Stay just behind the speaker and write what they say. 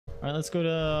Alright, let's go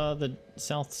to the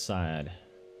south side.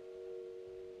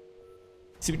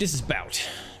 See what this is about.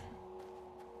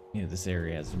 Yeah, this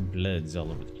area has bloods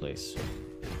all over the place.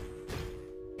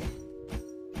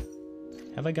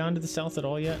 Have I gone to the south at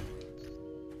all yet?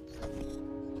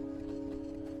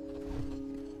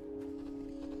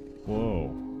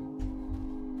 Whoa.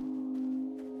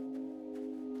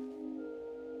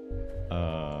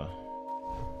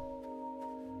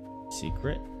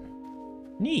 Secret?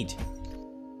 Neat.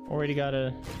 Already got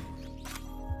a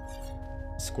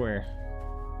square.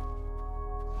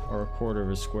 Or a quarter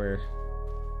of a square.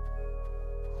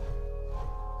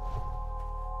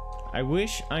 I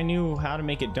wish I knew how to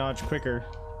make it dodge quicker.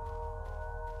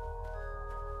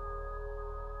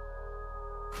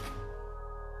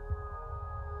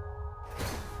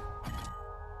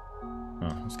 Oh,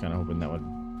 I was kind of hoping that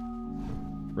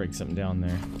would break something down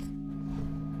there.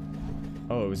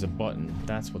 Oh, it was a button.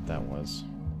 That's what that was.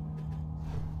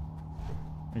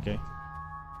 Okay.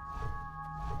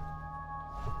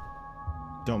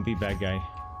 Don't be bad guy.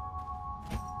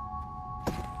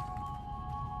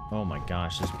 Oh my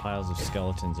gosh, there's piles of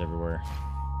skeletons everywhere.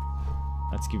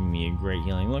 That's giving me a great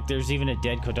healing. Look, there's even a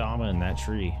dead Kodama in that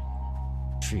tree.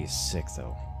 The tree is sick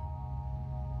though.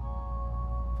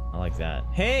 I like that.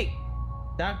 Hey!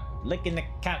 Stop licking the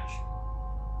couch.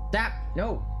 Stop!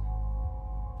 No!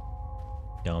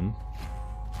 Dumb.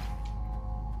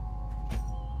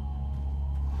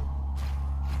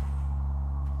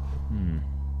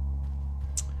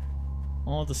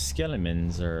 All the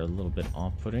skeletons are a little bit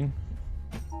off-putting.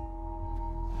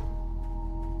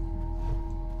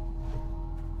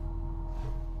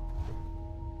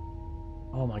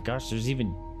 Oh my gosh, there's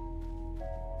even...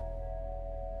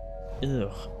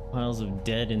 Ugh, piles of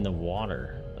dead in the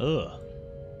water. Ugh.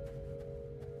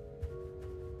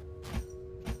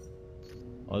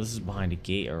 Oh, this is behind a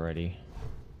gate already.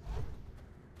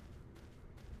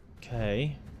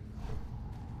 Okay.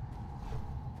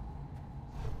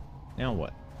 Now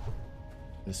what?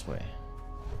 This way.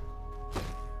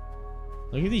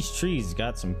 Look at these trees.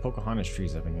 Got some Pocahontas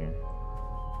trees up in here.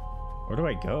 Where do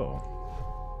I go?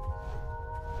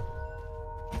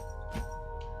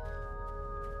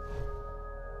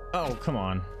 Oh, come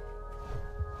on.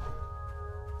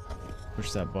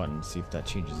 Push that button, see if that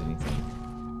changes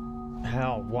anything.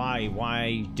 How? Why?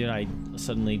 Why did I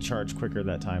suddenly charge quicker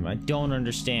that time? I don't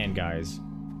understand, guys.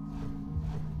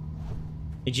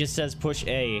 It just says push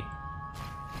A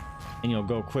and you'll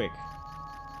go quick.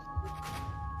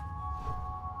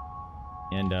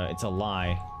 And it's a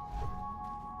lie.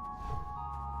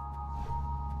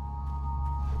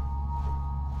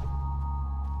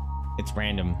 It's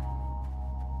random.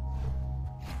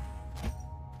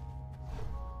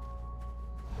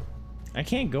 I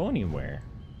can't go anywhere.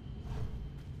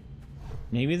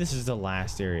 Maybe this is the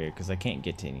last area because I can't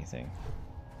get to anything.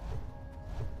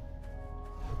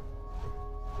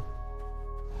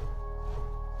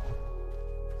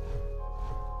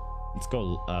 Let's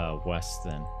go west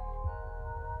then.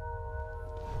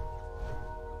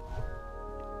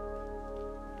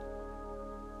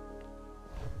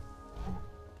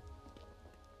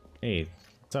 Hey,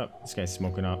 what's up? This guy's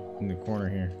smoking up in the corner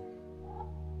here.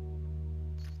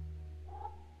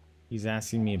 He's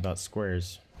asking me about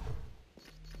squares.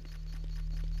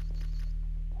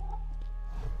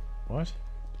 What?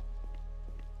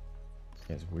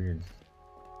 That's weird.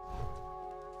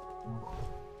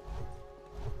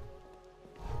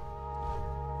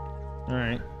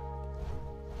 Alright.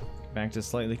 Back to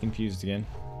slightly confused again.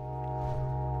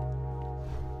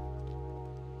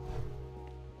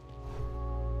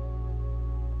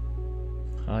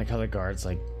 I like how the guards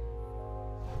like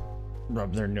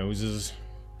rub their noses.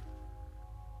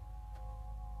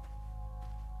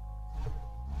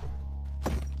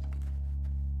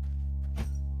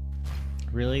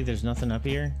 Really? There's nothing up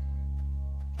here?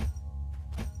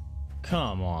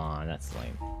 Come on, that's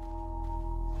lame.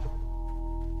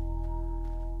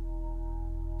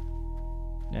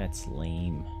 That's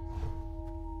lame.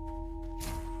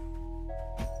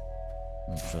 I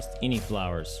don't trust any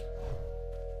flowers.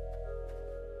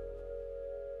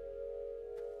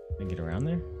 Can I get around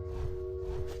there?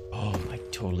 Oh, I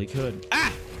totally could.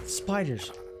 Ah!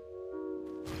 Spiders!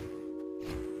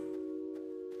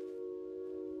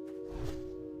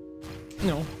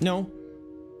 No, no.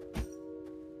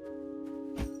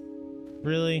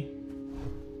 Really?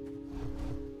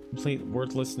 Complete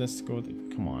worthlessness to go with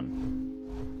it. Come on.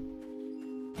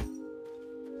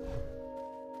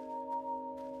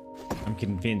 I'm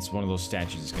convinced one of those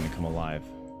statues is going to come alive.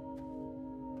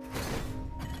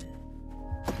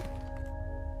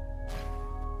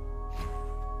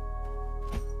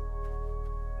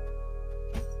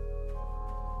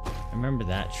 I remember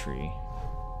that tree.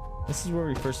 This is where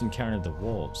we first encountered the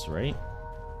wolves, right?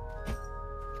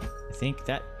 I think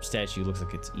that statue looks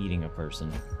like it's eating a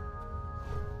person.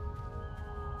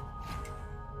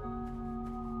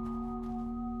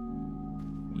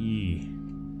 Eee.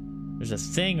 There's a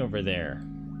thing over there.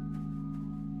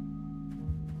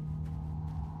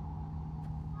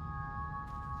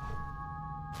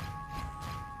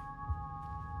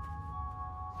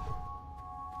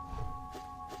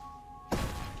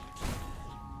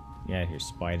 Get out of here,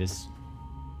 spiders.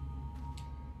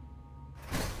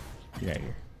 Get out of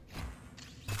here.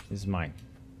 This is mine.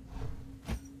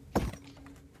 Am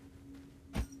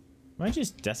I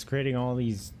just desecrating all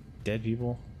these dead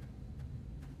people?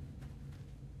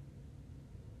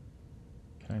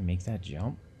 Can I make that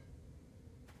jump?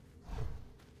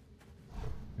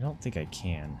 I don't think I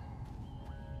can.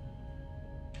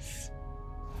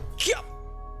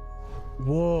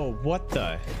 Whoa, what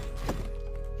the?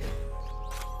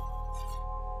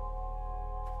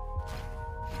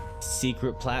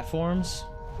 Secret platforms?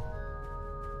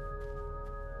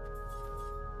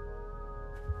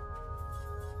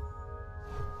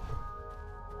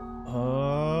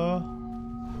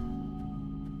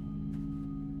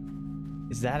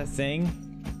 Is that a thing?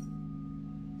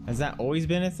 Has that always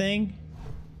been a thing?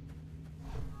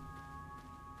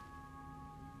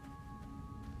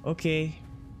 Okay.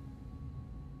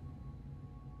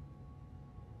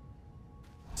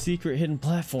 Secret hidden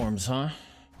platforms, huh?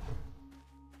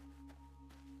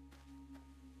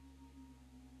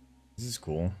 This is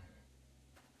cool.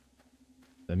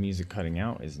 The music cutting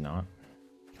out is not.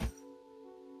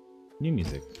 New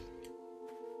music.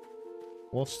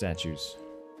 Wolf statues.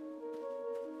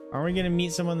 Are we gonna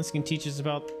meet someone that's gonna teach us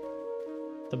about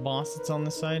the boss that's on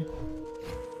this side?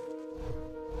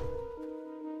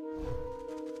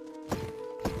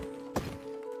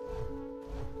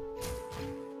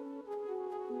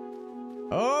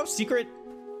 Oh, secret!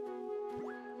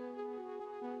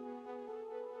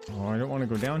 Oh, I don't want to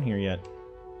go down here yet.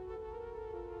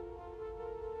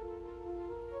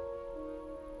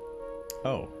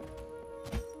 Oh.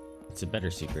 It's a better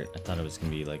secret. I thought it was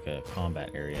gonna be like a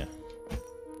combat area.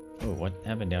 Oh, what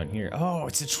happened down here? Oh,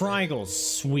 it's a triangle!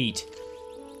 Sweet!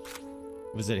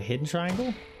 Was it a hidden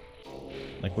triangle?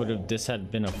 Like, would have this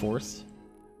had been a fourth?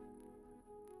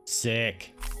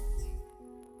 Sick!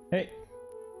 Hey!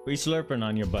 What are you slurping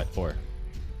on your butt for?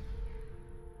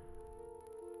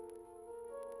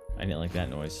 I didn't like that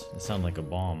noise. It sounded like a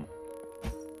bomb.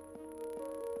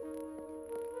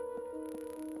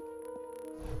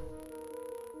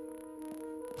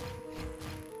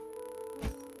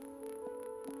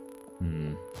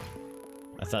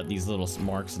 I thought these little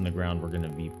marks in the ground were gonna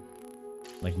be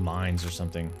like mines or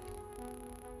something.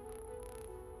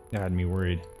 That had me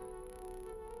worried.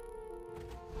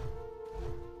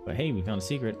 But hey, we found a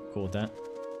secret. Cool with that.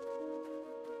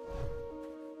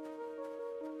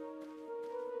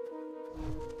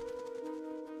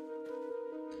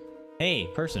 Hey,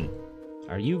 person.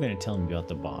 Are you gonna tell me about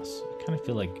the boss? I kind of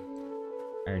feel like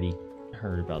I already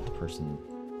heard about the person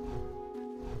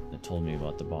that told me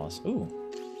about the boss. Ooh.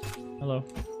 Hello.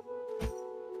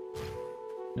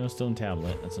 No stone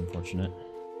tablet. That's unfortunate.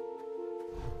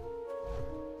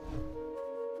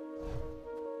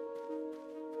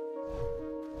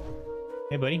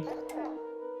 Hey, buddy.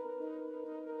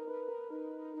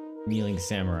 Kneeling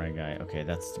samurai guy. Okay,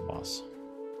 that's the boss.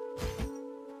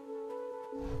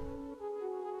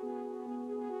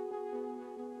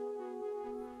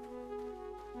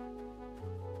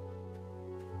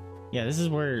 Yeah, this is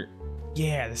where...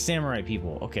 Yeah, the samurai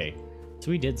people. Okay, so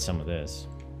we did some of this.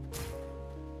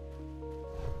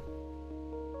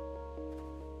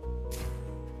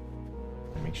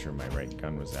 Make sure my right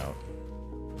gun was out.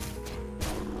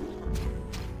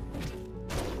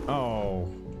 Oh.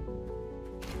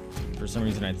 For some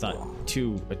reason I thought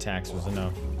 2 attacks was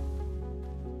enough.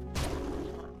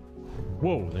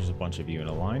 Whoa, there's a bunch of you in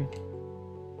a line.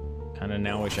 Kinda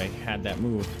now wish I had that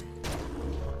move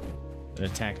that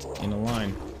attacked in a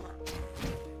line.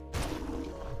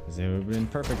 Because it would have been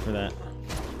perfect for that.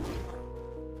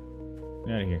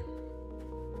 Get out of here.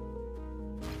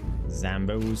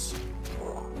 Zambos.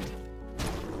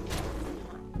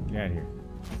 Get out of here.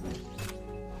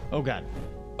 Oh god.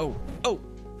 Oh, oh,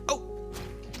 oh!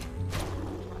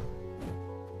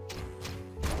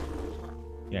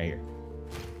 Get out of here.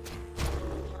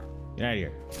 Get out of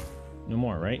here. No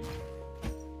more, right?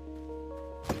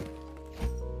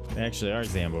 They actually are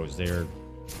Zambos. They're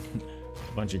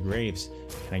a bunch of graves.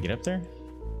 Can I get up there?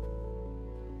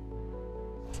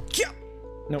 Yeah!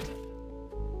 Nope.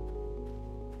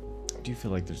 I do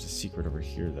feel like there's a secret over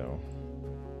here, though.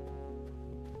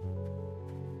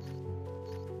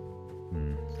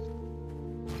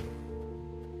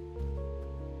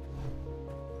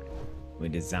 Where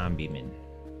the zombie men?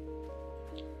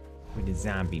 Where the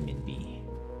zombie men be?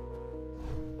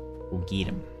 Go get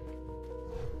him.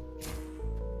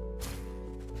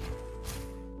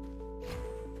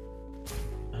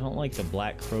 I don't like the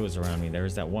black crows around me. There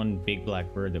was that one big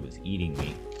black bird that was eating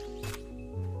me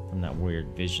from that weird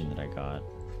vision that I got.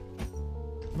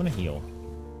 I'm gonna heal.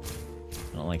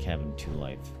 I don't like having 2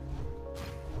 life.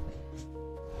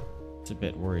 It's a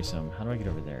bit worrisome. How do I get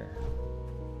over there?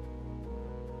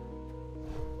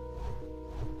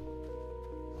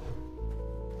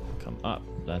 Come up.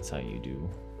 That's how you do.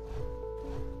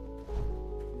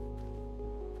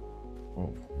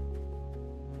 Whoa.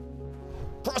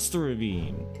 Cross the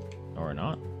ravine. Or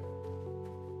not.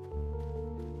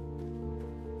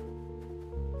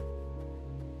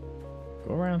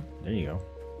 Go around. There you go.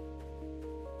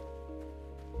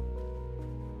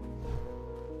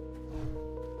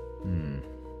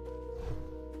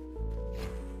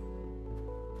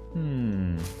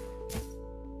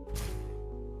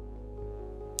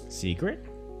 Secret?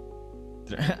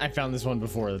 I found this one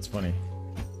before. That's funny.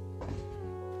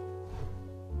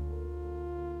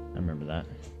 I remember that.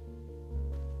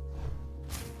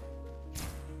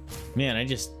 Man, I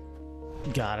just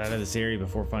got out of this area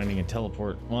before finding a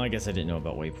teleport. Well, I guess I didn't know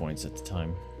about waypoints at the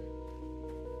time.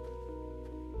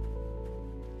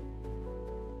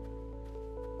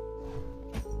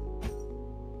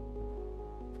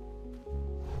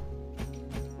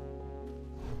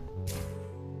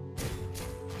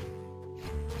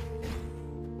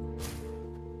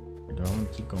 Do I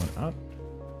want to keep going up?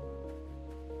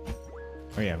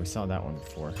 Oh yeah, we saw that one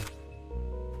before.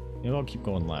 Maybe I'll keep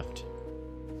going left.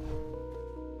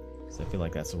 I feel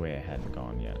like that's the way I hadn't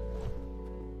gone yet.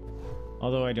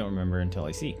 Although I don't remember until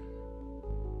I see.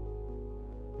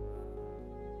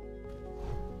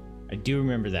 I do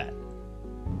remember that.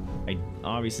 I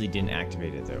obviously didn't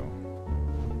activate it though.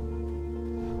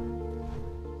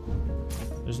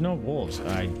 There's no wolves.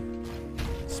 I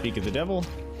speak of the devil.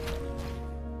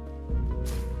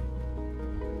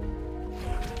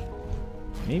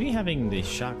 Maybe having the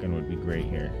shotgun would be great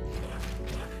here.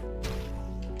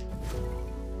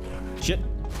 Shit.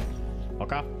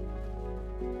 Fuck off.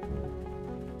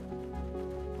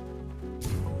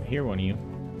 I hear one of you.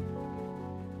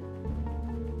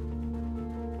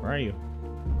 Where are you?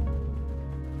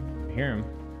 I hear him.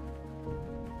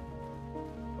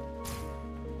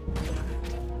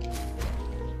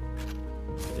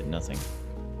 Did nothing.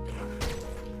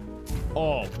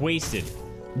 Oh, wasted.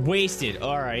 Wasted.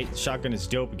 Alright. Shotgun is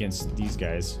dope against these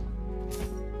guys.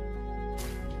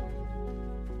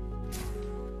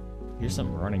 Here's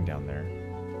something running down there.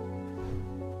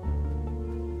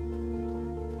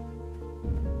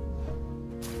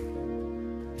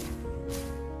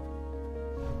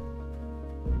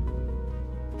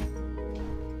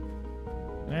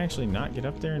 Can I actually not get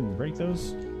up there and break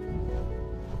those?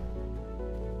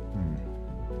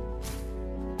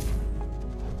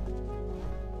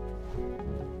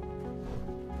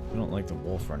 I don't like the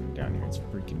wolf running down here. It's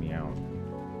freaking me out.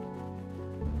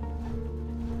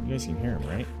 You guys can hear him,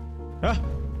 right? Ah!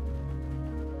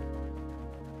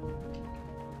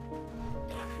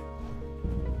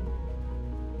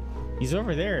 He's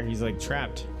over there. He's like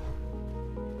trapped.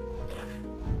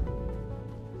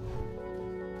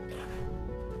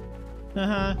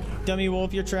 Haha, dummy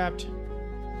wolf, you're trapped.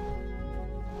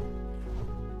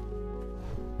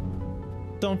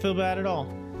 Don't feel bad at all.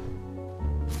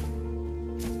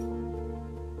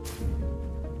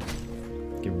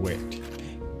 Get wrecked.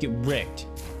 Get wrecked.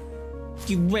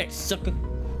 Get wrecked, sucker.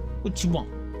 What you want?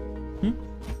 I'm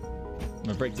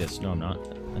gonna break this. No, I'm not.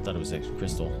 I thought it was a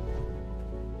crystal.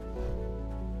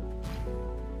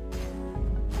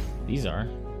 These are.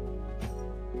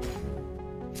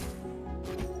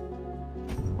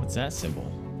 What's that symbol?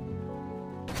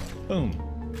 Boom.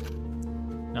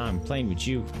 Now I'm playing with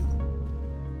you.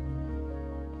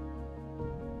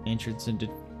 Entrance into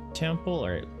temple?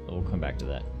 Alright, we'll come back to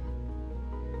that.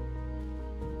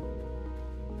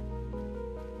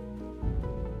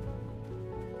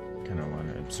 Kinda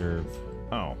wanna observe.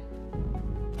 Oh.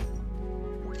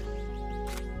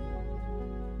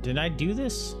 Did I do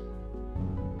this?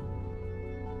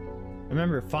 I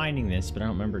remember finding this, but I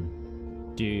don't remember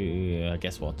I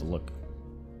guess we'll have to look.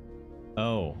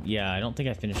 Oh, yeah, I don't think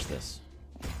I finished this.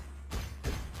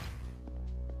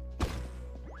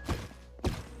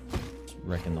 Just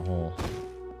wrecking the whole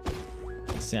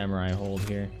samurai hold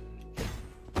here.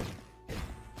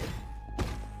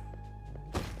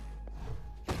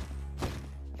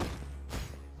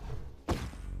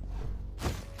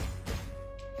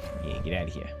 Yeah, get out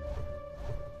of here.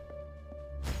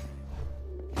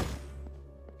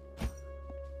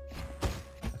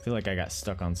 feel like I got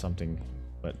stuck on something,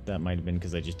 but that might have been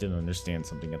because I just didn't understand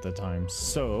something at the time.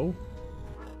 So...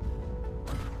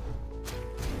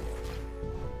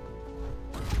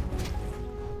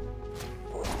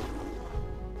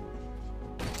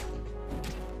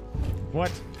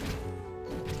 What?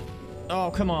 Oh,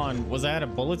 come on. Was I out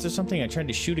of bullets or something? I tried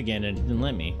to shoot again and it didn't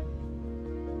let me.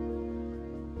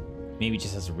 Maybe it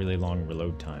just has a really long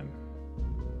reload time.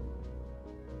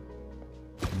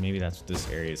 Maybe that's what this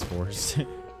area is for, is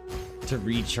to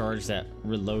recharge that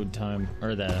reload time,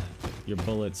 or your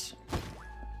bullets.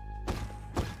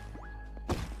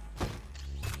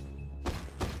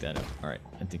 Pick that up. All right,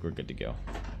 I think we're good to go.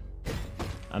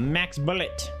 A max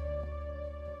bullet.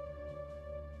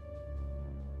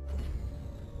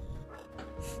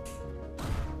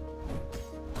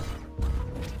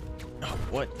 Oh,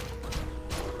 what?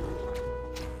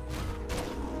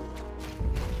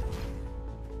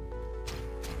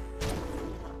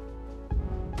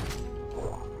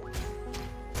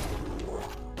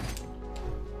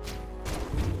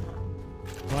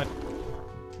 What?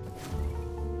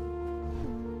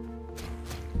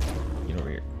 Get over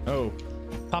here. Oh,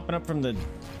 popping up from the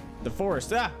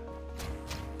forest. Ah!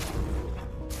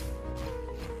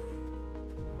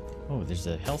 Oh, there's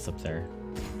a health up there.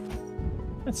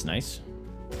 That's nice.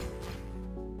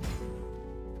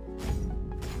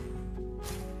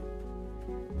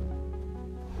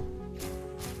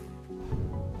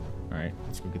 All right,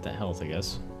 let's go get that health, I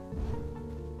guess.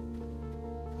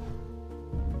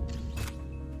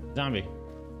 Zombie.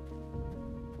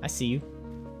 I see you.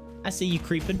 I see you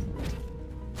creeping.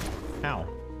 How?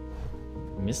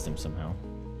 Missed him somehow.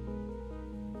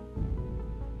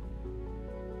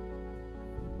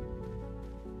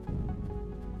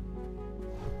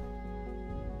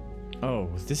 Oh,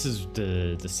 this is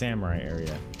the samurai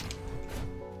area.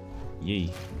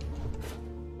 Yee.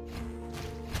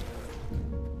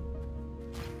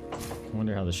 I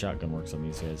wonder how the shotgun works on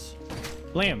these guys.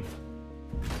 Blam!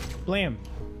 Blam!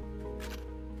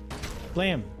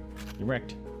 Blam! You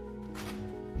wrecked.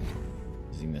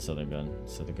 Using this other gun,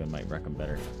 so the gun might wreck them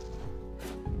better.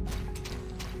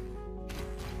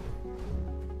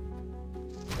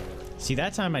 See,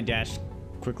 that time I dashed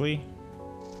quickly.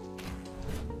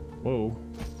 Whoa.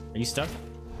 Are you stuck?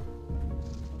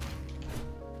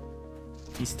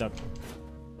 He's stuck.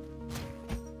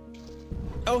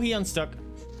 Oh, he unstuck.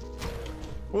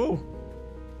 Whoa.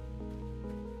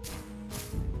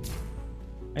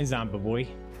 Hey, zombie boy.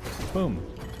 Boom.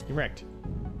 You wrecked.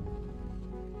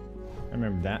 I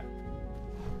remember that.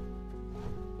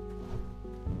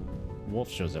 Wolf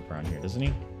shows up around here, doesn't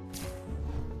he?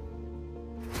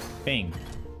 Bang.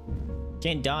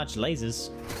 Can't dodge lasers.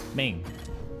 Bang.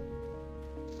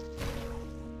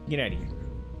 Get out of here.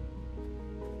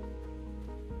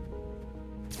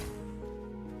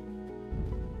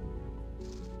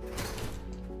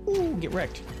 Ooh, get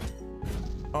wrecked.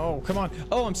 Oh, come on.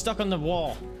 Oh, I'm stuck on the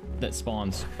wall that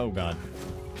spawns. Oh, God.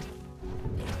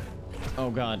 Oh,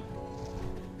 God.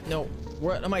 No.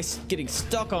 What am I getting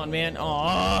stuck on, man?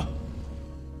 Aww.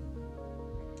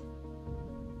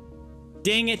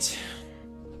 Dang it.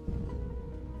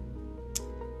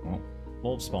 Well,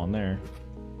 wolves spawn there.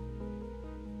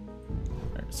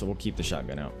 Alright, so we'll keep the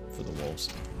shotgun out for the wolves.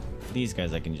 These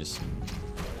guys I can just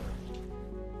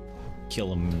kill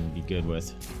them and be good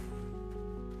with.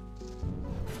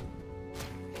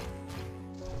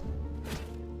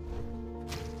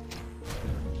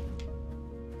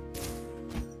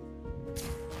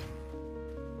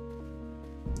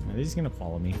 Are these gonna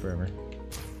follow me forever?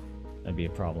 That'd be a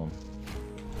problem.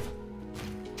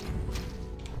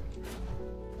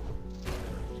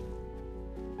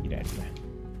 Get out of here.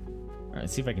 Alright,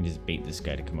 let's see if I can just bait this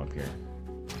guy to come up here.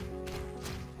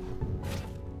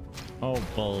 Oh,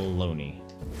 baloney.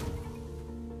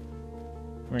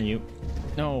 Where are you?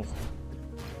 No.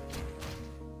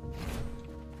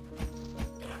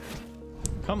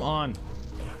 Come on.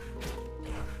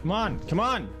 Come on. Come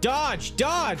on. Dodge.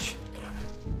 Dodge.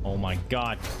 Oh my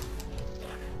God.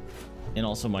 And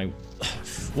also my...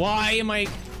 Why am I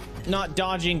not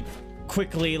dodging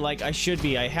quickly like I should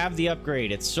be? I have the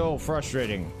upgrade. It's so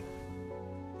frustrating.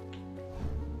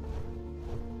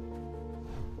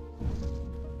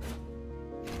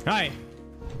 Hi.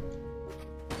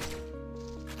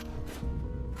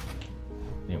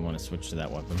 Didn't want to switch to that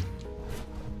weapon.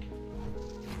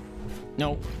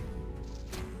 No.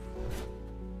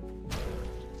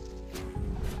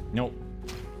 Nope.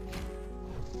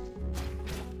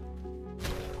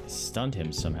 I stunned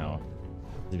him somehow.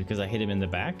 Is it because I hit him in the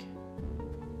back?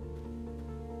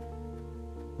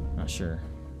 Not sure.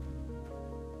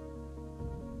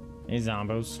 Hey,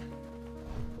 zombos.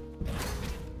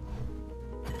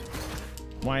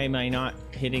 Why am I not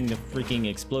hitting the freaking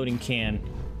exploding can?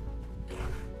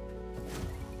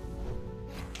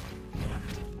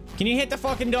 Can you hit the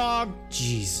fucking dog?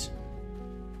 Jeez.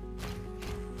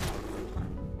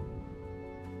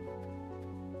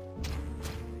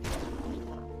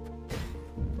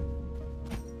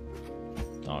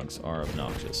 Dogs are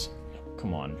obnoxious.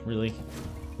 Come on, really?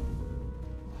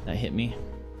 That hit me.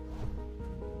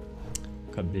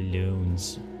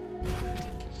 Kabloons.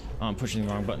 Oh, I'm pushing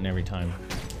the wrong button every time.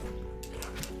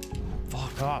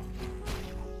 Fuck off.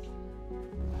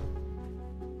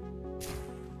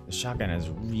 The shotgun has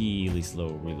really slow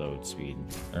reload speed,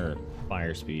 or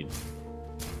fire speed.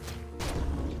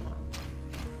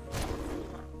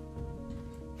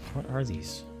 What are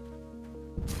these?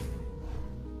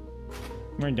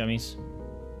 We're in dummies.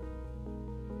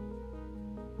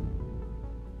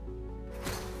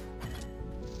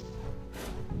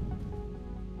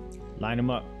 Line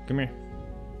them up. Come here.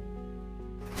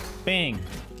 Bang.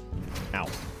 Ow.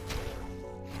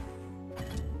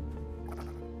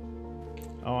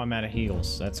 Oh, I'm out of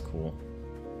heals. That's cool.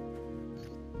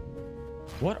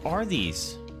 What are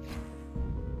these?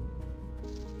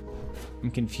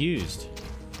 I'm confused.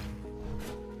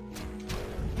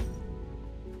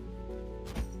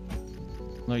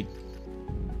 Like,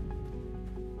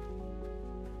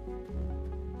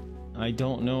 I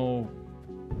don't know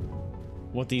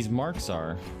what these marks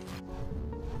are.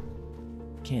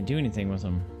 Can't do anything with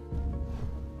them.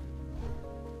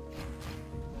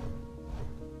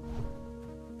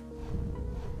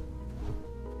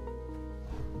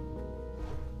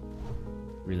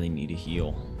 Really need a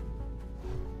heal.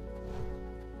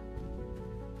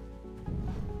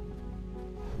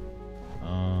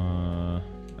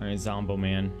 Alright, Zombo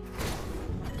Man.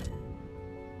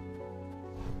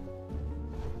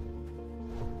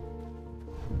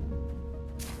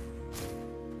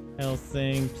 Health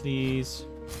thing, please.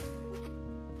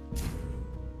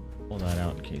 Pull that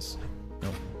out in case.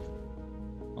 Nope.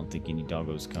 I don't think any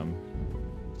doggos come.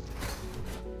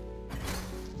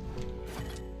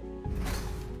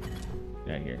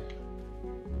 Get out of here.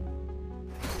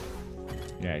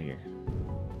 Get out of here.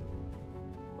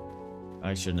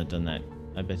 I shouldn't have done that.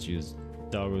 I bet you this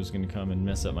doggo's gonna come and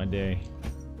mess up my day.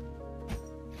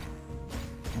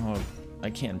 Oh, I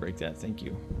can't break that, thank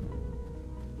you.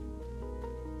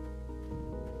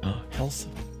 Health.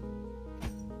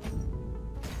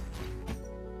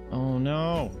 Oh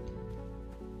no!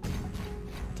 I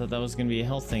thought that was gonna be a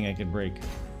health thing I could break.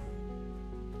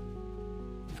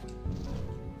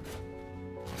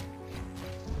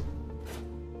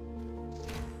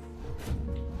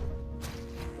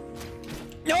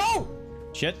 No!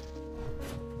 Shit.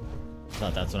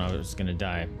 Thought that's when I was gonna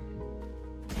die.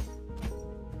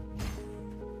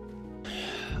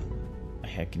 I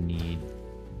heck need.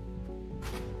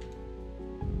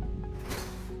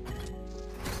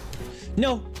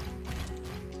 No!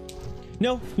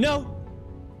 No! No!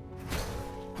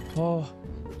 Oh.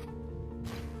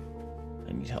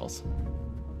 I need health.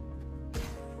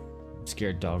 I'm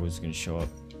scared dog was gonna show up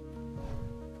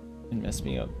and mess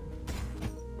me up.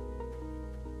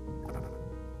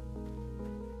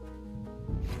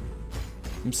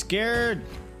 I'm scared!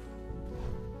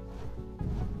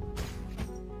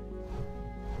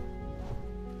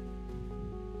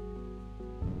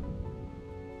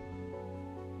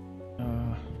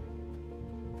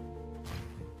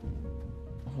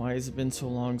 Why has it been so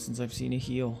long since I've seen a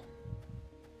heal?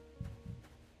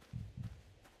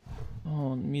 Oh,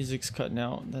 the music's cutting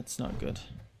out. That's not good.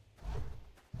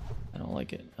 I don't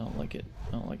like it. I don't like it.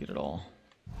 I don't like it at all.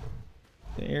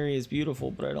 The area is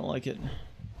beautiful, but I don't like it.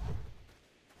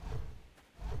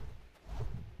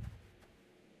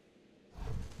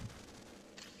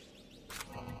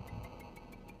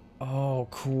 Oh,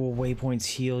 cool. Waypoints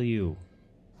heal you.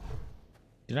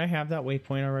 Did I have that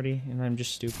waypoint already and I'm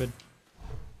just stupid?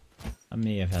 I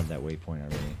may have had that waypoint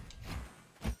already.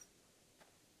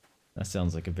 That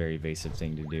sounds like a very Vaesive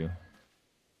thing to do.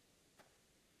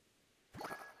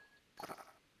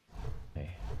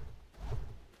 Okay.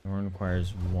 Everyone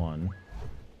requires one.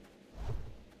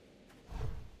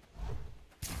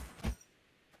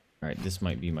 Alright, this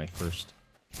might be my first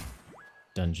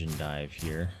dungeon dive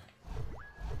here.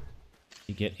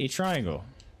 You get a triangle.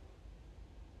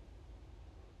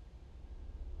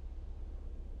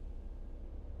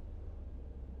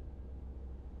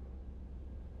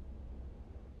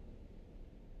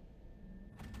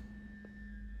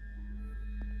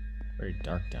 Very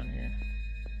dark down here.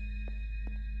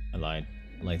 I lied.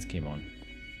 Lights came on.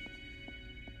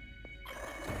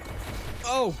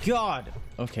 Oh god!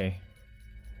 Okay.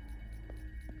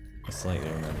 I slightly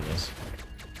remember this.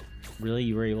 Really?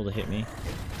 You were able to hit me?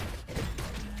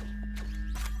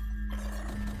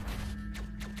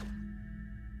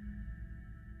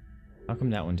 How come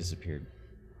that one disappeared?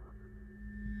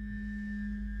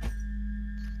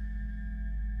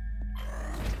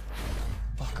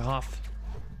 Fuck off.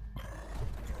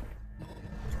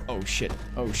 Oh shit,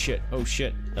 oh shit, oh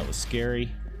shit. That was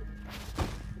scary.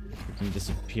 Freaking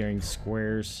disappearing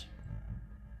squares.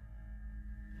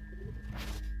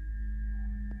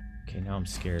 Okay, now I'm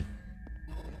scared.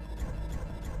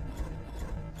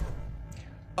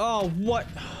 Oh, what?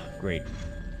 Great.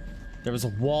 There was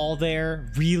a wall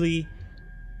there? Really?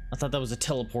 I thought that was a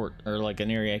teleport, or like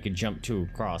an area I could jump to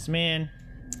across. Man.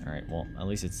 Alright, well, at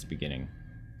least it's the beginning.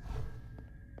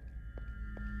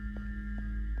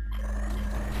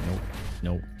 Nope.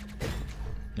 Nope.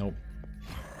 Nope.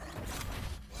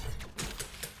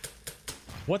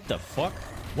 What the fuck?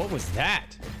 What was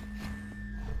that?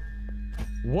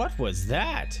 What was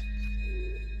that?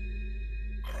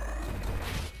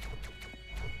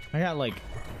 I got like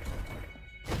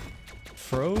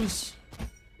froze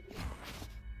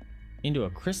into a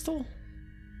crystal?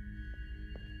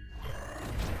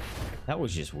 That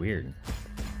was just weird.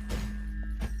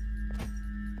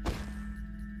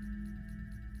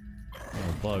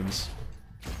 Oh, bugs.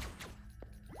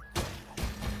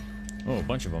 Oh, a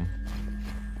bunch of them.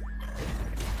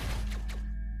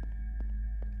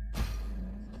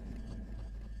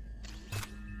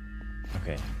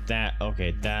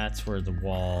 Okay, that's where the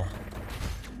wall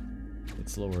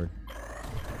gets lowered.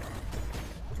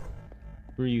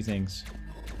 Who are you things?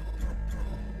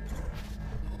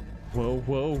 Whoa,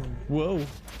 whoa, whoa.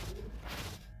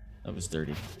 That was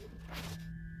dirty.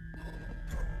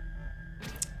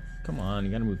 Come on,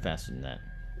 you gotta move faster than that.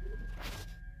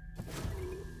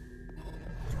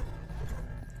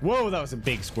 Whoa, that was a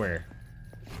big square.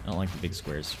 I don't like the big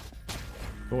squares.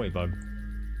 Go away, bug.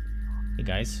 Hey,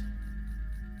 guys.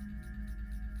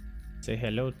 Say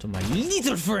hello to my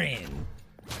little friend.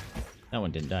 That one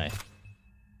didn't die.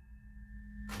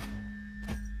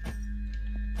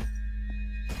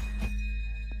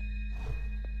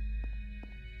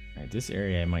 Alright, this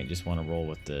area I might just want to roll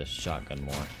with the shotgun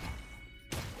more.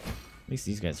 At least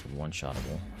these guys are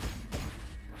one-shottable.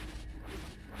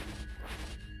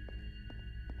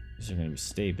 These are going to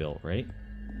stay built, right?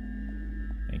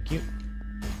 Thank you.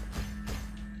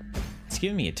 It's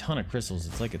giving me a ton of crystals.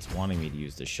 It's like it's wanting me to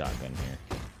use the shotgun here.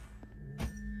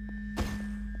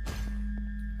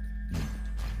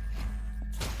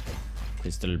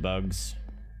 Crystal bugs.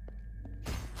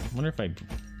 I wonder if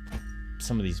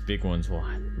some of these big ones will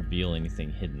reveal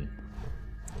anything hidden.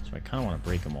 So I kind of want to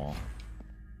break them all.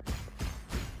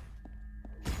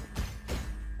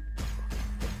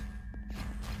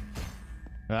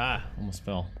 Ah, almost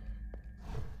fell.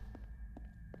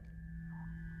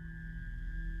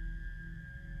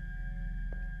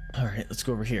 All right, let's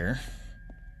go over here.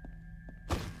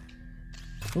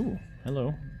 Ooh,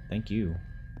 hello. Thank you.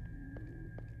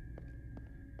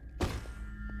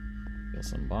 Fill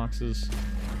some boxes.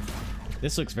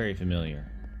 This looks very familiar.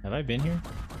 Have I been here?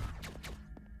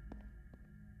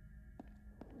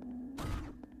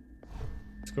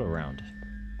 Let's go around.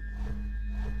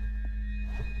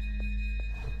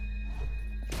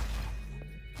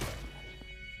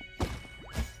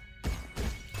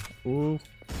 Ooh.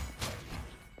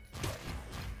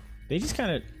 They just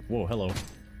kind of... Whoa, hello.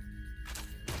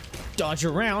 Dodge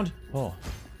around! Oh.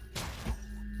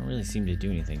 Don't really seem to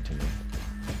do anything to me.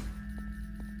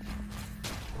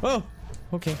 Oh!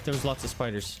 Okay, there was lots of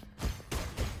spiders.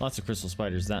 Lots of crystal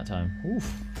spiders that time.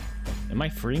 Oof. Am I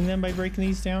freeing them by breaking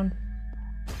these down?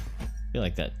 I feel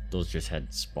like those just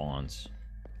had spawns.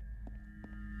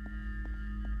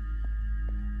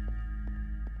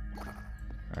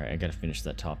 Alright, I gotta finish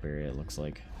that top area, it looks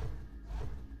like.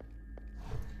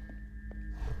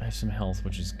 I have some health,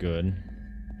 which is good.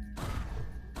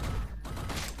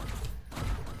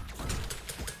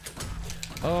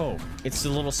 Oh, it's the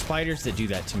little spiders that do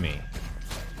that to me.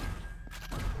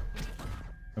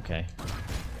 Okay.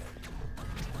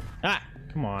 Ah!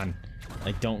 Come on.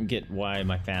 I don't get why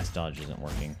my fast dodge isn't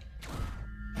working.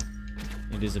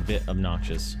 It is a bit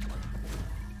obnoxious.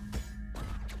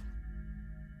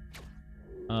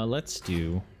 Let's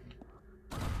do...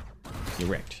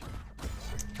 Erect.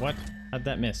 What? How'd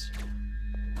that miss?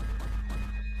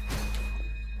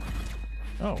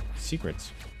 Oh,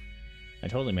 secrets. I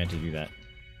totally meant to do that.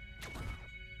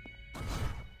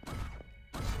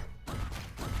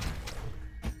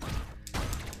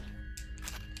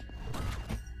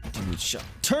 Dude, shut.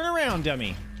 Turn around,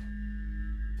 dummy!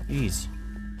 Jeez.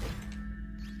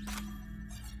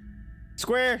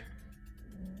 Square!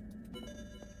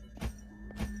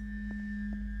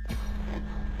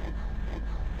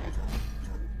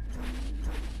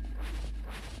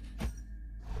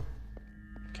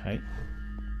 Okay.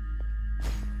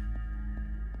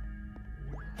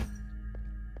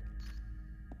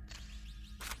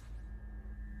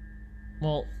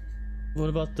 Well, what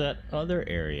about that other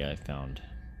area I found?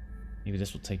 Maybe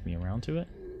this will take me around to it?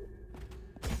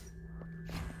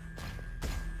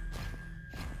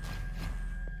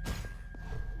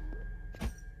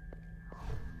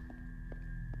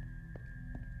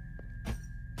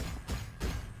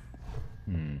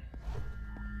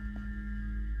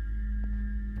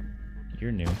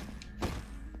 You're new.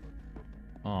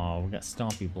 Oh, we got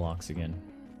stompy blocks again.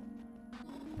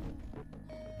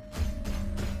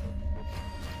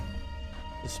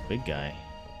 This big guy.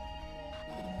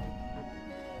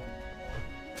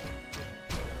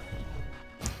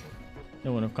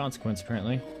 No one of consequence,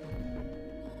 apparently.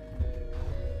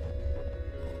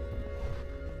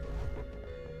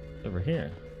 Over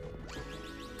here.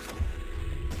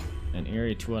 An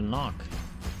area to unlock.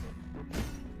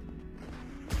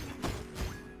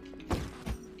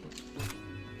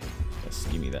 Yes,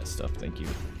 give me that stuff, thank you.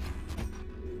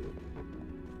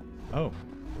 Oh.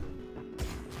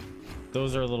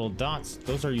 Those are little dots.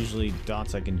 Those are usually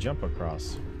dots I can jump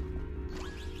across.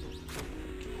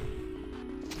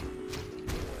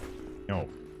 No.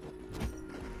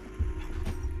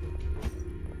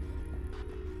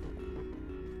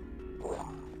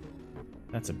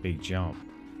 That's a big jump.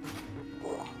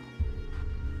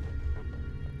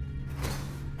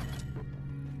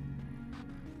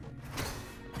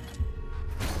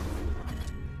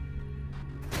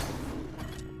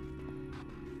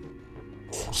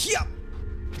 Yep.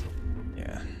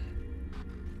 Yeah.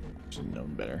 Should have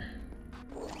known better.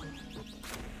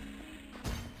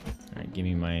 Alright, give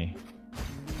me my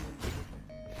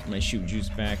shoot juice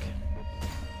back.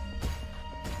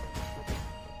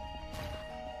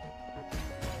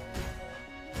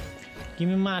 Give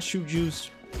me my shoot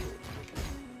juice.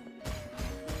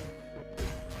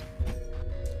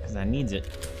 Cause I needs it.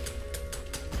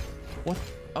 What?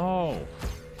 Oh.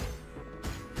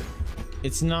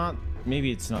 It's not,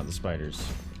 maybe it's not the spiders.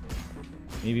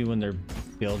 Maybe when they're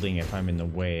building, if I'm in the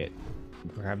way, it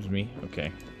grabs me.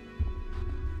 Okay.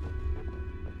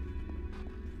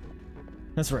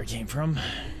 That's where I came from.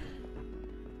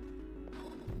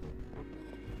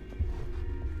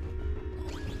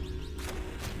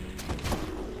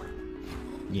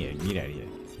 Yeah, get out of here.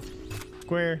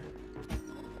 Square.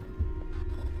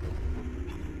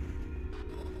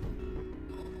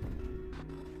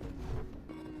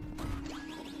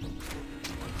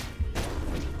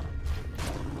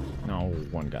 No,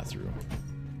 one got through.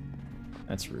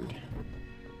 That's rude.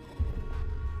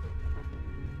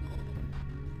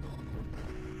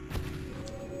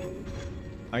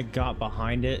 I got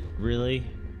behind it, really?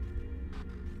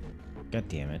 God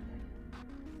damn it.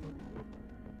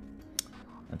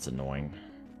 That's annoying.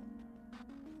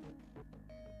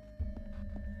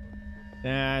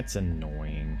 That's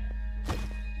annoying.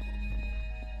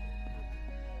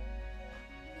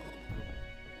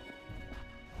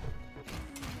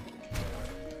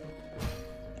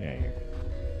 Get out of here.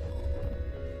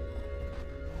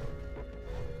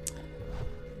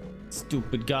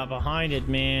 Stupid got behind it,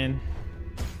 man.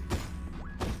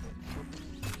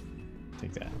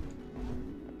 Take that.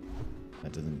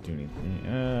 That doesn't do anything.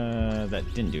 That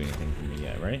didn't do anything for me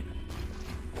yet, right?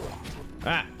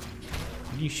 Ah!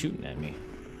 What are you shooting at me?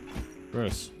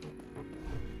 Gross.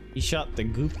 He shot the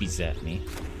goopies at me.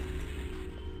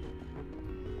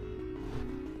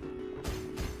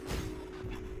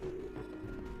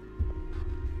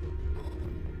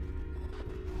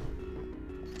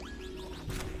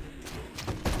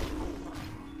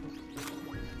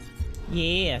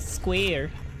 Yeah,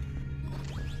 square.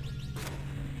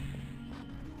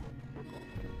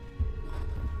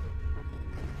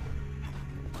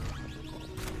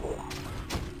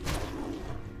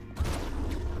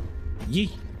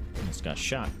 Yee! Almost got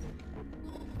shot.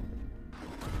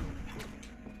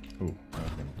 Ooh, that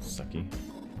would've been sucky.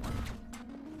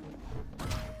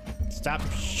 Stop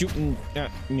shooting at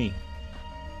me.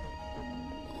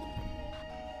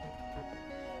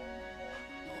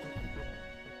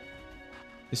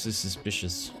 This is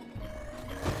suspicious.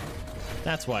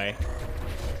 That's why.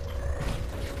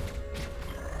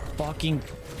 Fucking.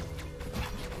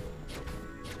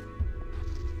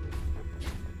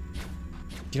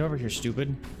 Get over here,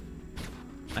 stupid.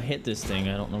 I hit this thing.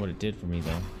 I don't know what it did for me,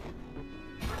 though.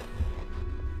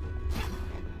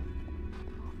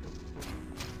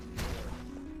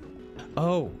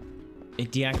 Oh,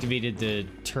 it deactivated the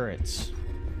turrets.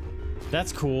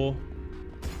 That's cool.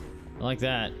 I like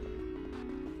that.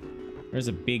 There's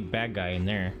a big bad guy in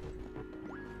there.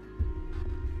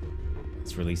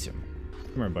 Let's release him.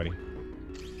 Come here, buddy.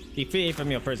 Be free from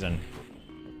your prison.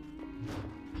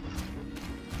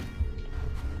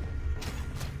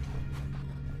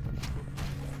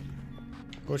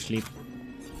 Go sleep.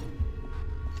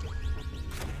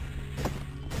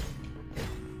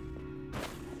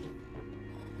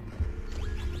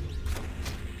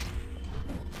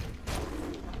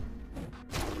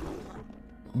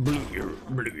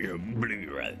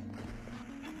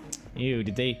 Ew,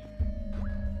 did they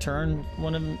turn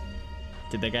one of them?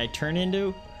 Did that guy turn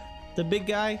into the big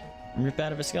guy and rip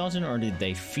out of a skeleton, or did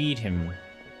they feed him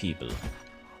people?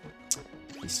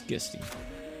 Disgusting.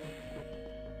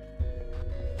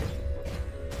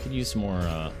 Could use some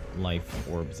more life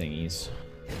orb thingies.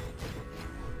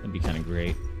 That'd be kind of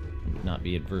great. Would not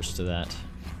be adverse to that.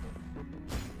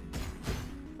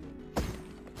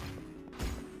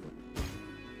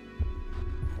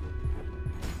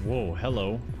 Whoa,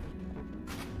 hello.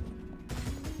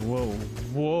 Whoa,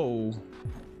 whoa.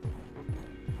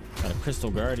 Got a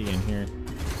crystal guardian here.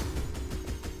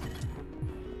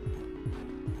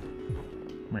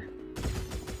 Come here.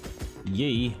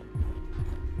 Yay.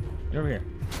 Get over here.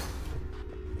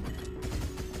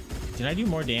 Did I do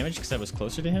more damage because I was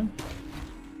closer to him?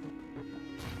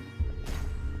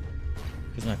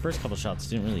 Because my first couple shots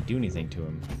didn't really do anything to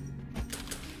him.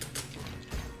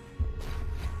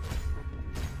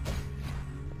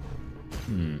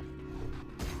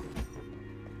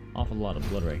 Awful lot of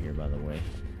blood right here, by the way.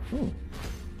 Ooh,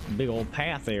 big old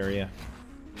path area.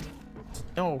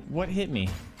 Oh, what hit me?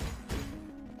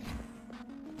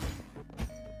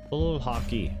 Full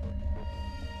hockey.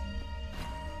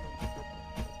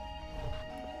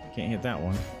 Can't hit that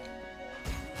one.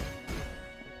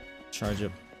 Charge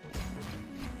up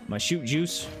my shoot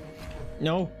juice.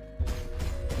 No.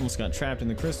 Almost got trapped in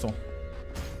the crystal.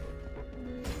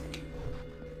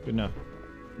 Good enough.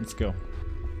 Let's go.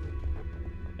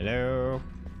 Hello.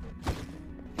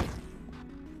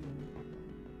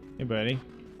 Hey, buddy.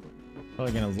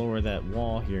 Probably gonna lower that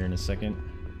wall here in a second.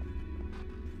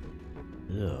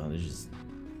 Ugh, there's just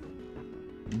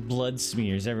blood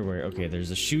smears everywhere. Okay, there's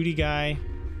a shooty guy.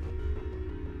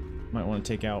 Might want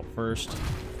to take out first.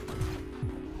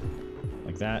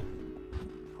 Like that.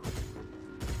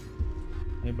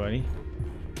 Hey, buddy.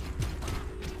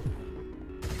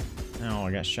 Oh,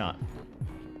 I got shot.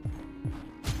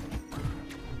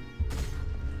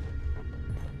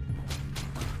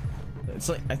 It's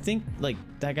like, I think, like,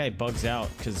 that guy bugs out,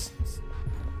 because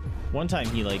one time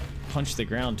he, like, punched the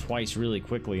ground twice really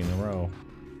quickly in a row.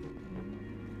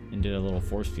 And did a little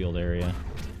force field area.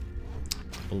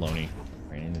 Baloney.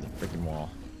 Ran into the freaking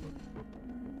wall.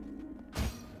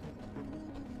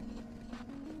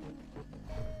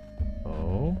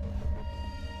 Oh.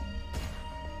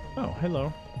 Oh,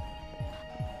 hello.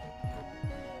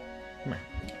 Come here.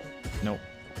 Nope.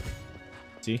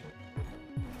 See?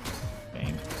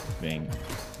 Bang, bang,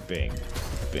 bang,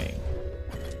 bang.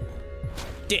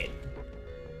 Dead.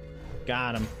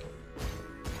 Got him.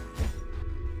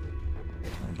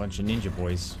 A bunch of ninja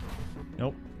boys.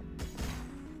 Nope.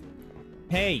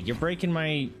 Hey, you're breaking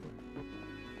my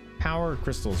power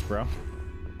crystals, bro.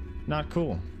 Not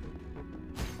cool.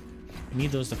 I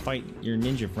need those to fight your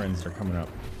ninja friends that are coming up.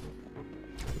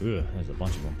 Ugh, there's a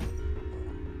bunch of them.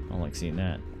 I don't like seeing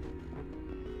that.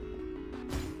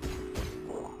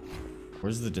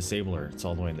 Where's the disabler? It's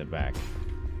all the way in the back.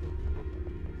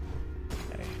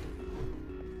 Okay.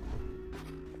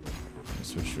 I'll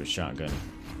switch to a shotgun.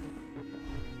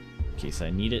 In case I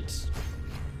need it.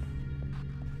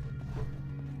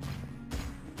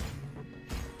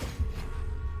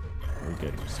 We're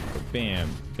good. So bam,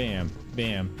 bam,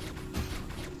 bam.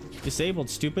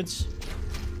 Disabled, stupids.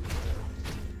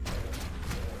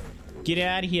 Get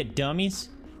out of here, dummies.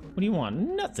 What do you want?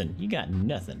 Nothing. You got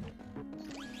nothing.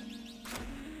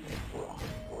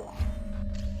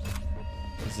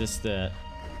 Is this the...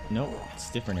 Nope, it's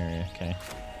a different area. Okay.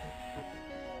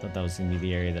 Thought that was gonna be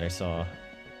the area that I saw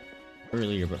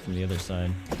earlier, but from the other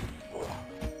side.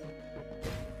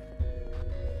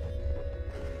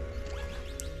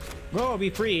 Go, be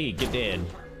free, get dead.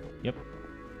 Yep.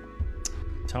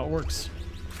 That's how it works.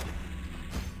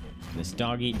 In this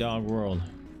dog-eat-dog world.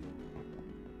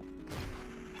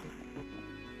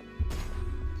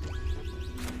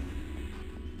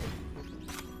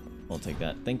 I'll take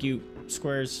that. Thank you,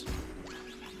 squares.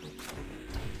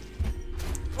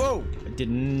 Whoa! I did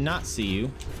not see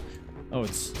you. Oh,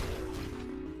 it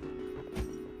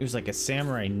was like a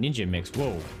samurai ninja mix.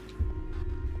 Whoa.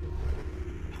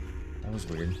 That was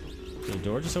weird. Did the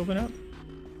door just open up?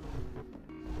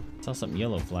 I saw something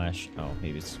yellow flash. Oh,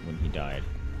 maybe it's when he died.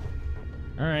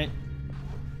 Alright.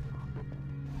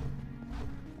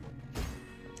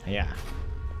 Yeah.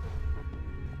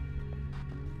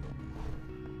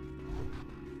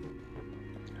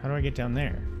 How do I get down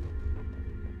there?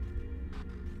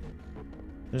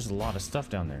 There's a lot of stuff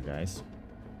down there, guys.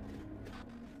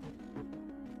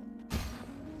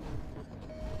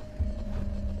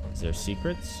 Is there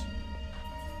secrets?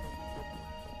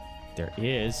 There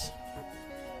is.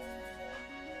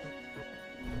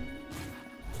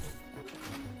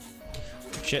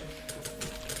 shit.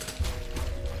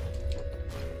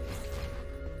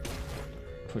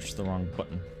 Push the wrong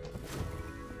button.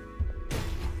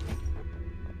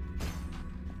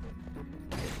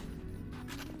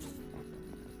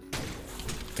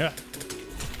 Yeah.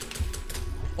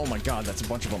 Oh my god, that's a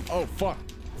bunch of them. Oh fuck.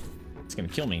 It's gonna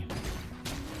kill me.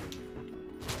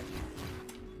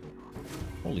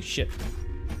 Holy shit.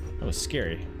 That was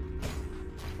scary.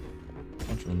 A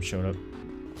bunch of them showed up.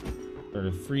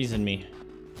 Started freezing me.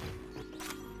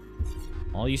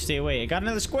 All you stay away. I got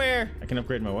another square! I can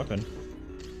upgrade my weapon.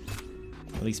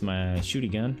 At least my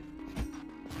shooty gun.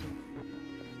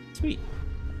 Sweet.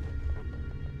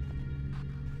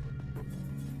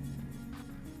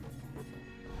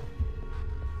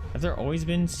 Have there always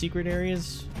been secret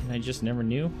areas and I just never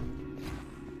knew?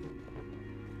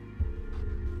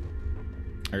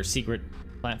 Or secret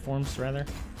platforms, rather?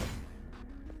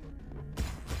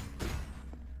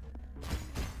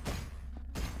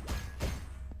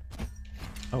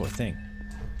 Oh, a thing.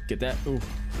 Get that? Ooh.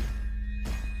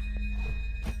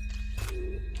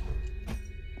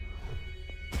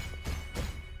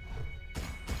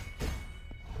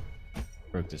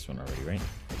 Broke this one already, right?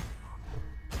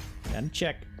 Gotta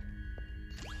check.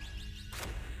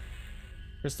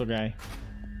 Crystal guy.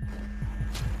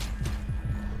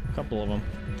 Couple of them.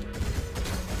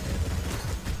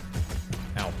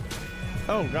 Ow.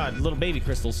 Oh god, little baby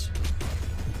crystals.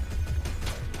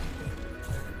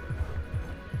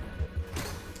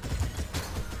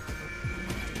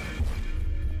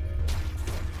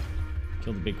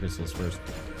 Kill the big crystals first.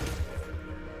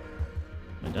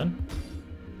 Am I done?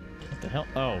 What the hell?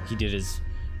 Oh, he did his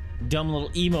dumb little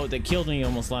emote that killed me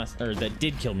almost last, or that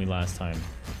did kill me last time.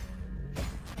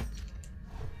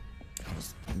 That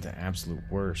was the absolute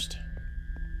worst.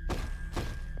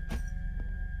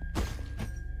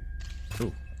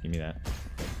 Ooh, give me that.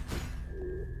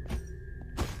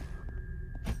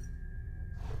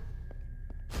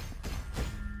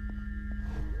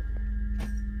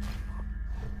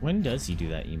 When does he do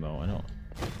that emo? I don't.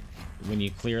 When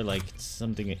you clear like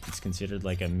something, it's considered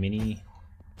like a mini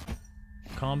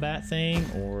combat thing,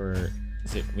 or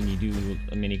is it when you do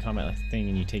a mini combat thing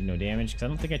and you take no damage? Because I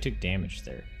don't think I took damage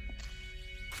there.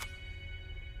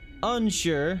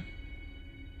 Unsure.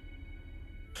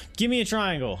 Give me a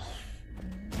triangle.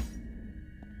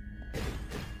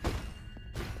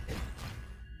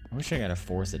 I wish I got a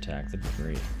force attack. That'd be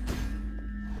great.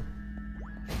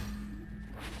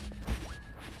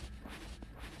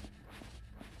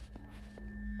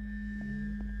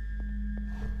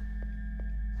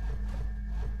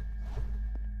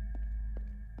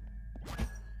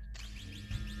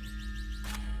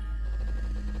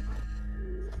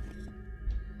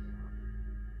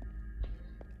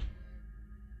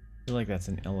 I feel like that's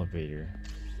an elevator.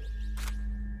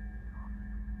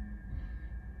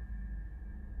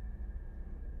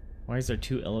 Why is there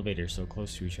two elevators so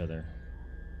close to each other?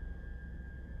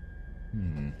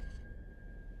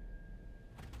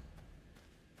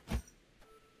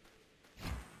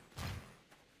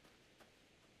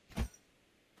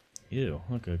 Ew,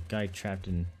 look, a guy trapped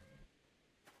in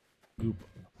goop.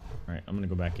 Alright, I'm gonna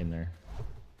go back in there.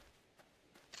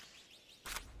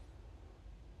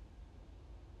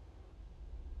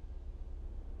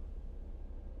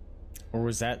 Or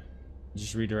was that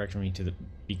just redirecting me to the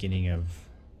beginning of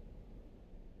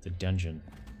the dungeon?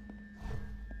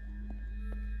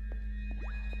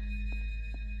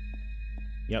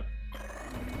 Yep.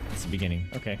 It's the beginning.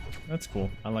 Okay, that's cool.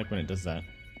 I like when it does that.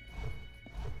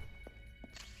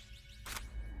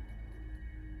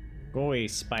 Go away,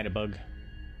 spider bug.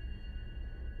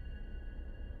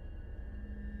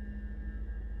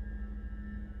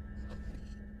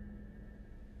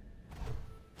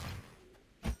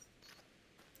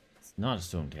 It's not a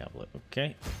stone tablet,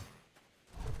 okay.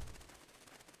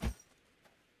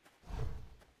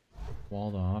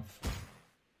 Walled off.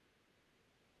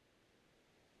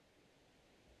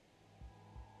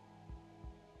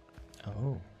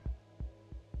 Oh.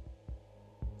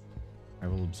 I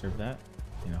will observe that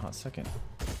in a hot second.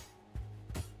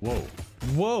 Whoa.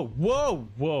 Whoa, whoa,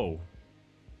 whoa.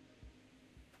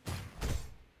 I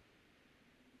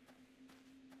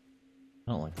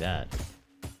don't like that.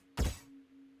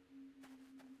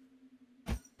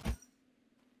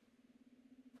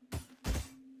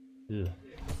 Ugh.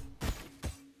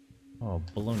 Oh,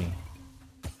 baloney.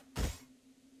 I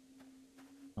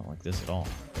don't like this at all.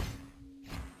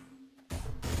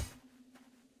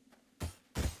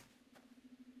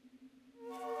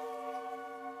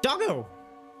 Doggo!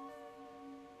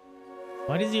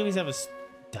 Why does he always have a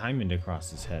diamond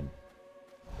across his head?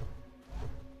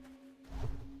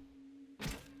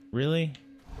 Really?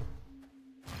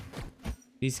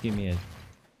 Please give me a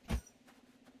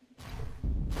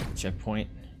checkpoint.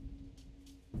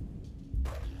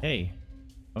 Hey.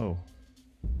 Oh.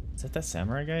 Is that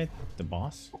samurai guy? The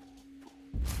boss?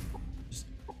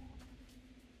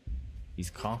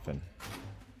 He's coughing.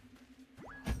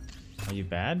 Are you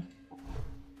bad?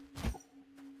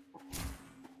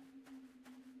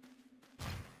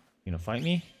 You gonna fight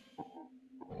me?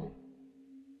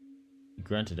 He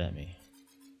grunted at me.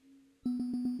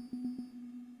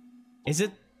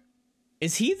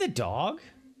 Is he the dog?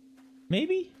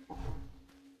 Maybe?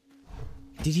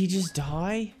 Did he just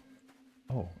die?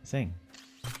 Oh, thing.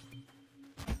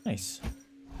 Nice.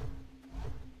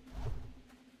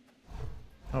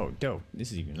 Oh, dope.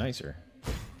 This is even nicer.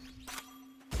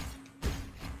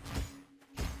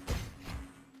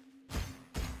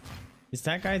 Is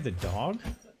that guy the dog?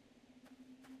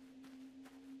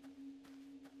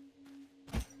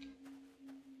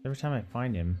 Every time I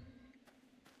find him,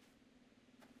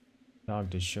 dog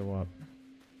does show up.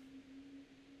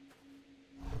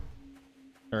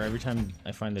 Or every time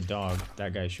I find the dog,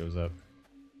 that guy shows up.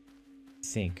 I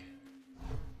think.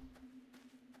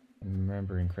 I'm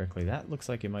remembering correctly. That looks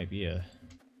like it might be a...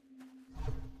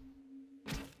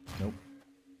 Nope.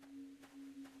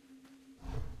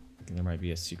 I think there might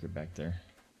be a secret back there.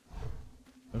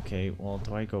 Okay, well,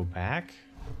 do I go back?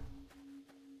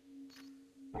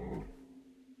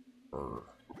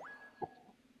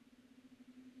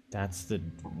 That's the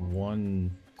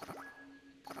one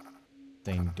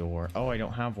thing door. Oh, I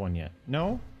don't have one yet.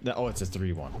 No? Oh, it's a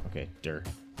 3-1. Okay, dirt.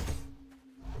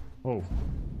 Whoa.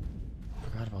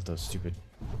 Forgot about those stupid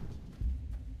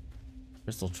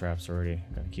crystal traps already.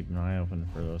 Gotta keep an eye open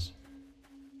for those.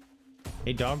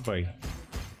 Hey, dog buddy.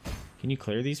 Can you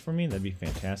clear these for me? That'd be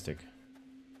fantastic.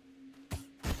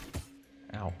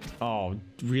 Ow. Oh,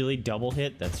 really? Double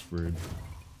hit? That's rude.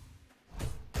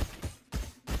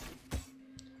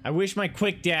 I wish my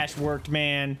quick dash worked,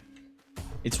 man.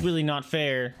 It's really not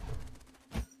fair.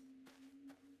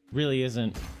 Really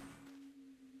isn't.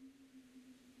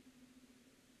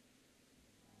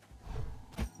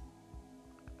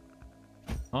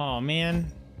 Oh,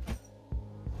 man.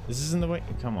 This isn't the way.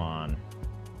 Come on.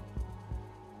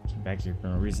 Came back here for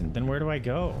no reason. Then where do I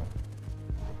go?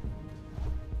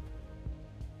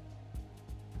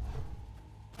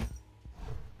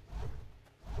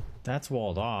 That's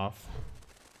walled off.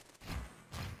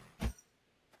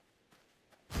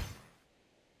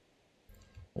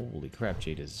 Holy crap,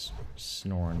 Jade is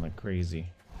snoring like crazy.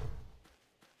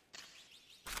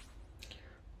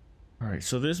 Alright,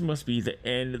 so this must be the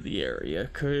end of the area,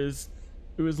 because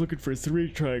it was looking for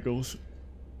 3 triangles.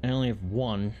 I only have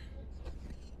 1.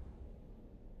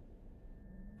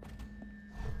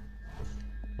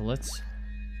 Well, let's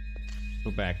go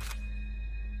back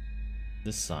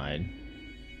this side.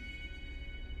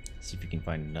 See if we can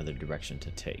find another direction to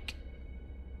take.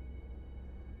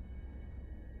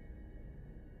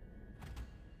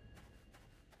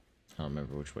 I don't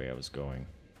remember which way I was going.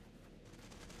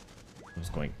 I was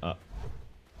going up.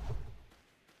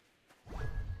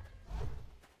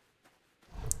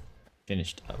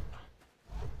 Finished up.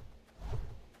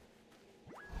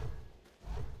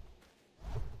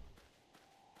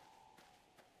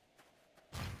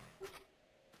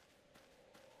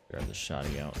 Grab the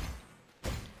shotty out.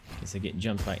 Guess I get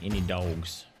jumped by any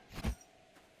dogs.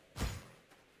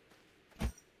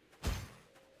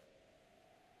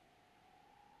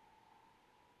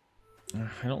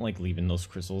 I don't like leaving those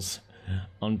crystals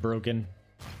unbroken.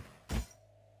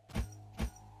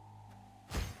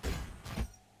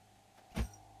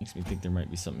 Makes me think there might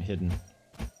be something hidden.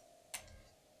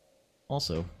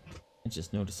 Also, I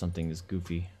just noticed something is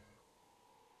goofy.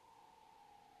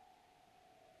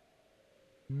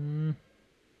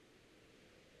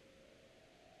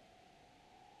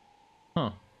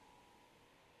 Huh.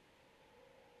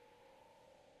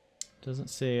 Doesn't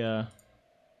say,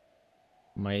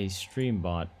 my stream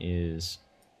bot is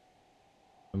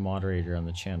the moderator on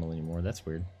the channel anymore. That's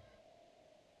weird.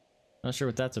 Not sure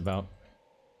what that's about.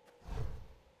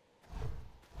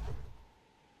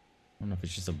 I don't know if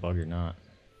it's just a bug or not.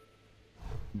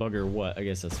 Bug or what? I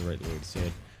guess that's the right way to say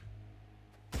it.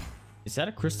 Is that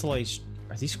a crystallized...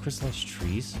 Are these crystallized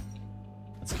trees?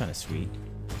 That's kind of sweet.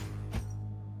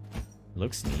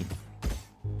 Looks neat.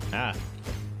 Ah.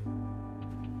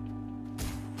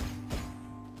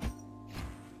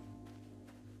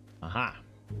 Aha.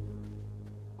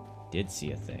 Did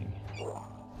see a thing.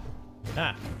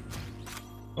 Ah.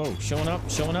 Oh, showing up,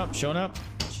 showing up, showing up.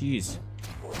 Jeez.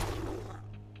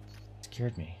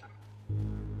 Scared me.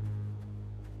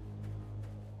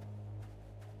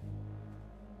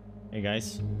 Hey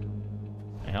guys.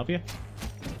 Can I help you?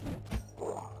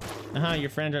 Aha, your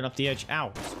friend right off the edge.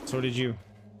 Ow! So did you.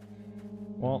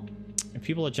 Well, if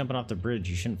people are jumping off the bridge,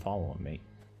 you shouldn't follow them, mate.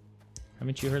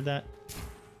 Haven't you heard that?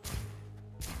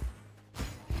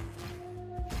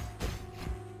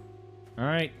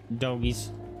 Alright,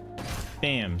 doggies.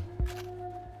 Bam.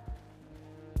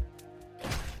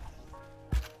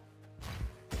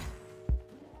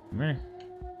 Come here.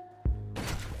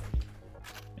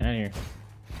 Get out of here.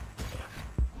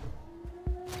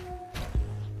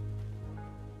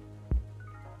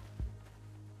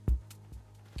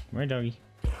 Come here, doggy.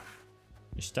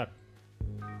 You're stuck.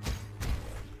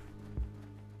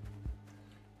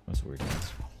 What's the weird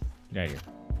noise? Get out of here.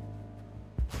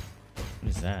 What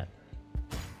is that?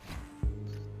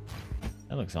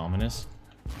 That looks ominous.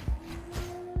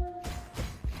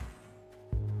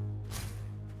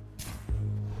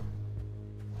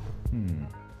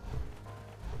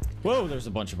 Whoa, there's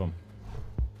a bunch of them.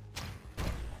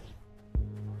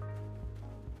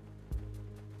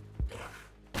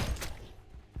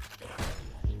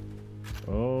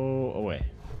 Oh, away.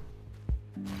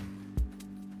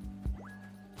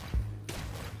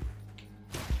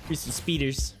 Here's some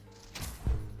speeders.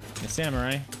 A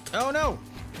samurai. Oh no!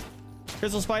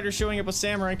 Crystal spider showing up a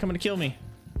samurai coming to kill me.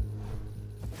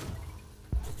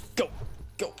 Go!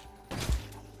 Go!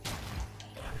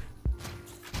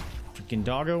 Freaking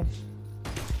doggo.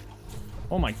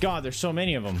 Oh my god, there's so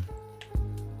many of them.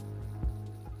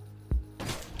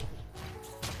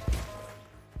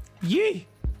 Yee!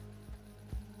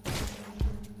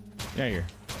 Get out of here.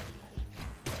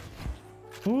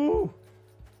 Ooh!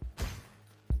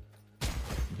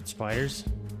 Good spiders.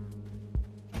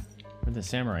 Where'd the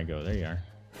samurai go? There you are.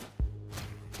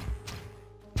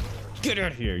 Get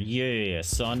out of here! Yeah,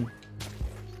 son.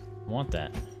 I want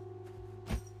that.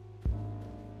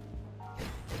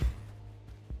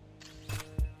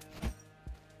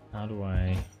 How do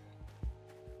I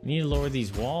need to lower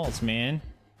these walls, man?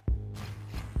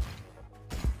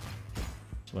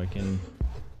 So I can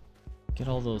get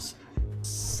all those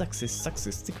sexy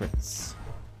secrets.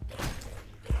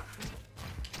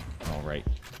 Alright.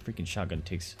 Freaking shotgun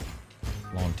takes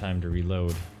a long time to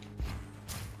reload.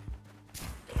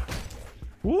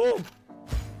 Woo!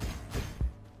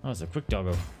 Oh, it's a quick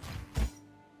doggo.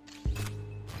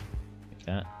 Like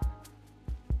that.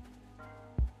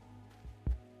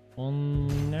 Well,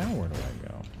 now where do I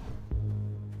go?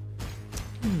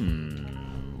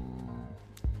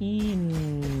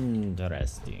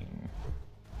 Interesting.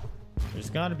 There's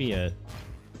gotta be a...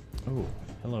 Oh,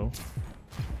 hello.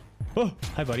 Oh,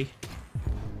 hi, buddy.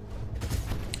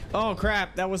 Oh,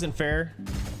 crap. That wasn't fair.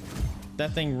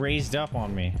 That thing raised up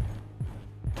on me.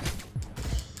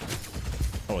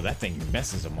 Oh, that thing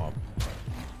messes them up.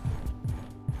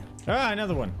 Ah,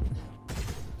 another one.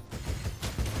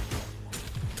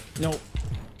 Nope.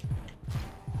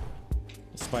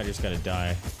 The spider's gotta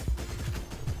die.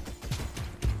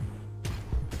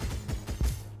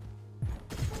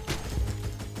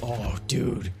 Oh,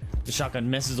 dude. The shotgun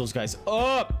messes those guys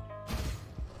up.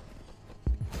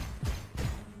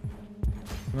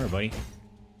 Come here, buddy.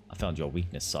 I found your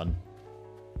weakness, son.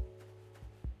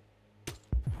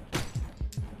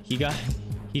 He got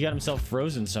himself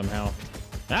frozen somehow.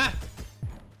 Ah!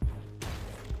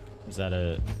 Was that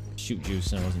a shoot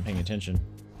juice and I wasn't paying attention?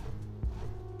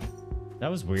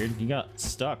 That was weird. He got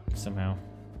stuck somehow.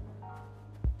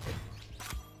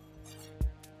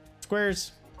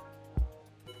 Squares.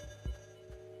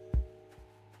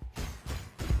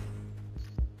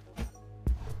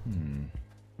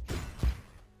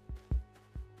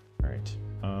 Alright.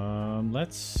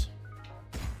 Let's...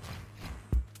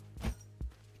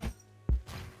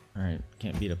 Alright,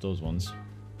 can't beat up those ones.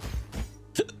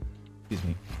 Excuse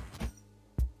me.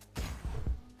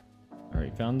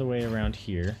 Alright, found the way around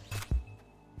here.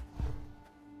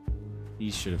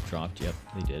 These should have dropped. Yep,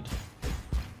 they did.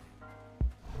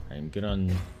 Alright, I'm good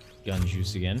on gun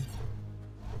juice again.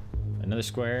 Another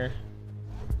square.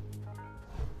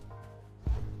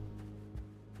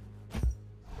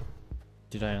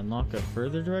 Did I unlock a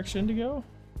further direction to go?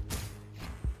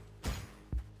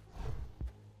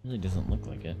 Really doesn't look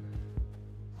like it.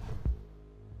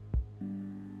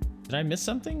 Did I miss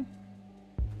something?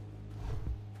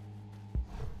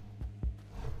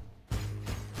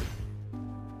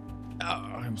 Oh,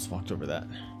 I almost walked over that.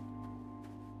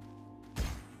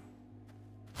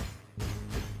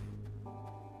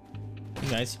 You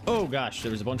guys. Oh gosh,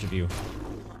 there was a bunch of you.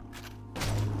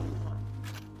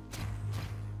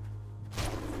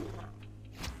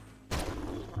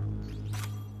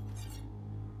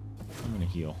 I'm gonna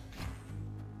heal.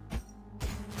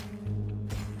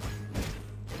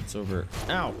 It's over.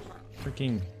 Ow!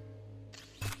 Freaking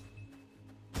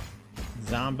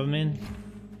Zombieman.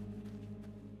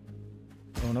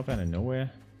 Going up out of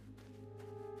nowhere.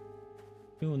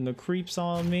 Doing the creeps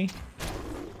on me.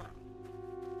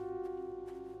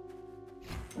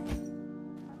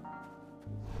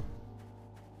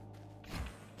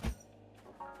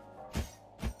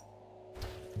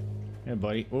 Hey,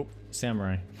 buddy. Oh,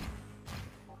 samurai.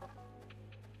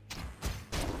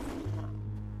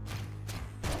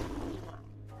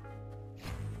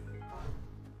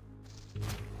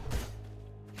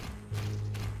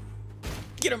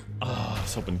 Get him! Oh, I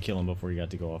was hoping to kill him before he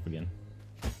got to go off again.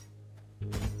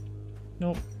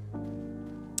 Nope.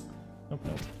 Nope,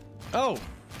 nope. Oh!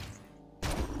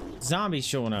 Zombies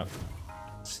showing up.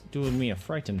 It's doing me a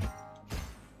frighten.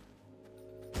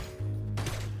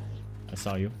 I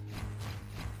saw you.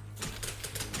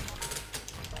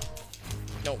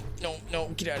 No, no, no,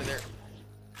 get out of there.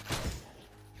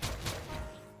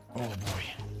 Oh boy.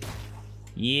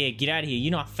 Yeah, get out of here. You're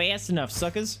not fast enough,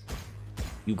 suckers.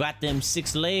 You got them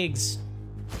 6 legs.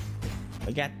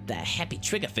 I got the happy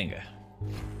trigger finger.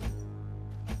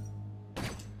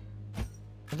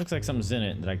 It looks like something's in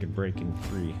it that I could break and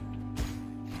free.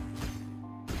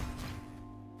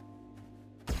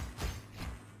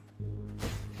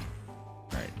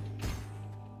 Alright.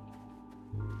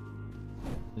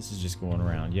 This is just going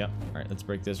around. Yep. Alright, let's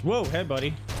break this. Whoa, hey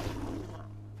buddy.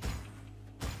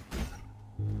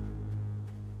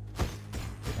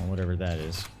 Or whatever that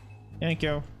is. Thank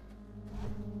you.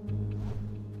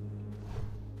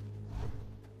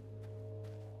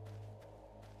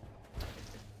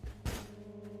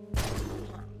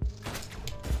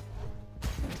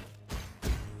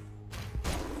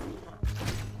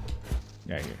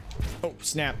 Right here. Oh,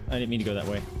 snap. I didn't mean to go that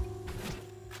way.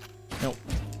 Nope.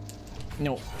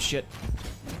 No, shit.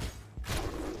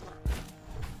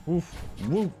 Woof.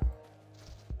 Woo.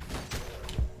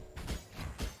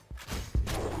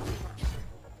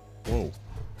 Whoa.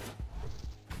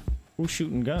 Who's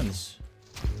shooting guns?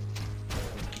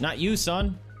 Not you,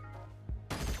 son.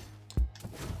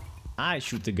 I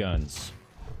shoot the guns.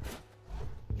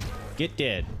 Get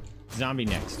dead. Zombie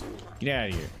next. Get out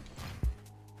of here.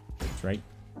 That's right.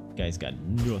 Guy's got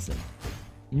nothing.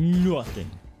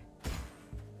 Nothing.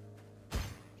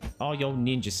 All your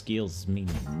ninja skills mean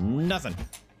nothing.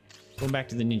 Going back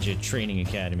to the Ninja Training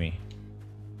Academy.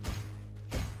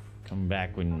 Come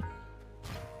back when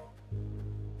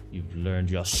you've learned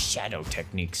your shadow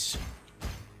techniques.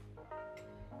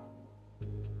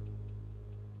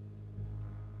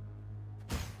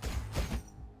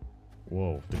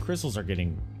 Whoa, the crystals are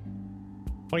getting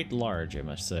quite large, I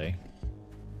must say.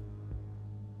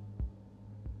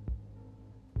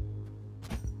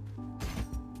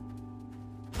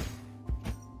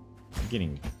 I'm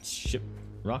getting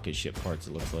rocket ship parts,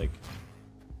 it looks like.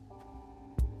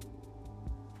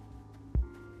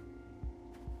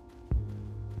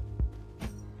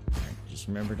 Just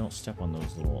remember, don't step on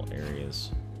those little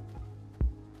areas.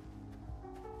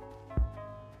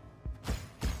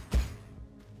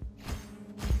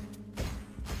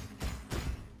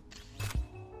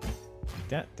 Like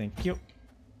that, thank you.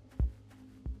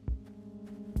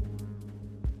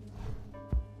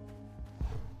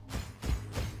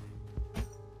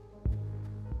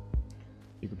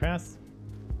 Secret path?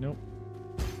 Nope.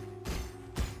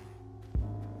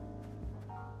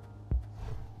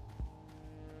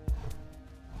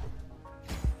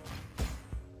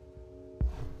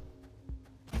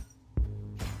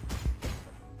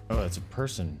 Oh, that's a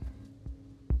person.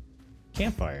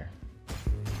 Campfire.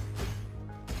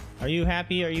 Are you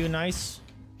happy? Are you nice?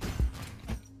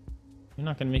 You're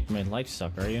not gonna make my life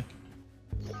suck, are you?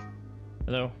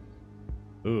 Hello?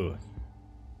 Ooh.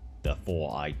 The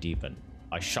four-eyed demon.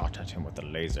 I shot at him with a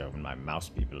laser with my mouse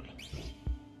people.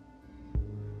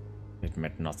 It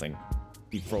meant nothing.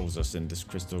 He froze us in this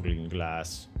crystalline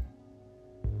glass.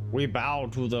 We bow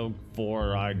to the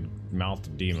four-eyed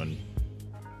mouthed demon.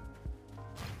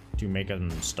 To make them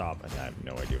stop. I have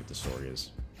no idea what the story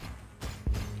is.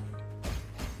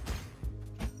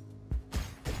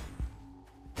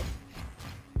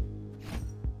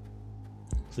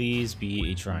 Please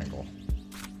be a triangle.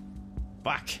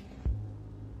 Fuck!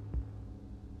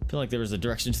 I feel like there was a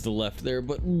direction to the left there,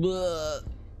 but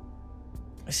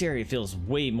this area feels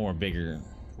way more bigger.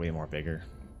 Way more bigger.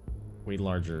 Way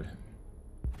larger.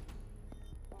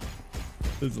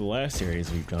 This is the last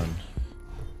areas we've done.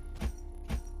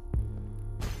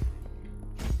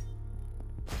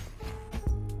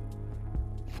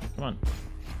 Come on.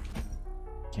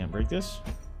 Can't break this?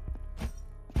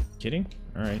 Kidding?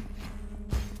 Alright.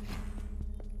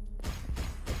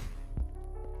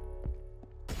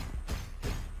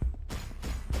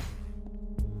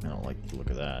 I don't like the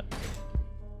look of that.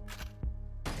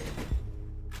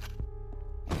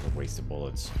 waste of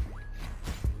bullets.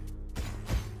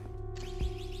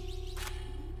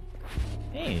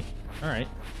 Hey, alright.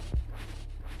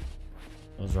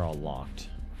 Those are all locked.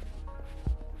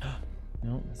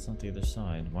 No, that's not the other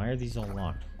side. Why are these all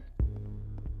locked?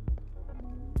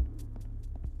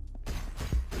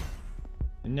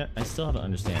 No, I still have to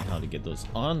understand how to get those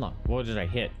unlocked. What did I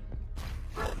hit?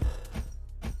 I'm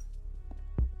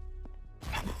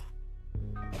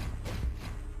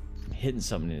hitting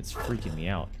something and it's freaking me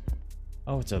out.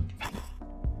 Oh, it's a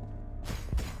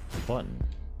button.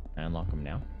 Can I unlock them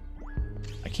now?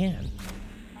 I can.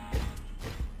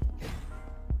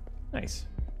 Nice.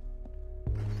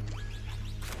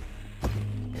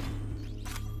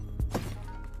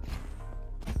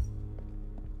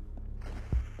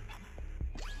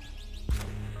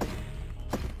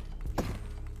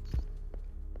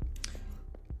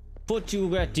 Put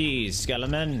you at ease,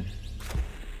 skeleton.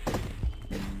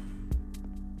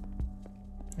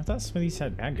 I thought some of these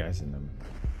had bad guys in them.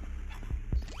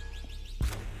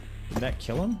 Did that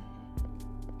kill him?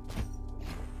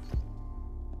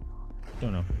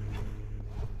 Don't know.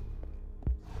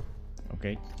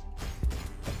 Okay.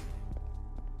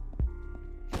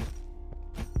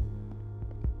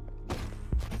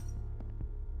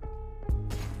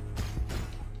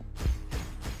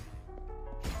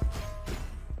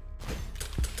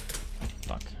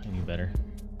 Fuck, I knew better.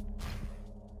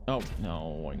 Oh,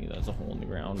 no, I knew that was a hole in the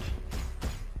ground.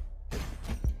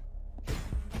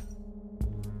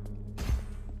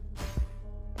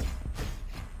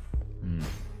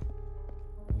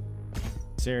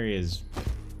 This area is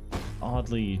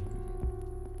oddly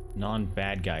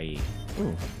non-bad guy-y.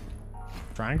 Ooh.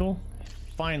 Triangle?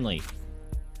 Finally.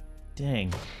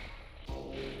 Dang.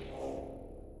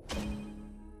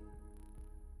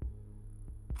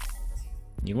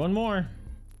 Need one more.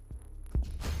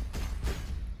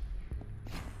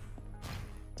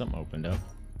 Something opened up.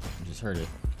 I just heard it.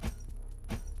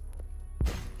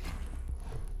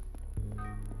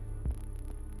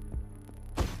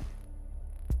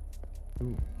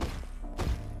 Ooh.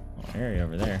 Oh, area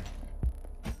over there.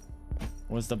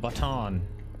 What's the baton?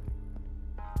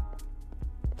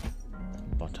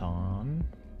 Baton.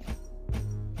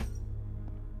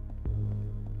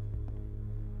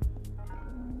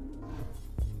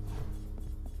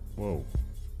 Whoa.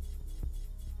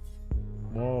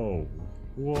 Whoa.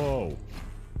 Whoa.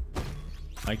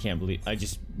 I can't believe I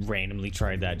just randomly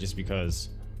tried that just because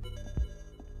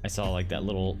I saw like that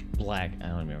little black, I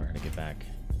don't remember how to get back.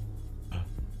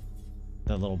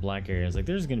 That little black area. I was like,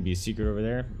 there's gonna be a secret over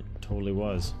there. It totally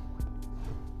was.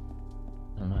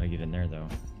 I don't know how to get in there though.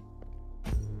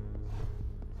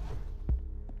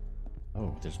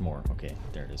 Oh, there's more. Okay,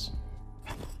 there it is.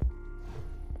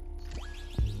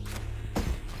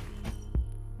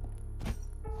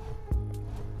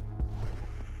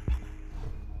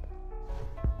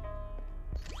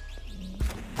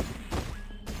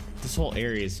 This whole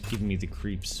area is giving me the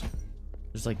creeps.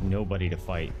 There's like nobody to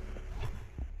fight.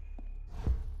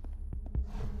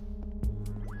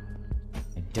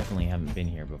 I definitely haven't been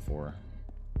here before.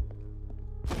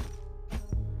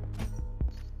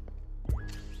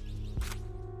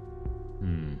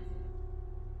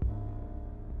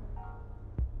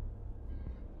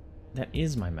 That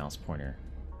is my mouse pointer.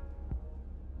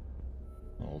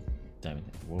 Oh, damn it.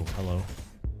 Whoa, hello.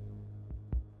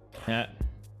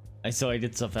 So I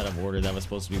did stuff out of order. That was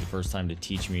supposed to be the first time to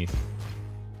teach me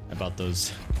about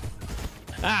those.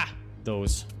 Ah!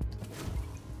 Those.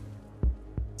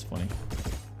 It's funny.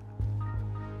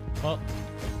 Well,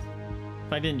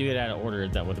 if I didn't do it out of order,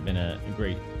 that would have been a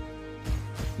great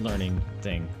learning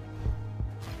thing.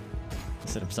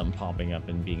 Instead of something popping up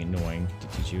and being annoying to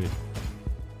teach you,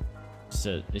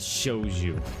 it shows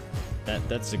you.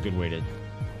 That's a good way to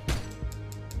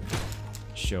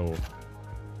show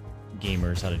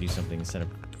gamers how to do something instead of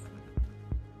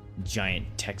giant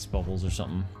text bubbles or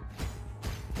something.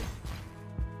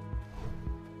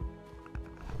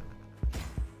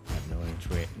 I have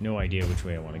no idea which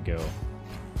way I want to go.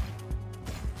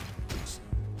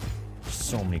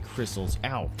 So many crystals.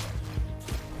 Ow!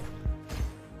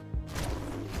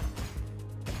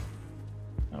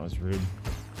 That was rude.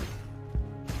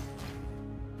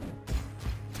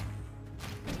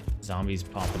 Zombies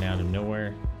popping out of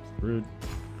nowhere. Rude.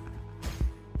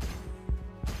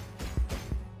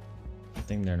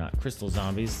 They're not crystal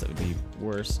zombies. That would be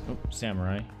worse. Oh,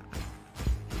 samurai.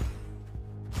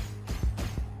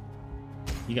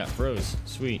 You got froze.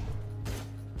 Sweet.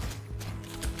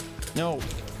 No,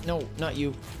 no, not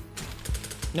you.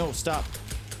 No, stop.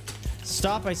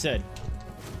 Stop, I said.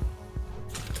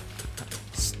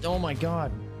 Oh my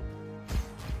god.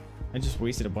 I just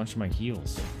wasted a bunch of my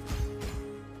heals.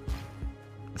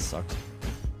 sucked.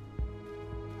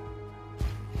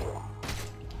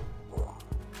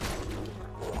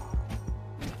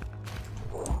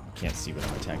 Can't see what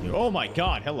I'm attacking. Oh my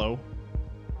god, hello.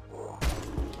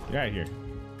 Get out of here.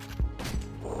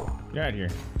 Get out of here.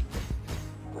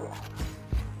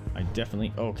 I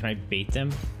definitely... Oh, can I bait them?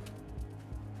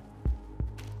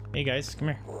 Hey guys, come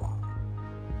here.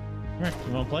 Come here,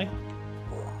 you wanna play?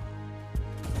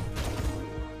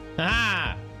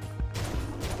 Ah!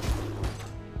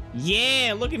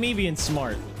 Yeah, look at me being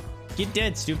smart. Get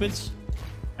dead, stupids.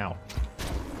 Ow.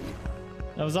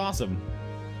 That was awesome.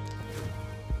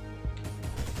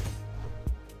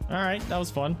 Alright, that was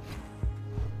fun.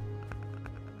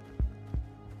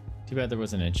 Too bad there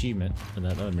wasn't an achievement for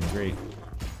that. That would have been great.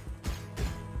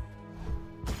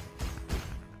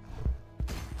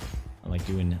 I like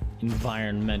doing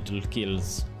environmental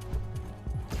kills.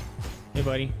 Hey,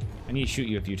 buddy. I need to shoot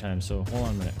you a few times, so hold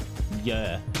on a minute.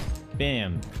 Yeah.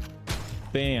 Bam.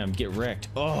 Bam. Get wrecked.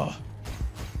 Oh.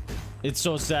 It's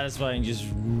so satisfying just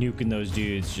nuking those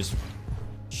dudes. Just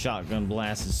shotgun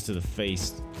blasts to the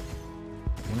face.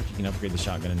 I wonder if you can upgrade the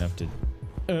shotgun enough to...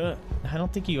 I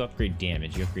don't think you upgrade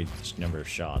damage. You upgrade the number of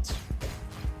shots.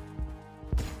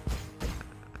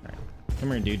 Alright.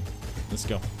 Come here, dude. Let's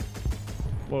go.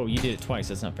 Whoa, you did it twice.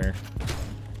 That's not fair.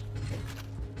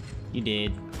 You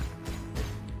did.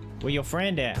 Where your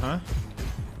friend at, huh?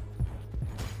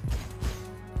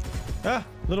 Ah!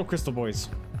 Little crystal boys.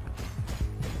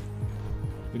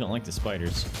 We don't like the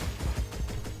spiders.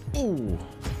 Ooh!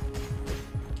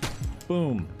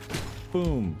 Boom.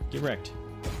 Boom. Get wrecked.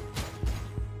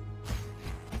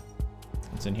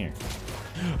 What's in here?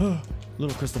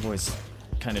 Little crystal boys.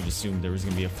 Kind of assumed there was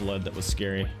gonna be a flood that was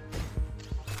scary.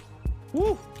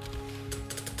 Woo!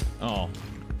 Oh,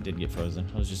 did get frozen.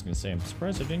 I was just gonna say, I'm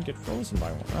surprised I didn't get frozen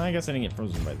by one. I guess I didn't get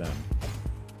frozen by that.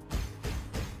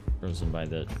 Frozen by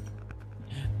the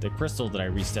crystal that I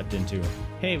re-stepped into.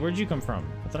 Hey, where'd you come from?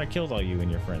 I thought I killed all you and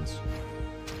your friends.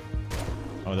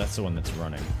 Oh, that's the one that's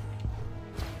running.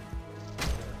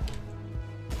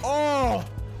 Oh!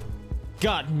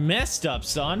 Got messed up,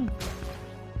 son.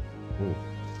 Ooh.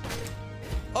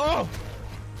 Oh!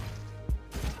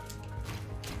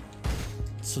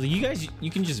 So you guys,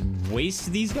 you can just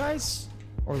waste these guys?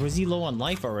 Or was he low on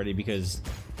life already? Because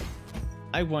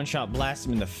I one-shot blasted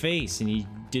him in the face and he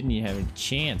didn't even have a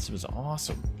chance. It was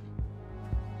awesome.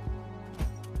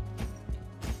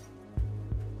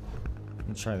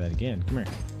 Let's try that again. Come here.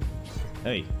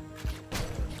 Hey.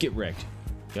 Get wrecked.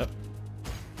 Yep.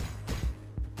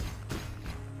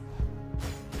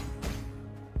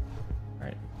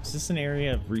 Alright. Is this an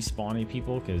area of respawning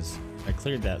people? Because I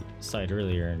cleared that site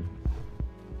earlier and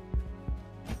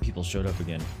people showed up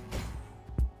again.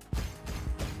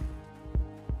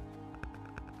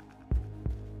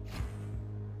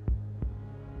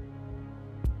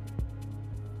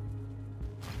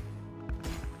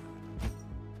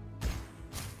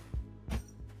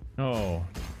 Oh.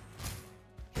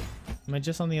 Am I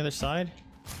just on the other side?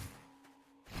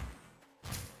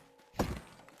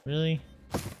 Really?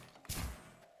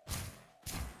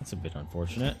 That's a bit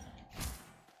unfortunate.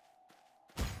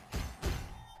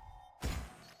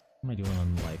 What am I doing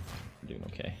on life? I'm doing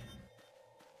okay.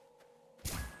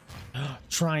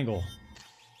 Triangle.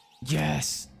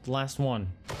 Yes! The last one.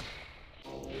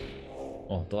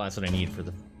 Oh, the last one I need for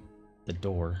the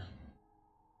door.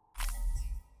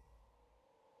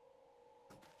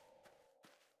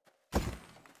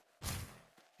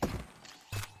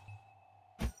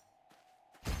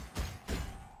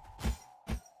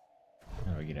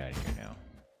 How do I get out of here now?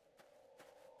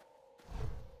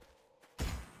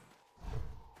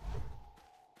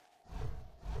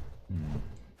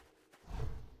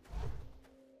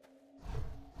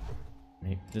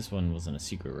 Maybe this one wasn't a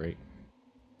secret, right?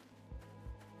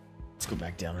 Let's go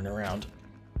back down and around.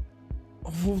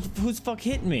 Oh, who's fuck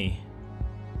hit me?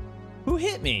 Who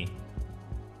hit me?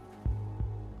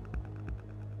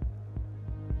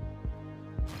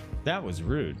 That was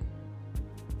rude.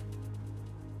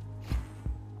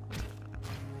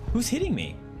 Who's hitting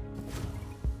me?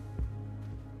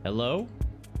 Hello?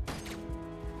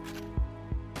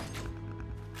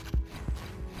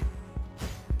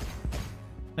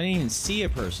 I didn't even see a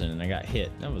person and I got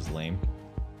hit. That was lame.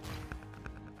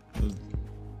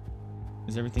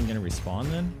 Is everything gonna respawn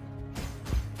then?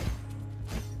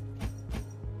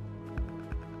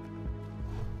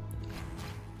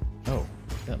 Oh,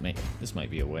 this might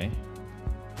be a way.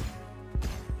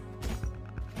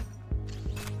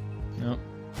 Nope.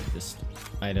 Just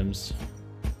items.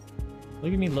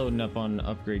 Look at me loading up on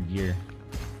upgrade gear.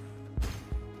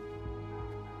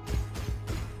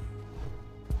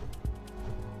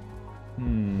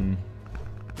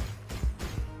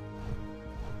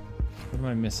 am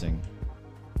I missing?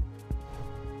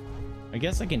 I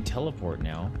guess I can teleport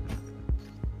now.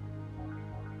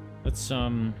 Let's, I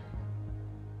don't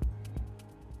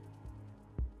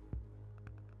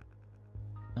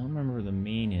remember where the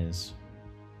main is.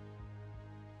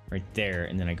 Right there,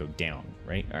 and then I go down,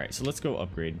 right? Alright, so let's go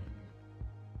upgrade.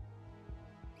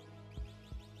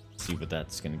 See what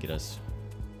that's gonna get us.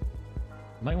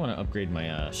 Might want to upgrade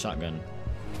my shotgun.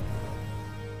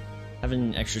 Having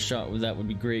an extra shot with that would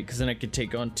be great, because then I could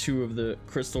take on 2 of the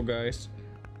crystal guys.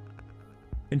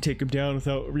 And take them down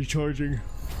without recharging.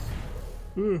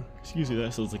 Ugh, excuse me,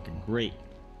 that sounds like a great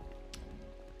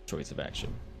choice of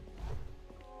action.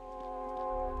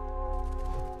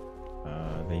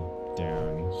 They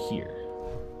down here.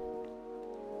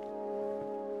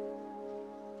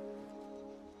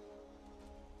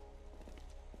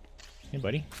 Hey,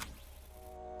 buddy.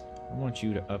 I want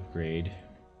you to upgrade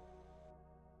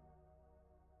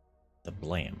the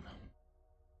blam.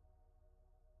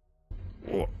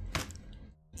 Oh.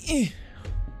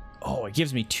 Oh, it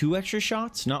gives me 2 extra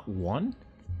shots, not 1?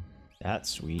 That's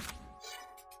sweet.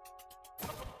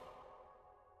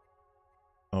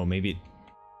 Oh, maybe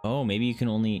you can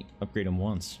only upgrade them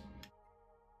once.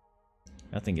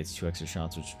 That thing gets 2 extra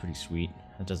shots, which is pretty sweet.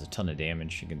 That does a ton of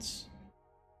damage against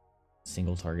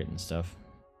single target and stuff.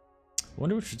 I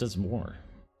wonder which does more.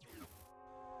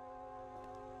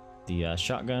 The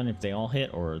shotgun, if they all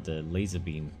hit, or the laser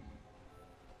beam.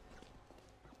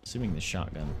 Assuming the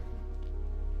shotgun.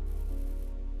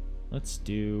 Let's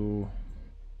do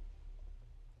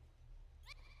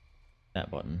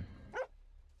that button.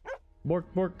 Bork,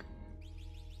 bork.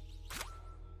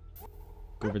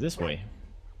 Go over this way.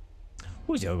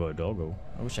 Who's Yogo Doggo?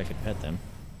 I wish I could pet them.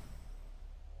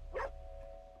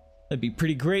 That'd be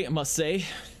pretty great, I must say.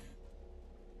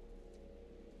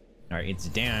 Alright, it's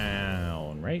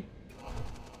down, right?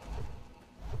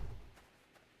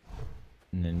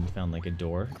 And then we found like a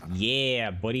door.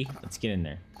 Yeah, buddy. Let's get in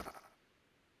there.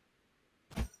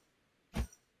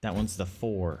 That one's the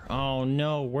 4. Oh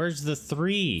no, where's the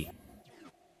 3?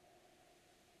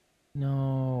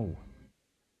 No.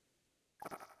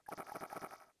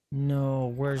 No,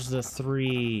 where's the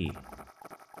 3?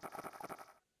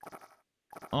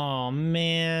 Oh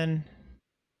man.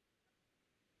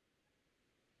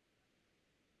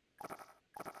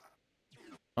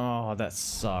 Oh, that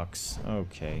sucks.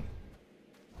 Okay.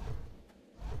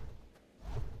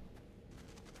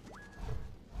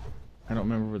 I don't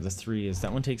remember where the 3 is.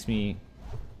 That one takes me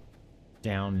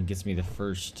down and gets me the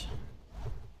first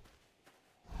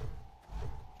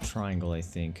triangle, I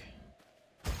think.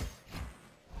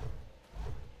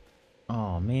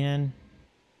 Oh, man.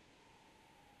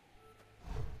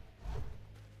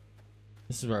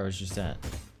 This is where I was just at.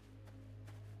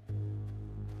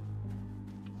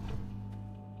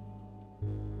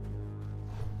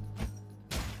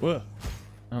 Whoa.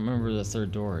 I don't remember where the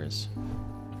 3rd door is.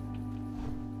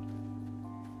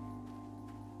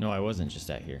 No, I wasn't just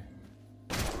at here.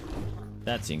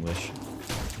 That's English.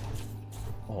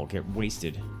 Oh, get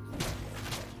wasted.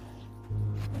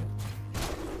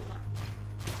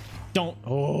 Don't.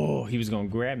 Oh, he was gonna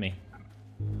grab me.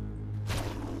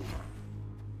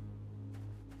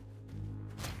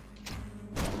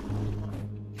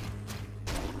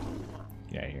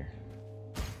 Get out of here.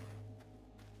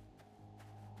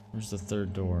 Where's the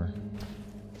 3rd door?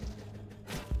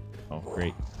 Oh,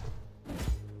 great.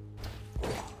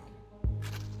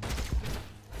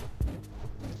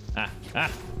 Ah!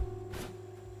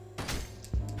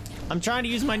 I'm trying to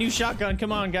use my new shotgun.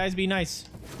 Come on, guys, be nice.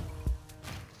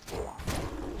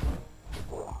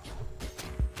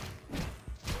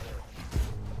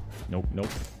 Nope, nope.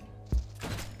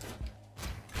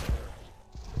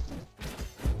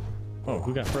 Oh,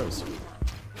 who got froze?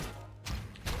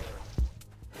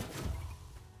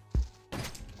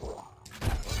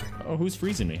 Oh, who's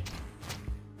freezing me?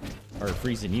 Or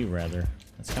freezing you, rather.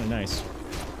 That's kind of nice.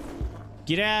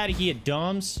 Get out of here,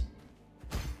 dumbs.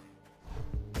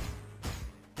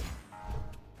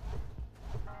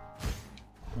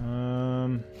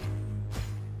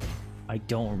 I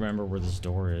don't remember where this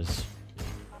door is.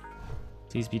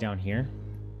 Please be down here.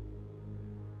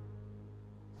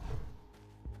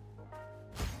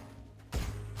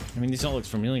 I mean, this all looks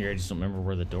familiar. I just don't remember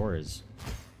where the door is.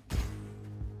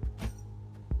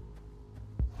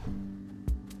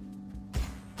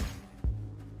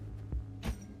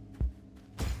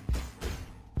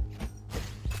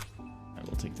 I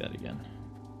will take that again.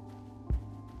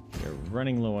 We're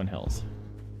running low on health.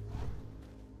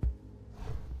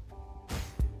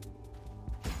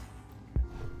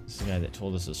 This is the guy that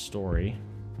told us a story.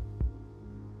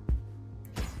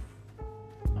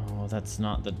 Oh, that's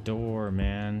not the door,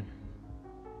 man.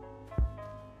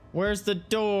 Where's the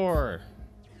door?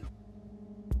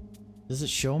 Does it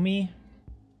show me?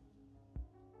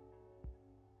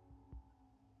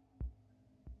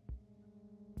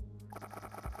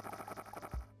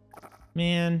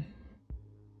 Man.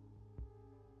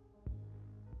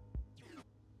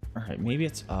 Alright, maybe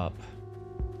it's up.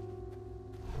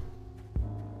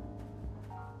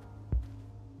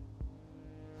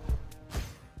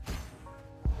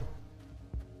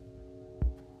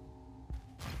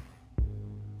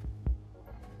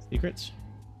 Secrets?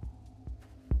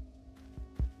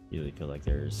 Really feel like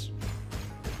there's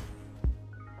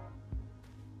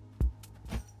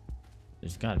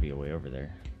got to be a way over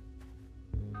there.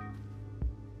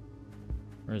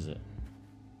 Where is it?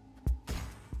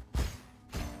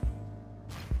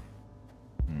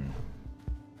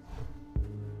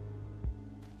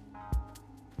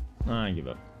 I give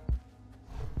up.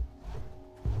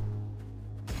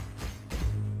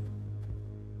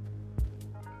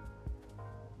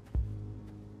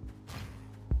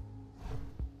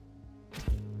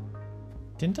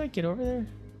 Didn't I get over there?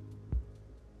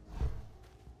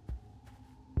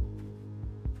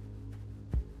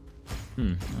 I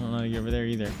don't know how to get over there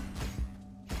either.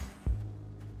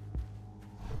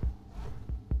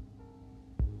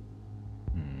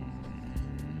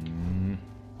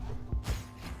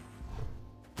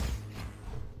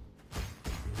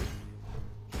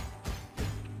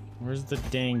 Where's the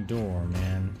dang door,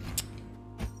 man?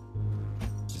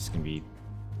 It's just gonna be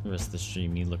the rest of the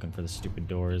stream me looking for the stupid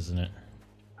door, isn't it?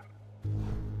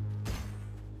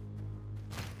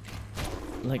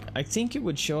 Like, I think it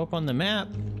would show up on the map.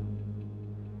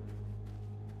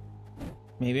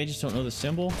 Maybe I just don't know the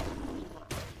symbol.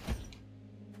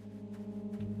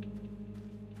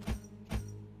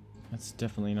 That's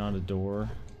definitely not a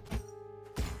door.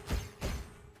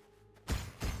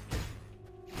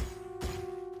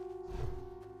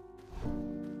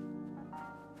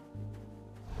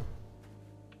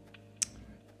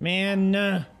 Man,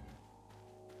 not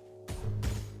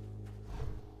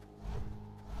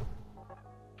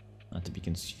to be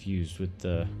confused with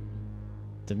the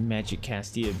magic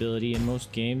casty ability in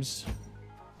most games.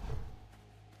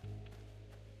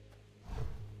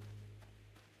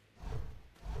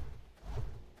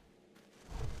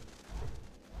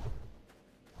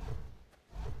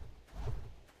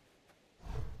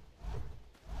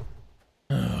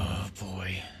 Oh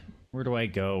boy, where do I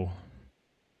go?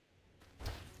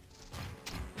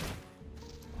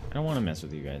 I don't want to mess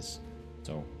with you guys,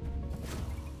 so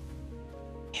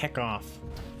heck off.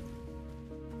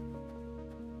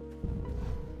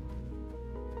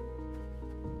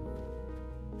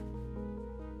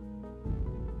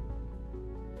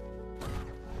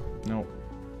 Nope.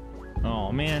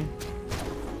 Oh man.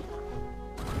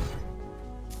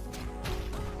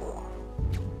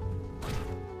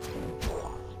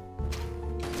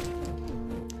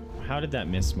 How did that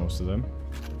miss most of them?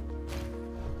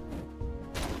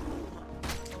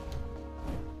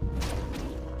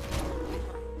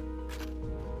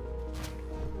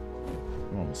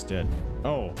 I'm almost dead.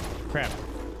 Oh, crap.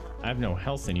 I have no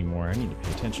health anymore. I need to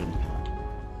pay attention.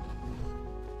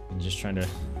 I'm just trying to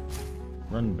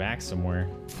run back somewhere.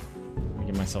 I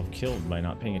get myself killed by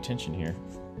not paying attention here.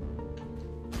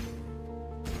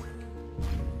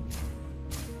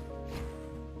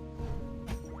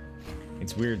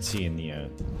 It's weird seeing the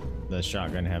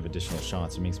shotgun have additional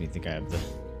shots. It makes me think I have the...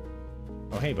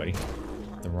 Oh, hey, buddy.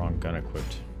 The wrong gun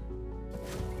equipped.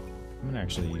 I'm gonna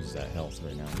actually use that health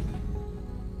right now.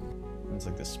 That's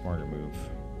like the smarter move.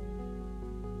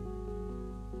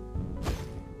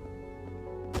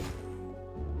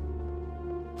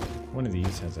 One of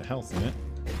these has a health in it.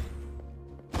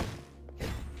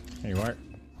 There you are.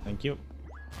 Thank you.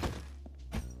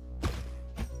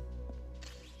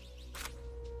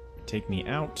 Take me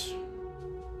out.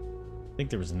 I think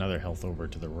there was another health over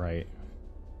to the right,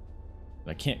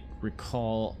 but I can't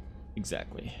recall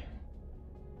exactly.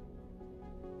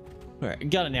 All right,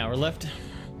 got an hour left.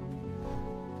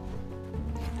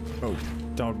 Oh,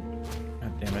 dog.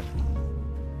 God damn it.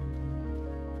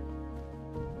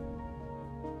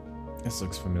 This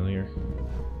looks familiar. I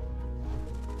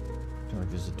feel like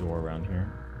there's a door around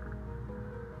here.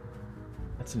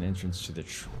 That's an entrance to the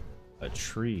a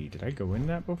tree. Did I go in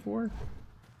that before?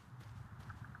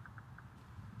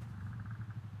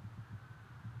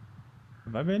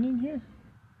 Have I been in here?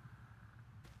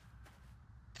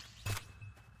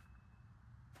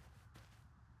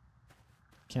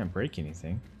 Can't break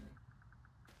anything.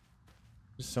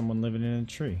 Just someone living in a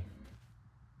tree.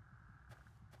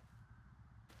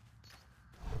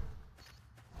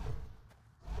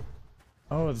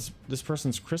 Oh, this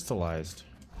person's crystallized.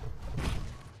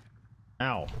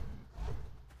 Ow.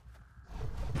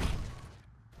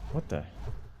 What the?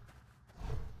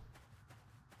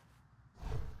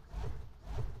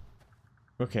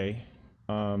 Okay.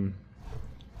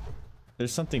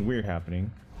 There's something weird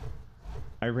happening.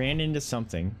 I ran into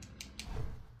something,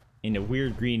 and a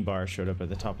weird green bar showed up at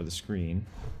the top of the screen.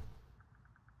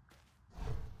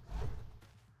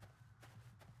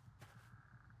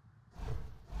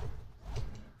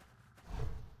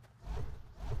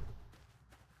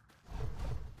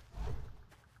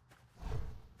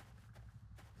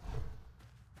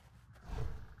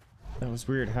 That was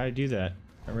weird. How'd I do that?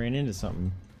 I ran into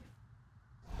something.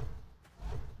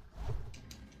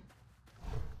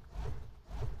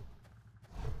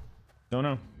 Don't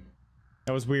know.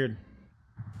 That was weird.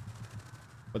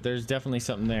 But there's definitely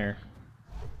something there.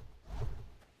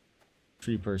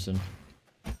 Tree person.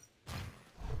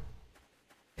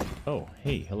 Oh,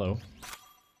 hey, hello.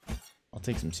 I'll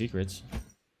take some secrets.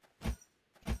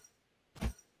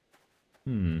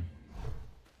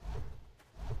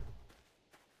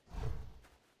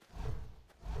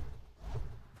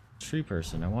 Tree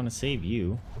person, I want to save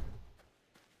you.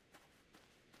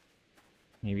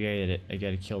 Maybe I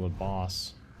gotta kill the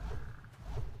boss.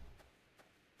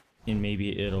 And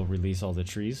maybe it'll release all the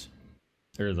trees.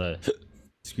 Or the...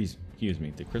 excuse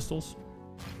me, the crystals?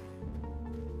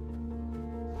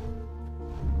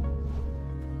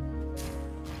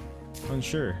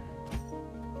 Unsure.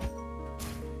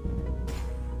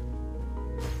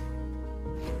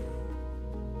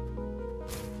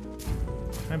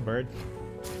 Hi, bird.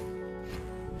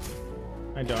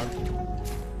 Hi, dog.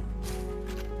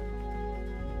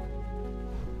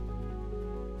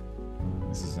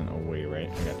 This isn't a way, right?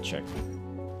 I gotta check.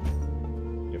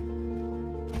 Yep.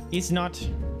 It's not.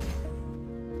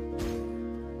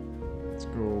 Let's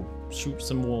go shoot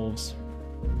some wolves.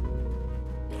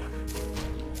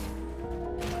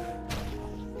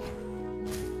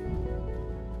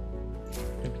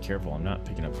 Gotta be careful, I'm not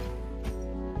picking up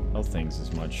health things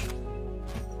as much.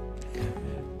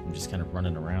 I'm just kind of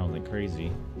running around like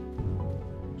crazy.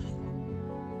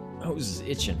 Oh, this is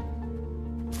itching.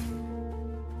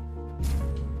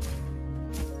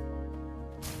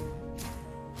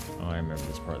 Oh, I remember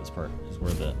this part. This part is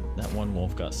where that one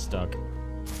wolf got stuck.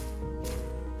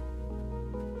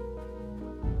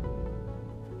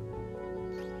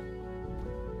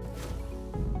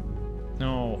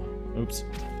 No. Oops.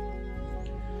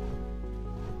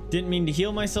 Didn't mean to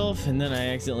heal myself, and then I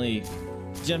accidentally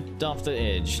jumped off the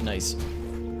edge. Nice.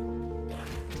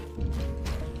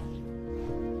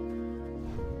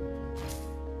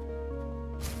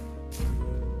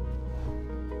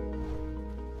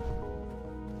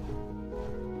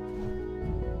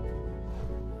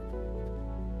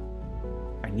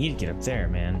 I need to get up there,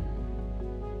 man.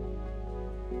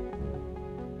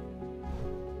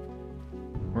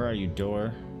 Where are you,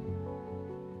 door?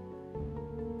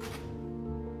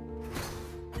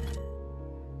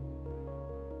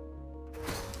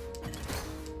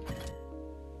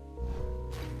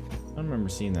 I don't remember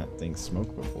seeing that thing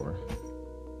smoke before.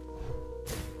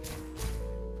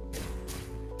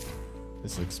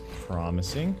 This looks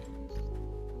promising.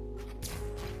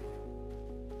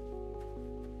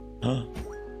 Huh?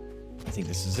 I think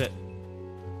this is it.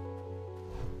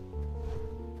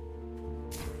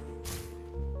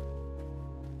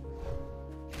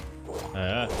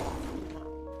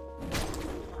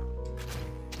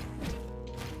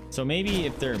 So maybe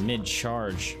if they're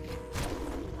mid-charge,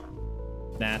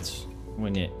 that's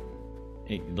when it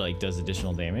like does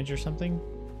additional damage or something.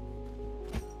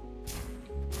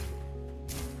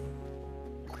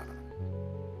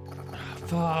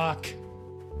 Fuck.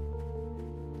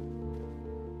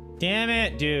 Damn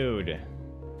it, dude.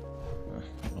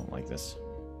 I don't like this.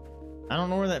 I don't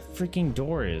know where that freaking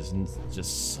door is, and it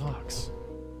just sucks.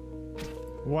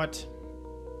 What?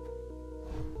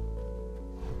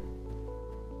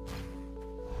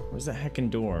 Where's the heckin'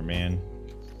 door, man?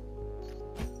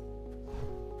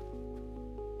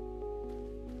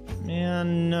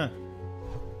 Man.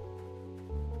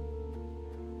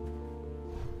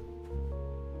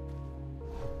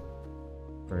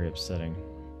 Very upsetting.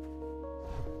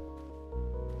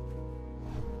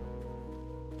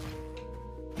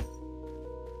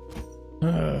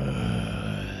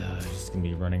 Just gonna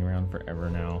be running around forever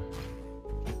now.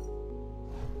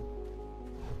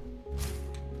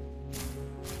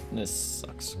 This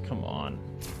sucks. Come on.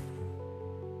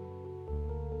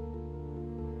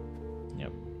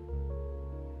 Yep.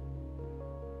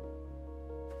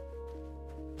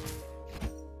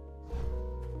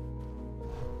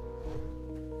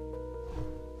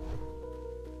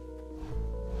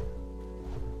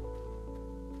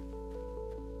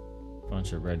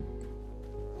 Bunch of red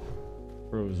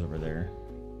crows over there.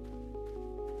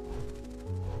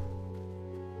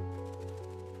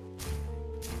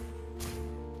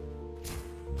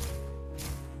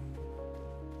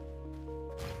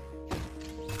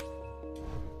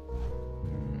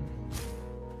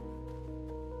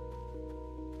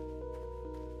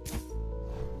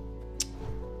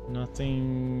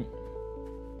 Nothing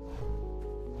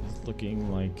is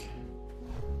looking like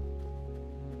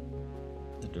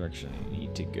the direction I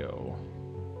need to go.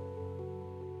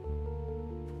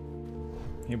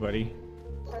 Hey, buddy.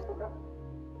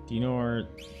 Do you know where...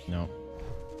 No.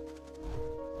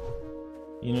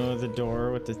 You know where the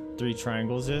door with the 3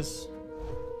 triangles is?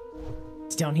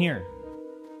 It's down here.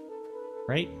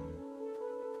 Right?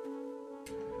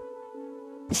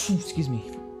 Excuse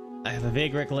me. I have a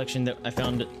vague recollection that I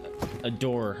found a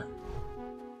door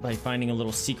by finding a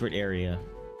little secret area.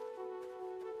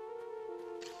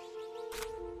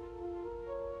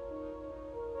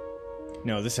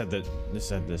 No, this had the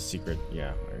secret.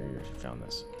 Yeah, I already found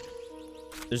this.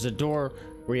 There's a door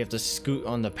where you have to scoot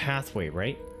on the pathway,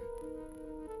 right?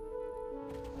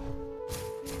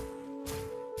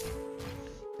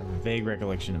 I have a vague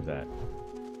recollection of that.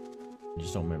 I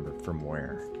just don't remember from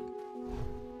where.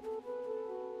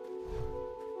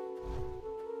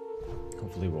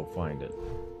 Hopefully we'll find it.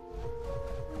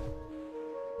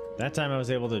 That time I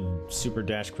was able to super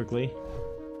dash quickly.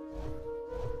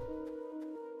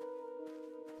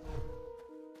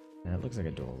 Yeah, it looks like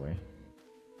a doorway.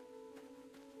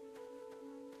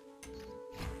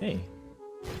 Hey.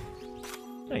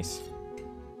 Nice.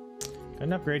 Got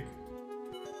an upgrade.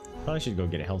 Probably should go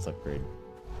get a health upgrade.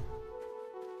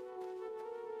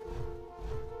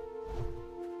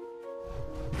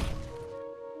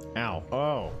 Ow.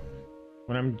 Oh.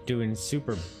 When I'm doing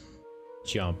super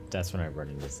jump, that's when I run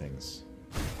into things.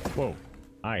 Whoa.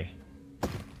 Hi.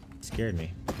 Scared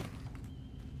me.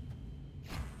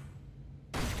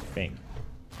 Bang.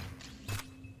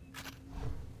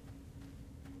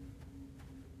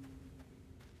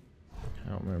 I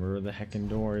don't remember where the heckin'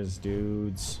 door is,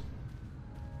 dudes.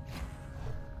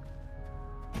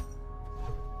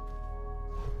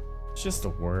 It's just the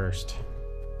worst.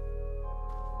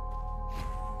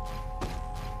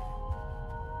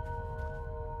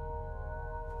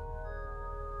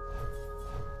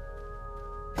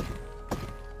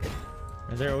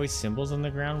 Are there always symbols on the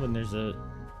ground when there's a...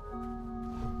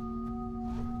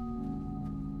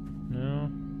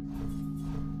 No?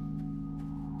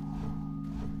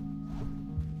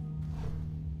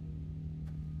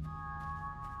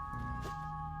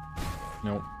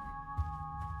 Nope.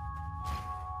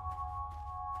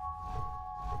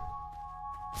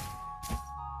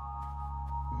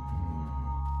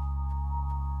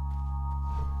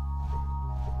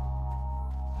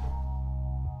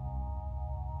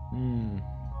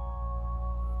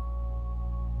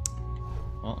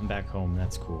 Well, I'm back home.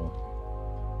 That's cool.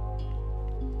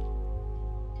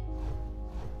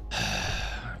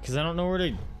 Because I don't know where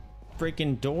the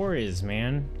freaking door is,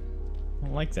 man. I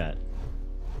don't like that.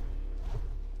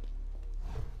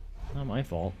 Not my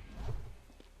fault.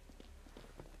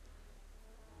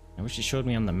 I wish it showed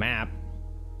me on the map.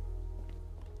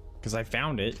 Because I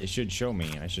found it. It should show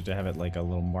me. I should have it like a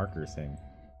little marker thing.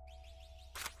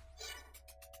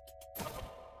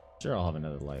 Sure, I'll have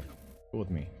another life. Go with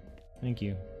me. Thank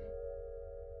you.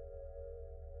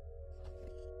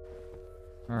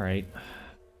 All right.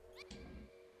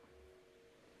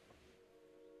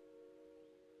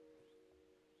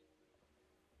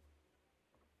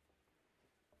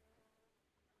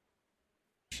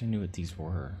 Wish I knew what these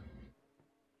were.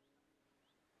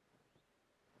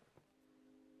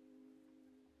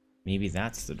 Maybe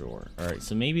that's the door. All right,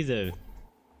 so maybe the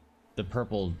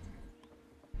purple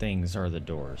things are the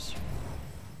doors.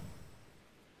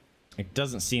 It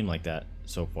doesn't seem like that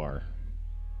so far.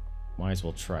 Might as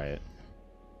well try it.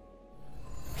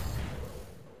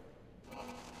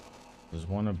 There's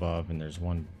one above and there's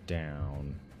one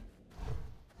down.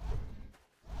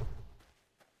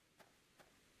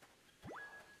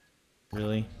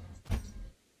 Really?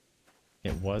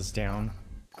 It was down?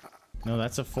 No,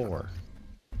 that's a 4.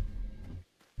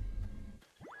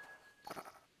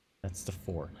 That's the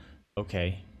 4.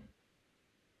 Okay.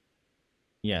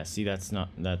 Yeah, see, that's not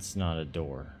a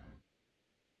door.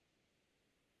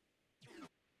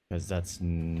 Because that's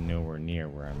nowhere near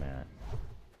where I'm at.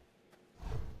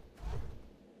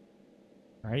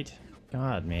 Right?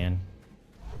 God, man.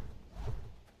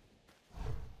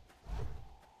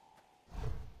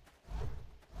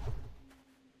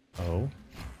 Oh.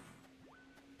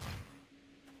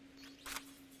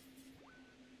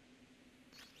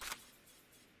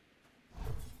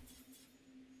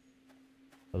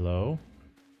 Hello?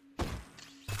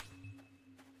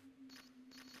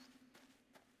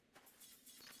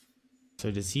 So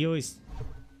does he always...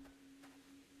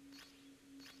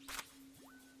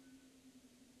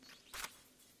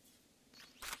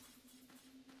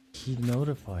 He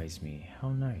notifies me. How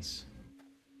nice.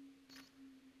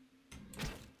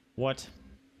 What?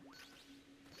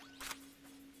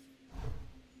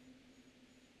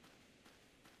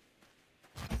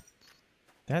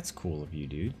 That's cool of you,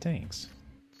 dude. Thanks.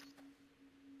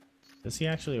 Does he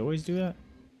actually always do that?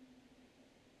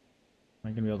 Am I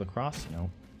gonna be able to cross? No.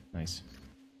 Nice.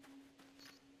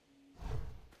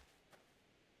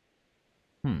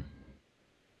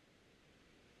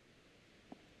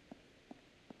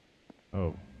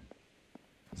 Oh.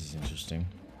 This is interesting.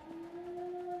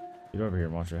 Get over here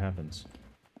and watch what happens.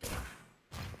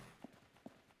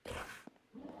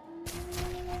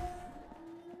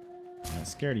 I'm not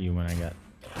scared of you when I got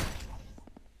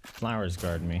flowers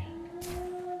guarding me.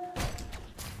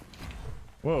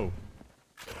 Whoa.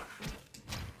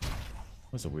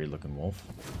 That was a weird looking wolf.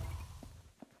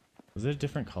 Was it a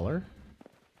different color?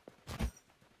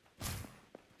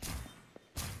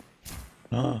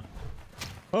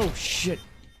 Oh shit!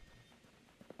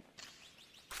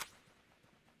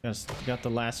 Yes, got the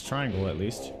last triangle at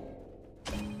least.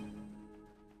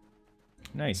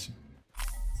 Nice.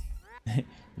 You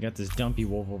got this dumpy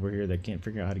wolf over here that can't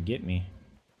figure out how to get me.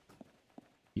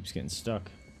 Keeps getting stuck.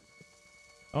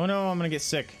 Oh no, I'm gonna get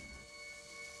sick.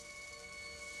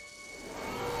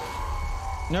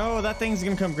 No, that thing's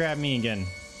gonna come grab me again.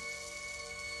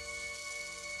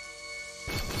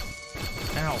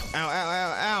 Ow, ow, ow,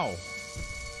 ow, ow!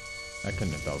 That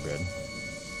couldn't have felt good.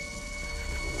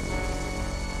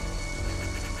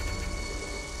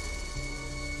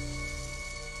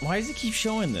 Why does it keep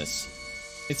showing this?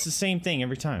 It's the same thing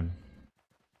every time.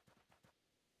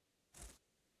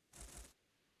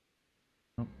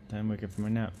 Oh, time to wake up from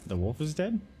my nap. The wolf is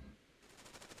dead?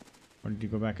 Or did you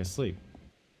go back asleep?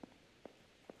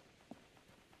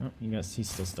 Oh, he's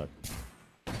still stuck.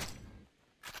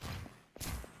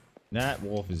 That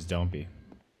wolf is dumpy.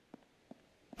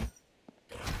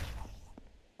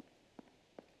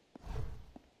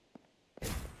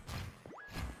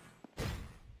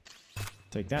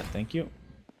 Take that, thank you.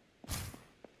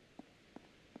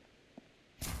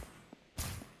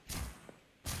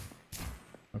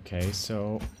 Okay,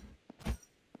 so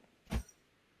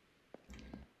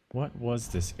what was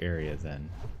this area then?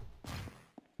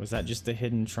 Was that just the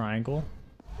hidden triangle?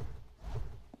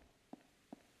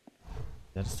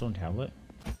 Is that a stone tablet?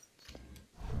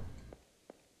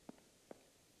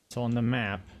 So on the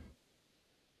map.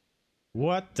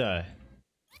 What the?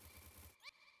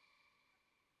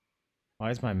 Why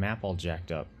is my map all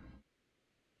jacked up?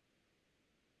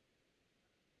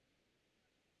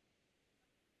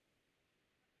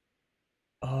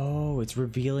 Oh, it's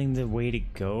revealing the way to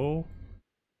go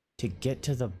to get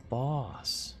to the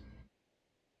boss.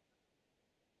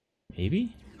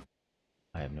 Maybe?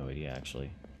 I have no idea actually.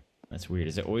 That's weird.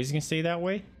 Is it always gonna stay that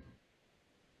way?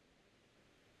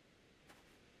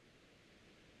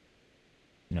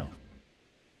 No.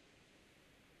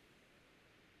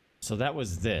 So that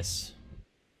was this.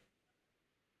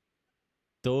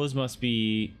 Those must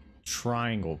be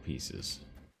triangle pieces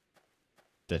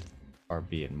that are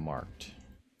being marked.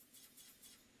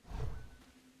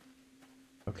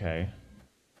 Okay.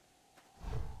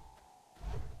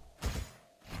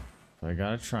 So I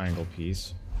got a triangle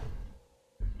piece.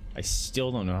 I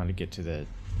still don't know how to get to the...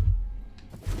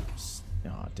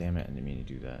 Oh, damn it. I didn't mean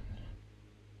to do that.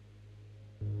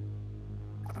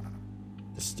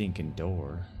 The stinking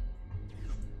door.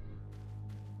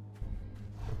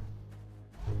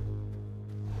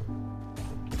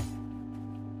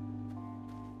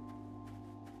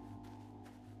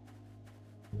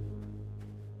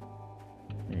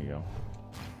 There you go.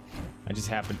 I just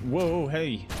happened... Whoa,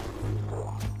 hey!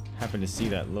 Happened to see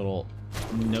that little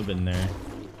nub in there.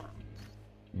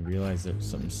 You realize there's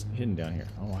something hidden down here.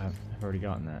 Oh, I've already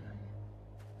gotten that.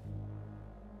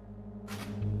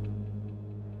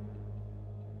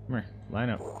 Come here, line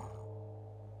up.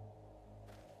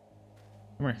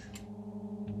 Come here.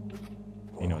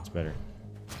 You know what's better.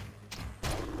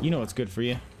 You know what's good for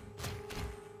you.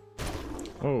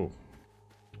 Oh.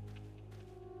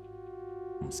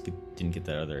 Almost didn't get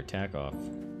that other attack off.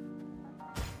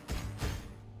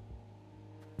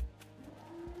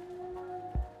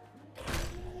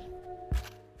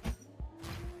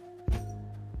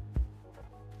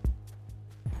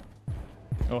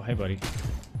 Oh, hey, buddy.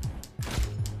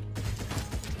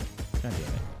 God damn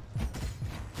it.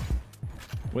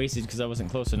 Wasted because I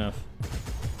wasn't close enough.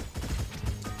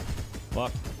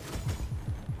 Fuck.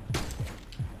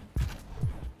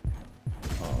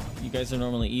 Oh, you guys are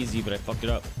normally easy, but I fucked it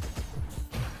up.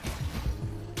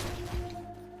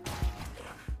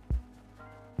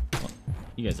 Well,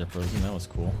 you guys are frozen. That was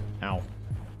cool. Ow.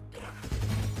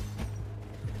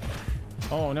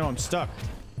 Oh, no, I'm stuck.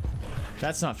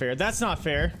 That's not fair. That's not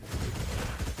fair.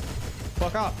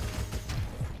 Fuck off.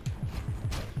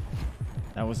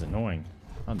 That was annoying.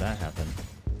 How'd that happen?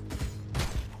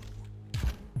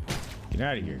 Get Get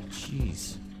out of here.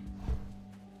 Jeez.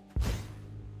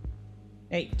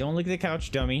 Hey, don't look at the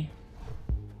couch, dummy.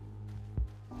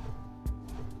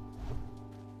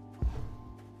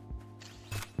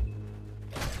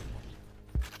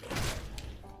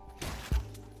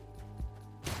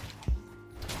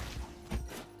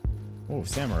 Oh,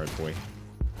 samurai boy.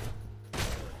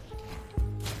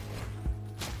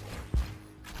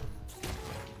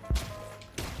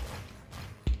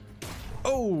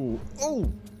 Oh,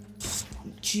 oh,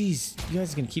 jeez, you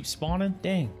guys are gonna keep spawning?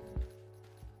 Dang.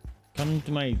 Come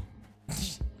to my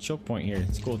choke point here.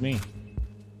 It's cool with me.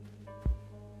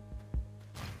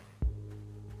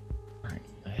 Alright,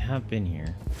 I have been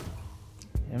here.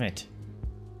 Damn it.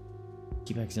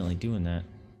 Keep accidentally doing that.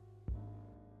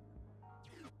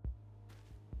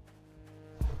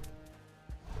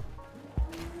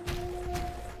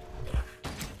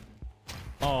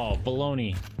 Oh,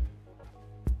 baloney.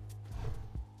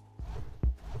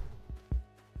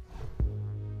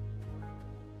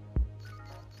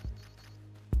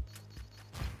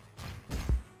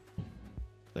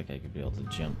 Like I could be able to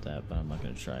jump that, but I'm not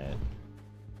gonna try it.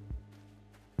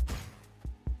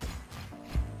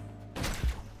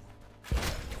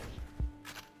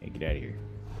 Hey, get out of here.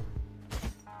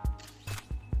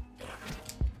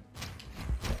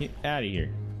 Get out of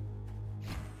here.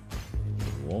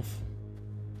 Wolf.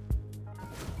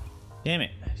 Damn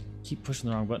it. I keep pushing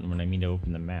the wrong button when I mean to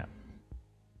open the map.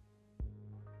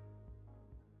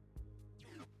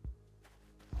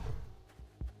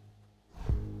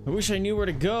 I wish I knew where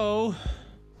to go.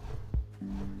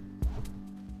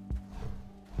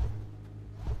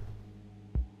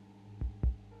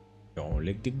 Don't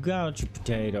lick the ground, you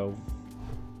potato.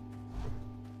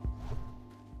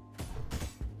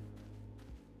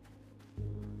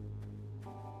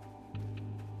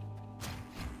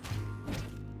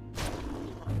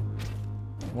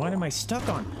 What am I stuck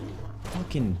on?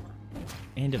 Fucking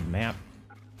end of map.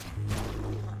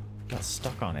 Got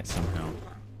stuck on it somehow.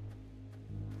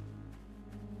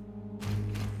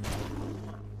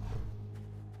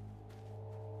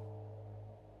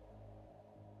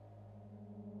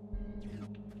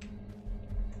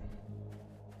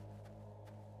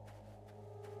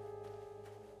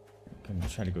 I'm gonna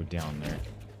try to go down there.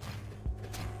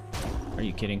 Are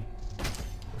you kidding?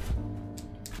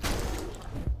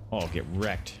 Oh, get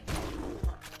wrecked.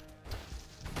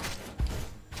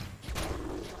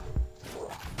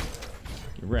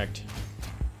 Get wrecked.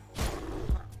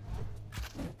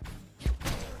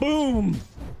 Boom!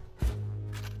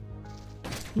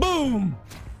 Boom!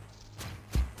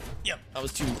 Yep, I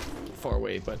was too far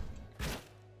away, but...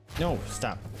 No,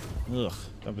 stop. Ugh,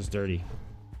 that was dirty.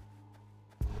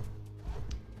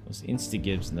 Those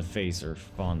insta-gibs in the face are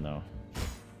fun, though.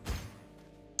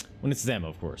 When it's them,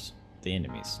 of course. The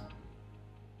enemies.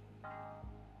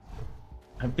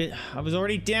 I was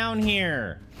already down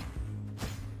here.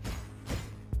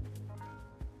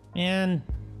 Man.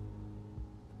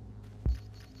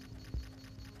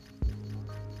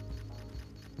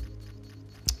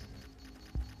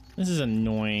 This is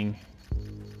annoying.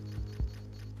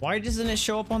 Why doesn't it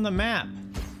show up on the map?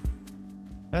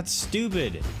 That's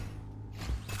stupid.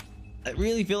 I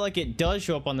really feel like it does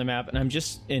show up on the map and I'm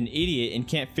just an idiot and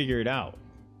can't figure it out.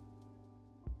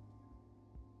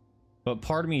 But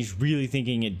part of me is really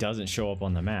thinking it doesn't show up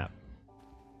on the map.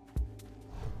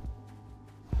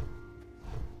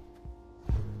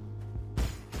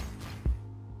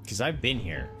 Because I've been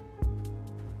here.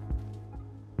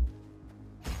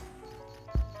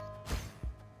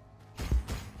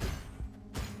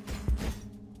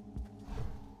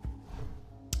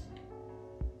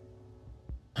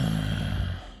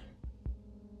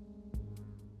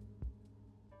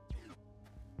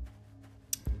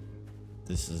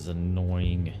 This is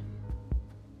annoying.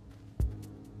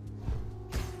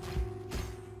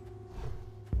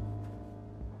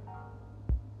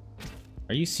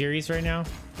 Are you serious right now?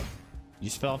 You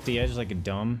just fell off the edge like a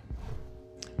dumb.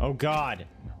 Oh god.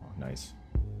 Oh, nice.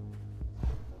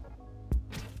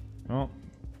 Oh.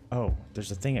 Oh,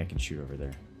 there's a thing I can shoot over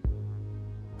there.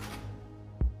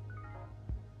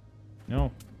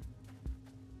 No.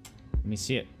 Let me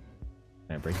see it.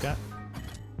 Can I break that?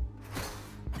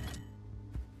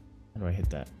 How do I hit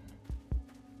that?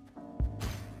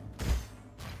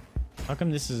 How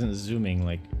come this isn't zooming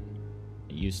like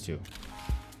it used to?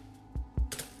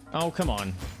 Oh, come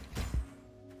on.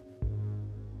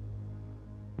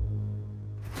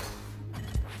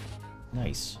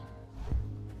 Nice.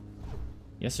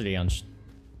 Yesterday on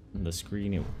the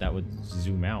screen, that would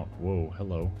zoom out. Whoa,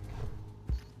 hello.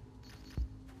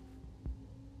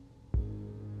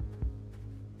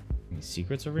 Any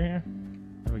secrets over here?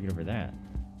 How do we get over that?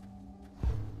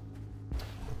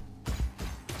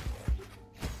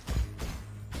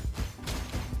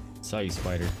 Saw you,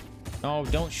 spider. Oh,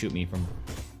 don't shoot me from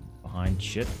behind.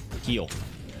 Shit. Heal.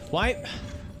 Why?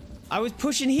 I was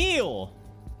pushing heal!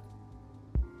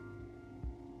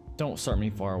 Don't start me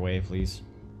far away, please.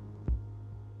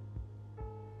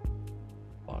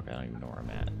 Fuck, I don't even know where I'm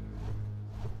at.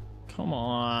 Come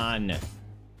on! Are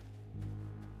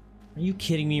you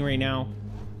kidding me right now?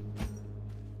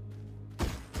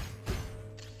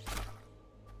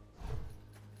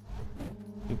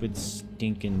 Stupid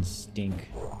stinking stink.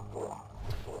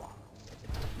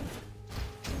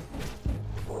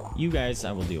 You guys,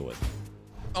 I will deal with.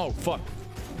 Oh, fuck.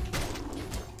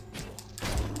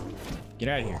 Get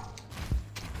out of here.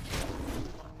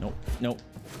 Nope, nope.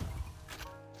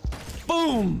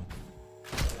 Boom!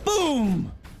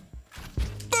 Boom!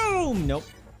 Boom! Nope.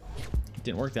 It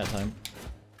didn't work that time.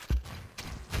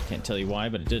 Can't tell you why,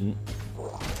 but it didn't.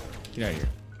 Get out of here.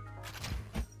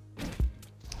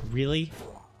 Really?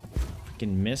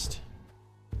 Freaking missed.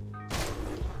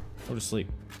 Go to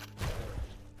sleep.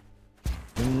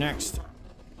 Who next?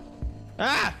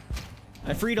 Ah!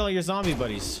 I freed all your zombie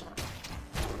buddies.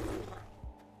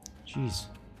 Jeez.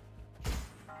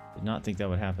 Did not think that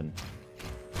would happen.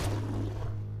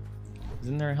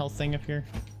 Isn't there a health thing up here?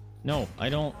 No, I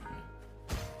don't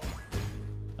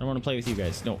want to play with you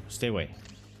guys. No, stay away.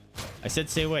 I said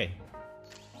stay away.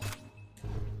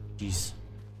 Jeez.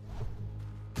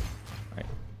 Alright,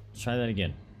 let's try that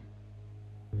again.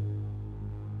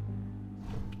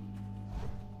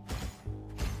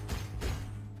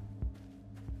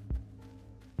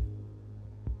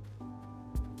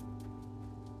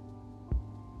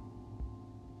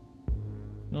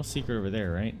 No secret over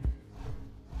there, right?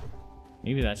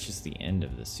 Maybe that's just the end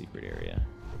of the secret area.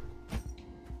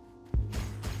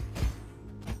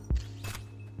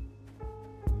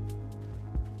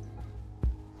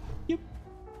 Yep.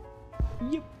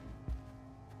 Yep.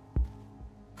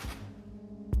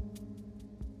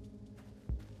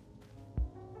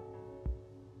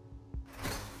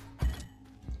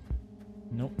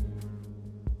 Nope.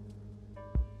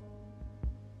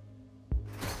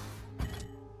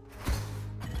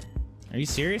 Are you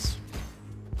serious?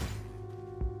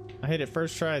 I hit it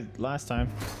first try last time.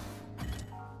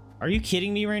 Are you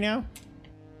kidding me right now?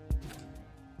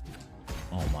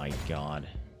 Oh my god.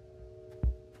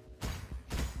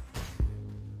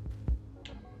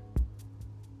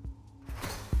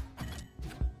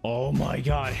 Oh my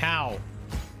god, how?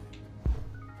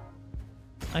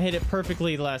 I hit it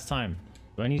perfectly the last time.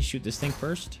 Do I need to shoot this thing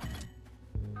first?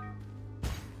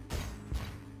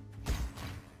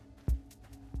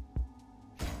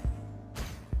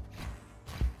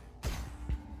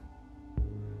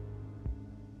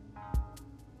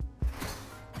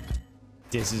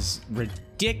 This is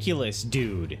ridiculous,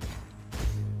 dude.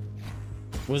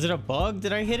 Was it a bug?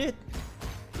 Did I hit it?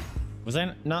 Was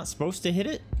I not supposed to hit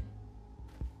it?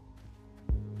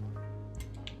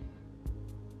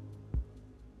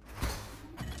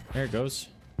 There it goes.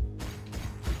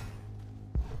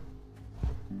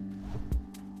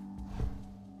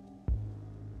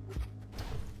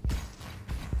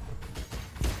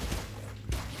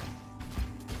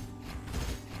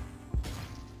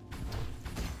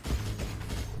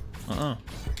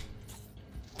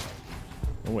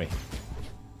 Oh wait.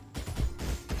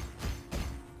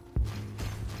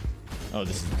 Oh,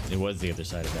 it was the other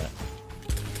side of that.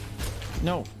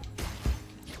 No.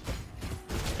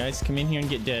 Guys, come in here and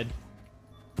get dead.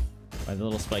 By the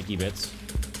little spiky bits.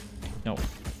 No.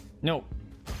 No.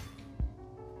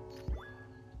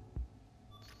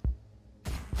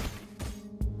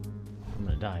 I'm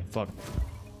gonna die. Fuck.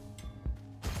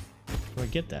 Where do I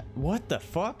get that? What the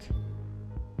fuck?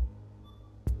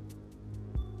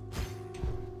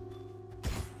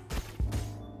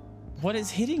 What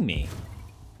is hitting me?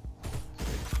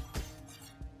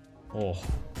 Oh,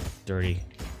 dirty.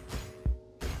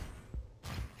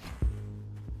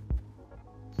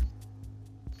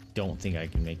 Don't think I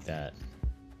can make that.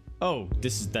 Oh,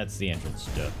 that's the entrance.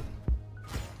 Duh.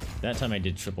 That time I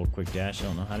did triple quick dash. I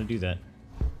don't know how to do that.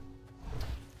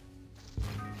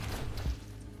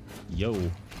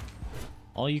 Yo.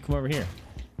 All you come over here.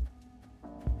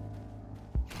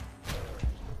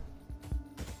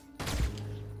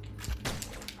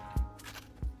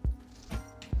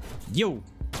 Yo!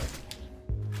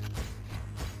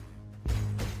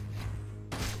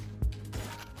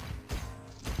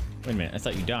 Wait a minute, I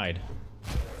thought you died.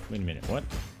 Wait a minute, what?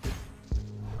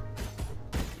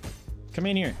 Come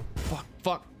in here. Fuck,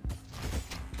 fuck.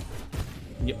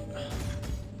 Yep.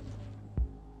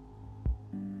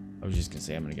 I was just gonna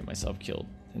say I'm gonna get myself killed.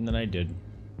 And then I did.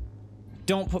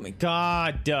 Don't put me.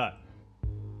 God, duh.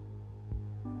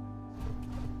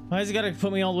 Why has it gotta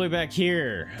put me all the way back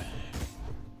here?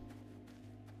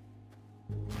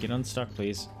 Get unstuck,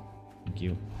 please. Thank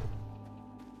you.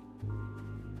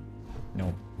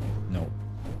 No. No.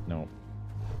 No.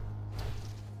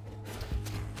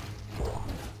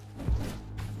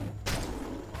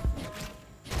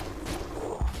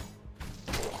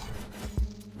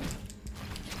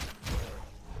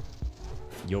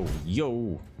 Yo,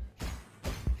 yo.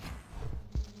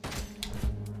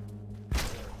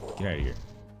 Get out of here.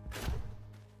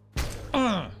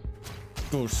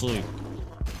 Go to sleep.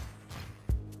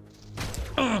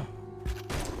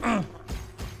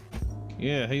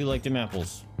 Yeah, how you like them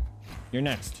apples? You're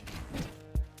next.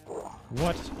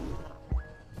 What?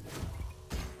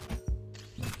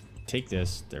 Take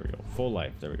this. There we go. Full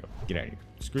life. There we go. Get out of here.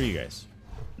 Screw you guys.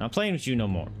 Not playing with you no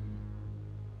more.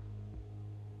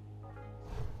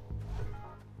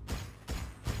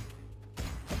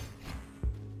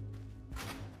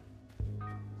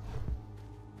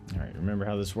 Alright, remember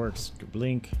how this works.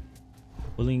 Blink.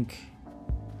 Blink.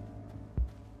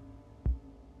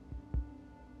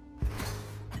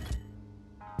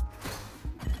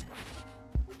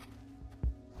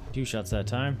 Two shots that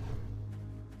time.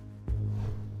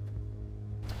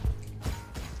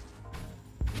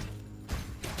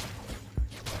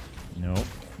 Nope.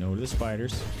 No to the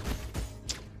spiders.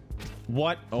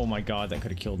 What? Oh my god, that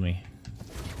could have killed me.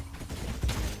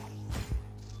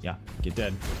 Yeah, get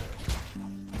dead.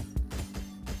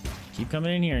 Keep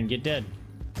coming in here and get dead.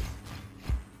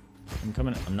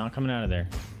 I'm not coming out of there.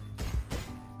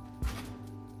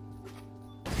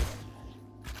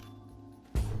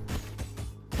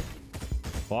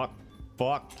 Fuck.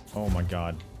 Fuck. Oh my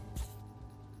god.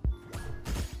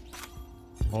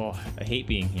 Oh, I hate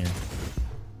being here.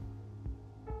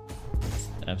 It's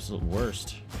the absolute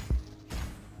worst.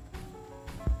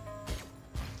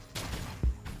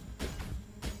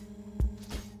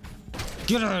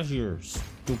 Get out of here,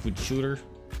 stupid shooter.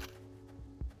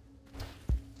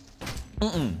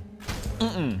 Mm-mm.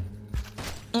 Mm-mm.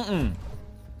 Mm-mm.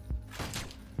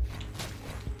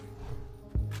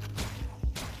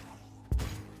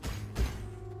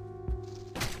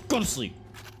 Go to sleep.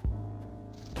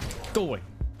 Go away.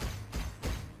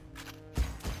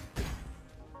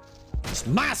 It's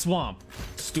my swamp.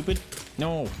 Stupid.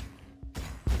 No.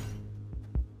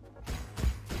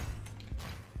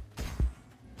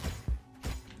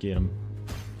 Get them.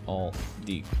 All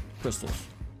the crystals.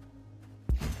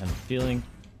 I have a feeling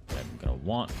that I'm gonna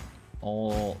want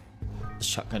all the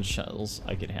shotgun shells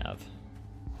I could have.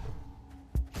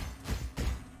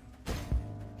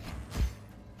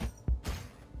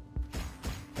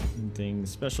 Anything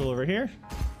special over here?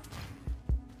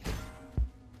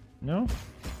 No?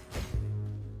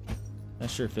 That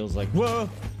sure feels like, whoa!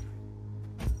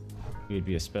 It would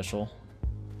be a special.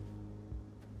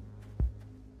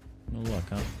 No luck,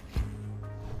 huh?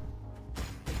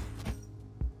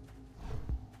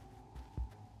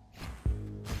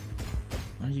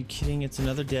 Are you kidding? It's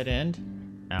another dead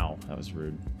end? Ow, that was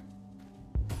rude.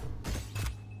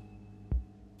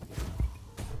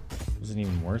 Wasn't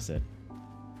even worth it.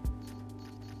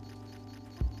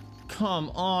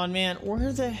 Come on, man.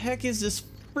 Where the heck is this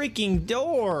freaking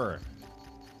door?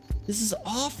 This is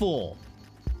awful.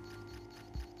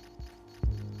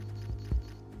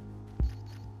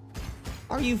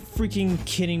 Are you freaking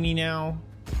kidding me now?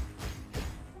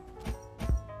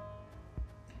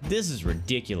 This is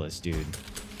ridiculous, dude.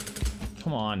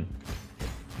 Come on.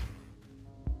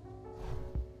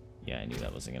 Yeah, I knew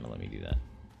that wasn't gonna let me do that.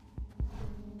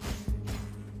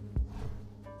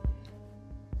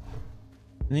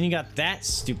 And then you got that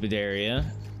stupid area.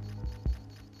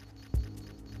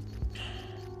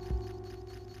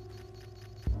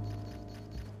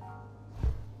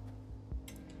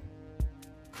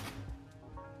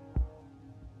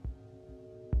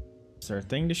 Is there a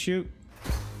thing to shoot?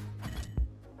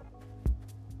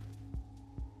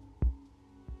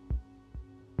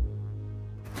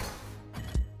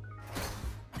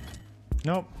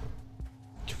 Nope.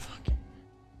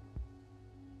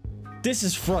 This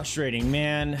is frustrating,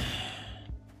 man.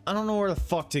 I don't know where the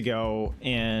fuck to go,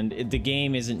 and the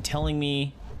game isn't telling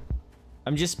me.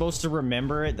 I'm just supposed to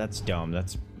remember it. That's dumb.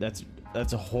 That's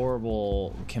a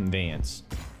horrible conveyance.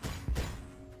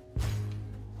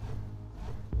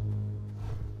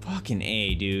 Fucking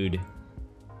A, dude.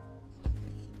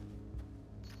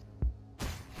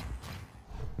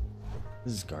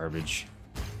 This is garbage.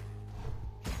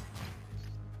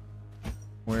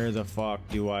 Where the fuck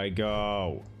do I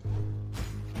go?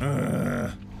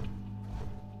 Ugh.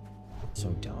 So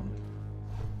dumb.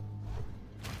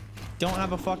 Don't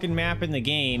have a fucking map in the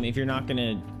game if you're not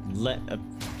gonna let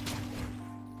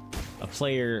a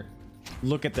player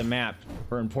look at the map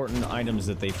for important items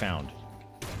that they found.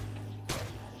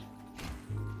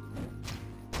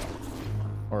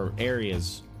 or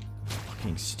areas.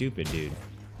 Fucking stupid, dude.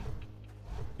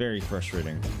 Very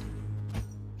frustrating.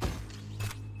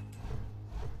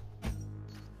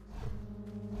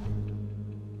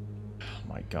 Oh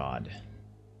my god.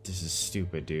 This is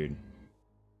stupid, dude.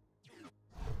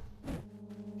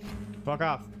 Fuck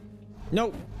off.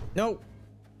 No! No!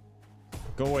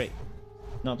 Go away.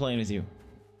 Not playing with you.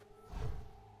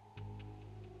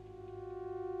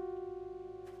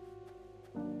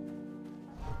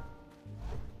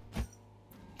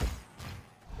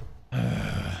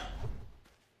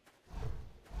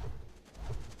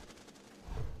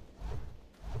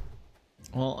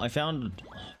 Well, I found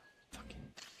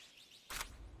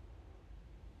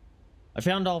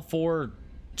all 4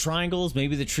 triangles.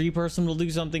 Maybe the tree person will do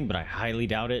something, but I highly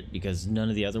doubt it because none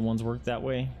of the other ones work that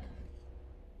way.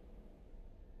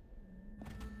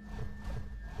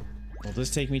 Will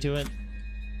this take me to it?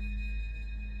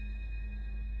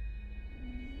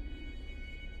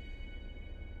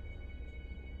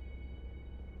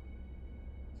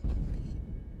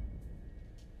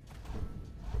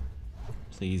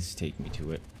 Please take me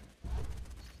to it.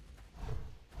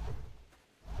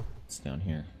 It's down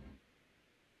here.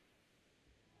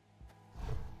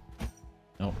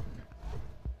 Nope.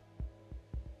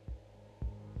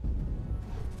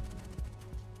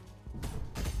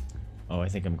 Oh, I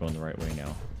think I'm going the right way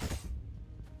now.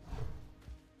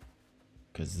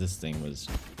 Because this thing was...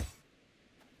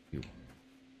 You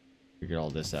figured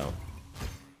all this out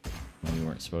when we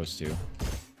weren't supposed to.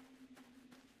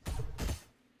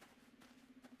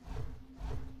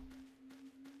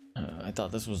 I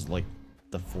thought this was like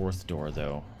the 4th door,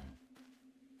 though.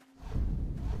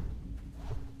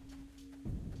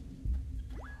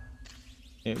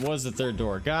 It was the 3rd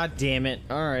door. God damn it.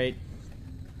 Alright.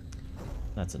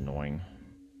 That's annoying.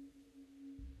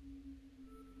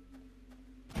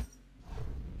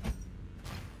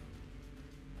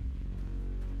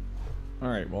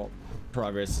 Alright, well,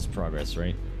 progress is progress,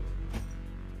 right?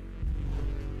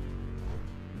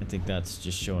 I think that's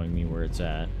just showing me where it's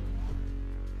at.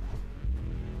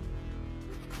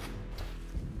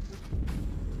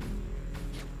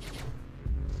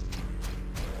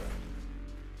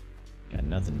 Got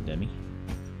nothing, Demi.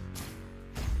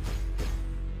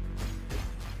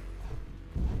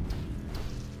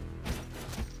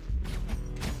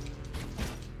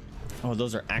 Oh,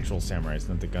 those are actual samurais,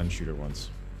 not the gun shooter ones.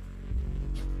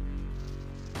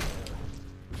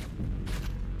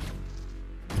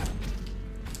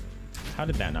 How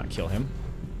did that not kill him?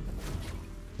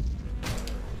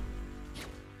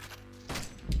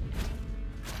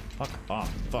 Fuck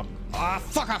off. Fuck. Ah,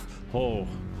 fuck off! Oh.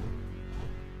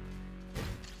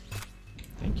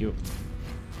 Thank you.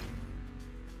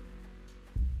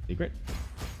 Secret.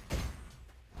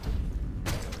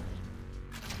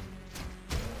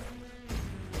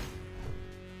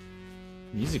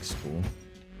 Music's cool.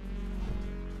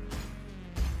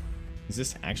 Is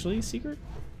this actually a secret?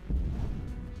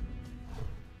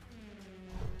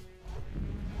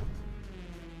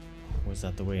 Was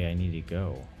that the way I need to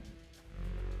go?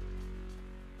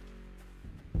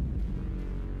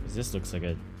 'Cause this looks like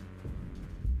a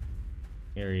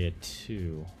area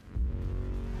 2.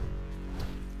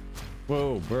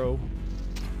 Whoa, bro.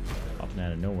 Popping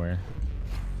out of nowhere.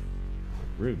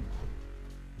 Rude.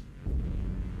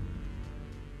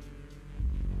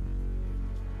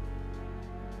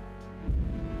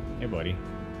 Hey, buddy.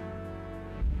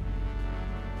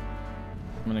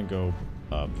 I'm gonna go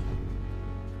up.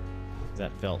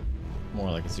 That felt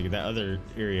more like a secret. That other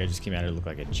area I just came out of looked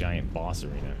like a giant boss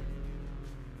arena.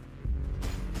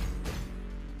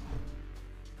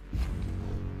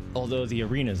 Although the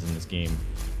arenas in this game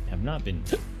have not been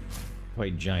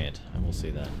quite giant, I will say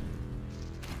that.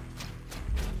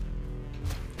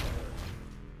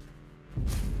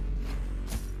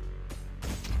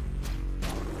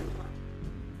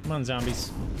 Come on,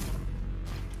 zombies.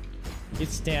 Get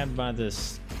stabbed by the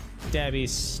stabby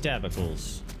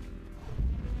stabicles.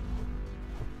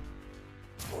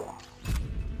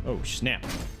 Oh, snap.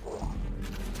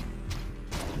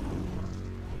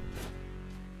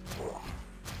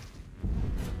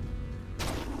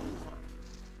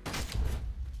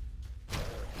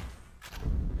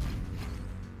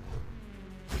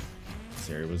 This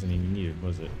area wasn't even needed,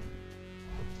 was it?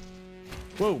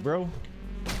 Whoa, bro.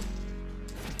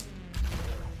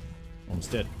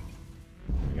 Almost dead.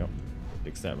 There we go.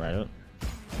 Fix that right up.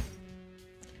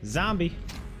 Zombie.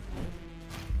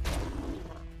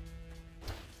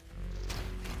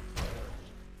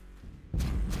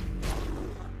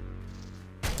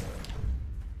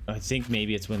 I think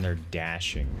maybe it's when they're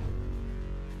dashing.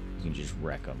 You can just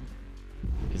wreck them.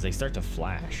 Because they start to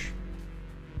flash.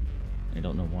 I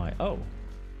don't know why. Oh,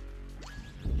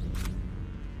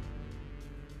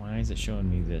 Why is it showing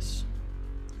me this?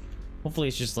 Hopefully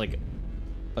it's just like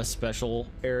a special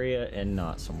area and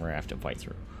not somewhere I have to fight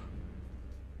through.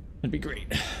 That'd be great.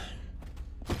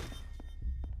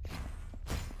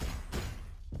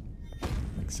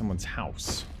 Like someone's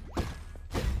house.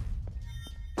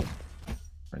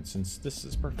 For instance, this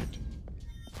is perfect.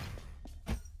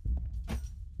 What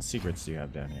secrets do you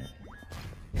have down here?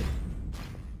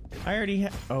 I already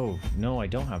have. Oh, no, I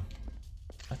don't have.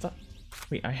 I thought.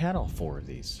 Wait, I had all 4 of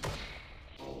these.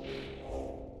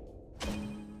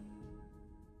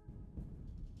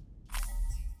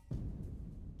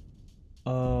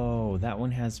 Oh, that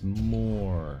one has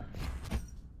more.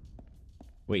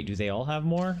 Wait, do they all have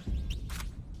more?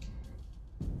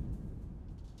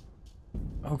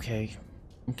 Okay.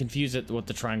 I'm confused at what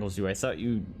the triangles do. I thought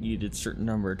you needed a certain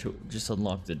number to just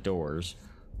unlock the doors.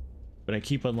 But I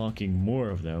keep unlocking more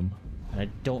of them. And I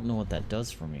don't know what that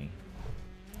does for me.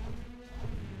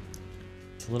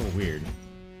 It's a little weird.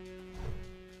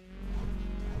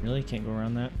 Really? Can't go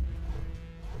around that?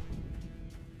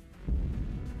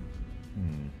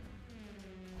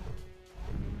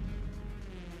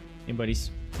 Hey buddies,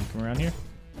 you come around here?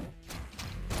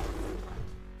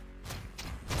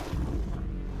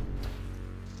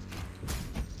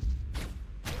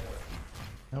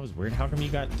 That was weird. How come you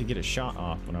got to get a shot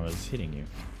off when I was hitting you?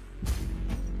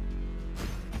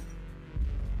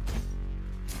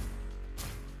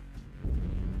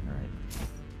 Alright.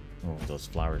 Oh, those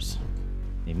flowers.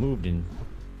 They moved and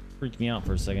freaked me out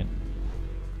for a second.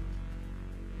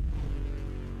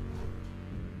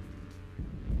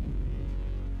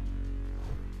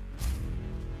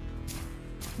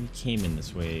 We came in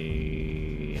this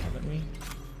way, haven't we?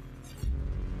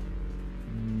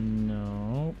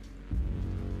 No.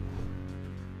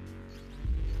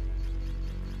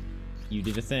 You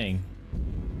did a thing.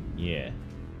 Yeah.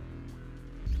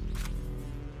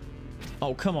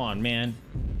 Oh, come on, man.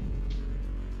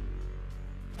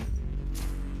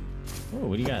 Oh,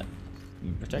 what do you got?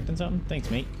 You protecting something?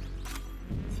 Thanks, mate.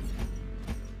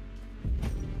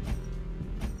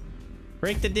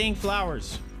 Break the dang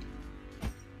flowers.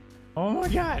 Oh my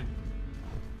god!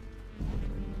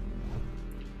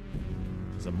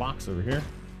 There's a box over here.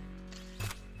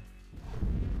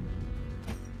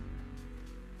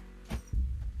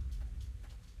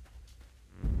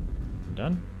 I'm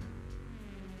done.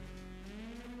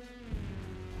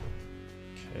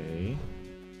 Okay.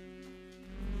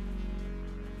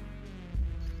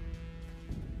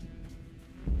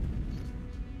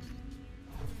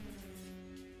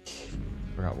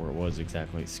 Forgot where it was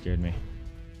exactly. It scared me.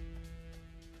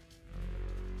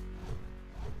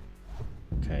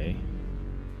 Okay.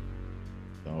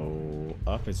 So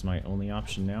up is my only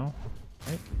option now,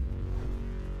 right?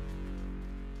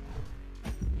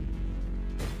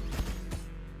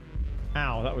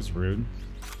 Ow, that was rude.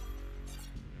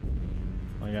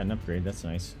 Oh, I got an upgrade, that's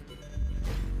nice.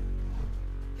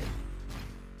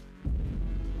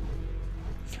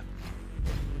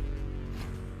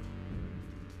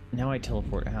 Now I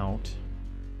teleport out.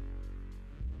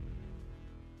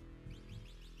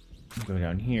 Go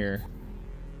down here.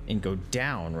 And go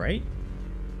down, right?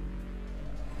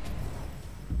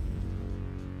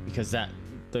 Because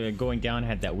the going down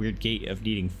had that weird gate of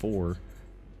needing 4.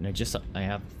 And I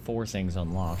have 4 things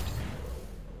unlocked.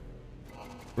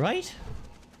 Right?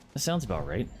 That sounds about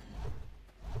right.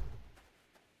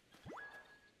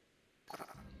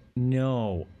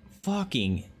 No.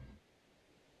 Fucking.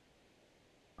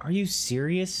 Are you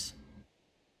serious?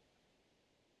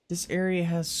 This area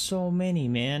has so many,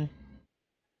 man.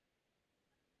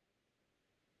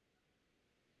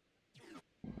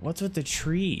 What's with the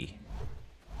tree?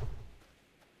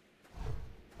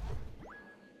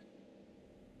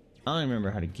 I don't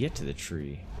remember how to get to the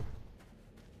tree.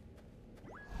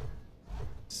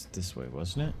 It's this way,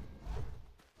 wasn't it?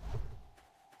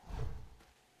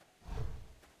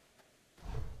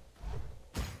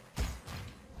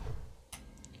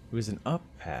 It was an up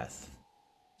path.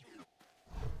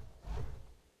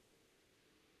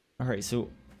 Alright, so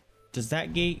does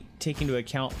that gate take into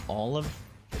account all of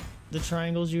the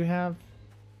triangles you have?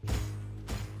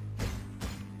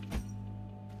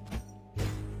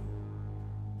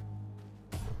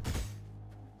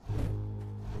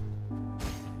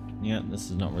 Yeah, this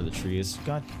is not where the tree is.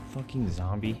 God fucking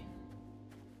zombie.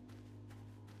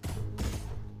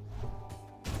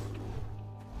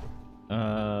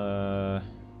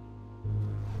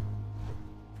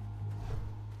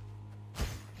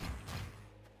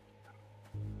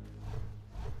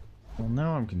 Well,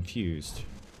 now I'm confused.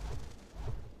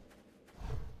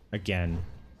 Again.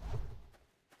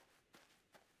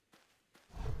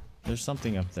 There's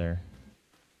something up there.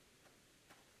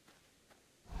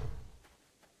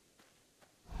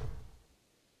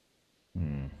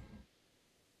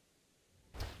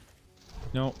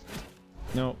 No.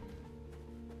 No.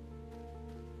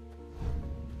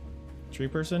 Tree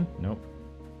person? Nope.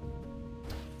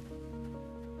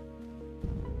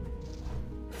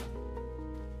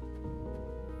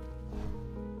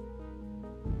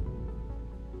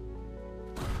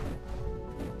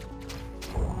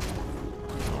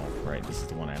 Right, this is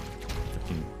the one I have to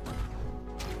freaking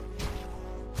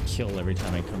kill every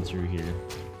time I come through here.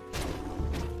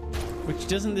 Which,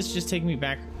 doesn't this just take me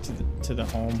back to the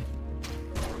home?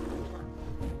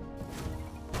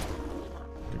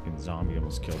 Freaking zombie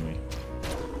almost killed me.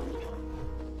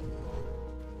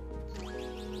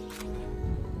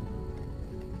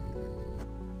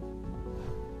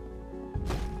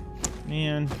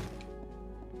 Man.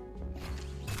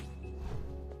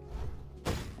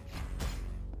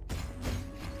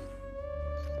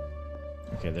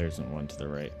 Okay, there isn't one to the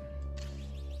right.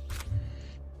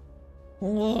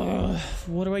 Ugh,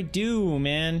 what do I do,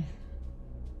 man?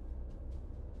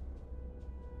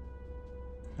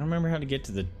 I don't remember how to get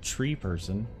to the tree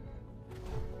person.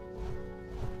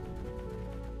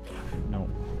 No,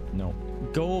 no.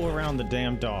 Go around the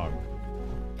damn dog.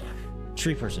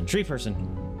 Tree person, tree person.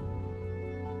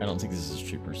 I don't think this is a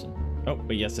tree person. Oh,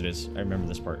 but yes it is. I remember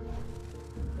this part.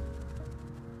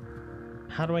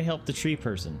 How do I help the tree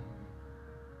person?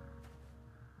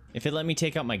 If it let me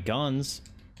take out my guns,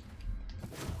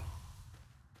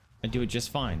 I'd do it just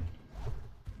fine.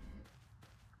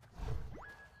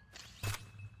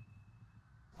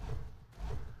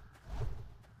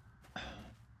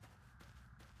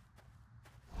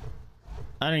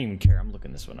 I don't even care. I'm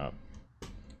looking this one up.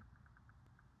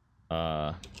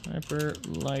 Hyper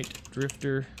light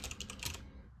drifter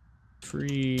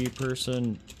tree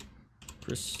person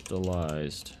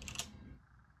crystallized.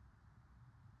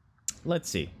 Let's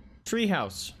see.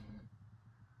 Treehouse.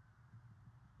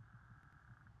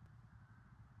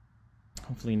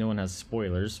 Hopefully no one has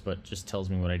spoilers, but just tells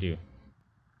me what I do.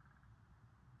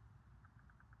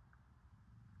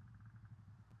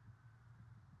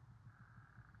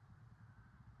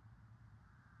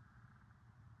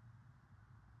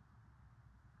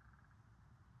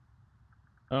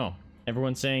 Oh,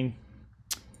 everyone's saying,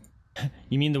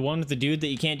 you mean the one with the dude that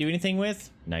you can't do anything with?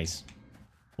 Nice.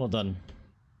 Well done.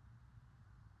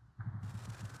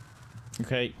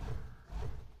 Okay.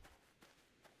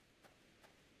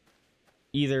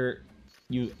 Either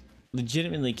you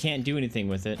legitimately can't do anything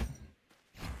with it,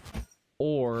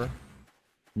 or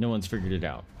no one's figured it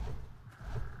out.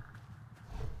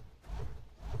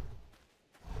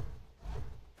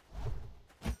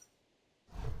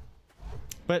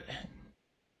 But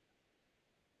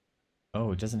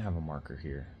oh, it doesn't have a marker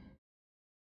here.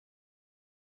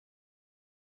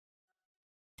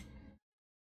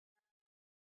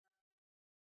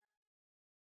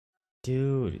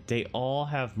 Dude, they all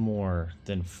have more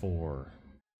than 4.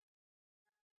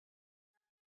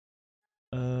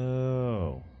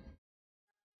 Oh.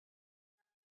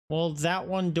 Well, that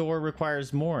one door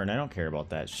requires more, and I don't care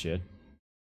about that shit.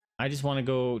 I just want to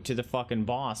go to the fucking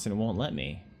boss, and it won't let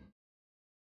me.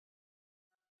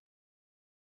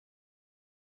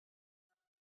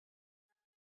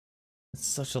 It's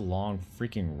such a long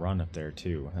freaking run up there,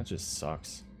 too. That just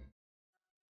sucks.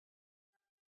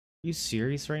 Are you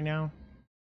serious right now?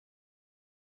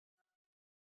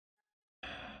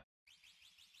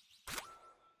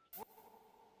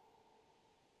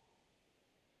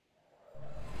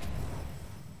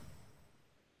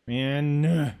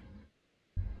 Man.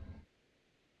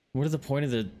 What are the point of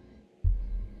the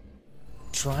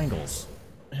triangles?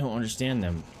 I don't understand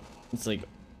them. It's like,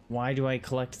 why do I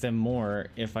collect them more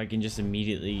if I can just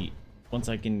immediately, once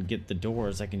I can get the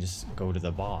doors, I can just go to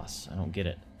the boss? I don't get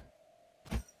it.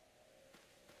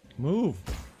 Move.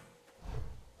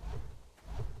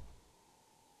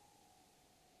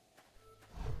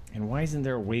 And why isn't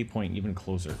there a waypoint even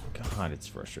closer? God, it's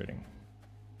frustrating.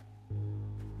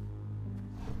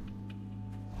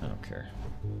 I don't care.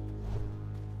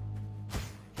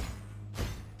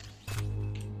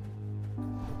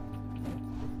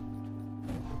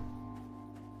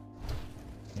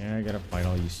 Yeah, I gotta fight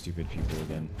all you stupid people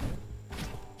again.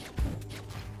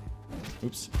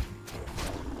 Oops.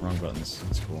 Wrong buttons.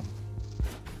 That's cool.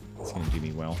 It's gonna do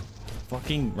me well.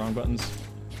 Fucking wrong buttons.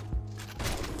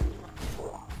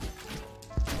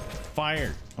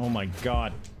 Fire! Oh my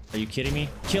god. Are you kidding me?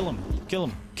 Kill him! Kill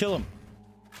him! Kill him!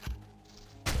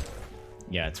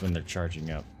 Yeah, it's when they're charging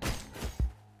up.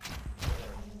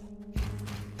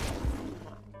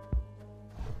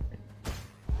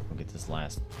 I'll get this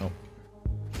last. Oh.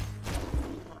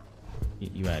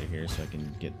 Get you out of here so I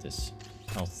can get this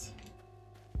health.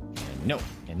 And no!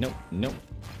 And no! No!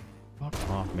 Fuck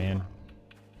off, man.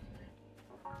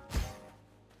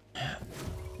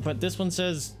 But this one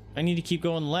says I need to keep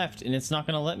going left, and it's not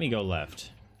going to let me go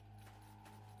left.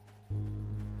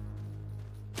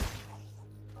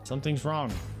 Something's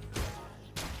wrong.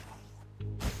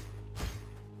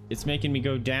 It's making me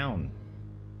go down.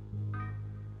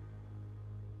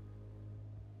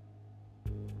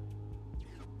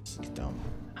 This is dumb.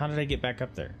 How did I get back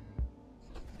up there?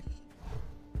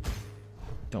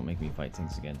 Don't make me fight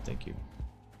things again, thank you.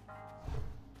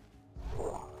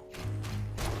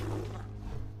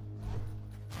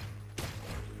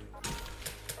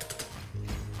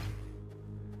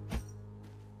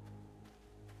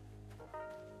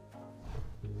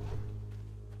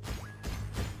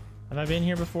 Have I been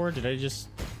here before? Did I just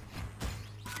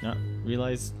not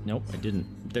realize? Nope, I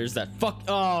didn't. There's that fuck.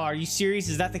 Oh, are you serious?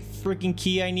 Is that the freaking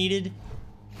key I needed?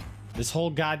 This whole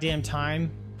goddamn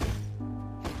time? I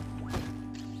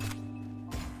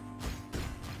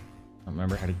don't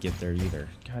remember how to get there either.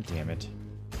 God damn it.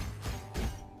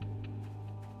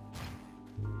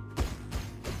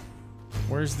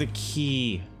 Where's the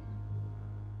key?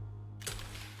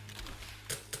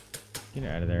 Get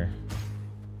out of there.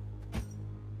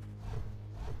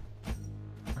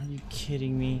 Are you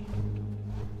kidding me?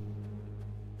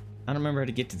 I don't remember how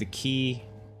to get to the key.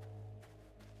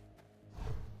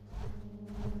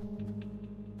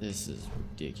 This is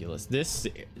ridiculous. This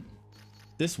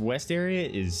west area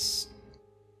is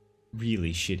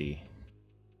really shitty.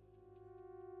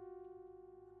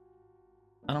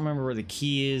 I don't remember where the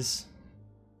key is.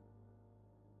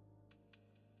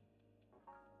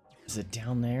 Is it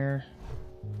down there?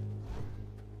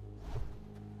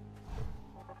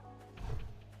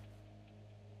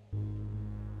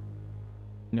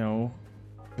 No,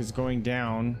 because going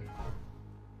down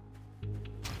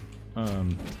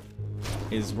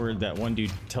is where that one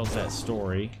dude tells that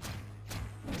story.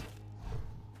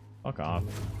 Fuck off.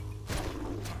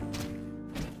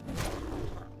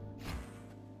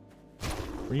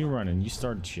 Where are you running? You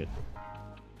started shit.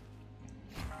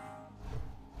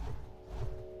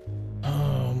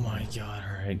 Oh my god,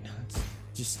 alright. Let's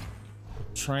just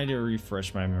try to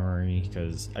refresh my memory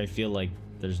because I feel like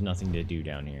there's nothing to do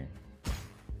down here.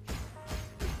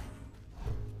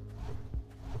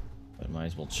 But might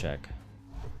as well check.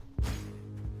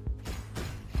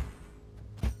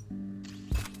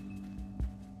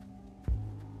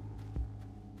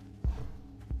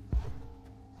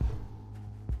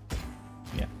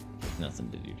 Yeah, nothing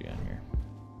to do down here.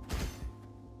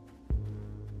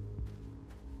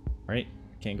 Alright,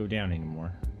 can't go down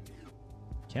anymore.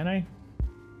 Can I?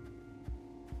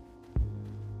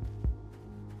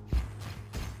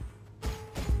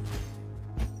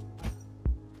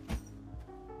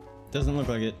 Doesn't look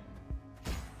like it.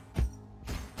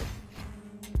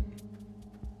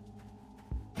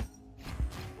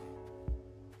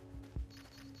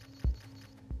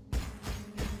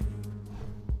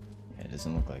 Yeah, it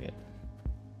doesn't look like it.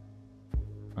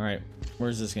 All right,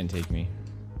 where's this gonna take me?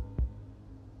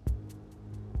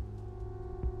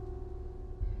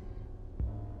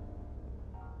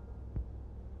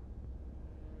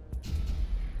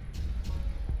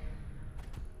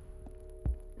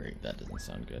 Great, that doesn't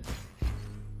sound good.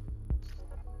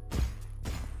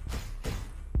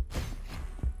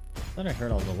 I thought I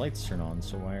heard all the lights turn on,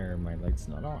 so why are my lights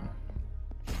not on?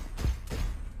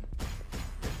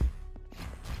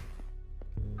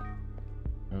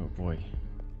 Oh boy.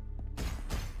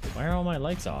 Why are all my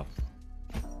lights off?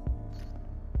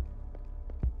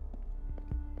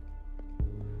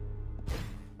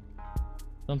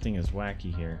 Something is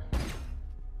wacky here.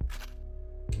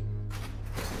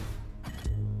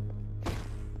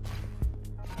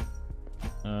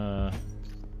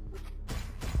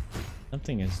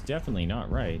 Something is definitely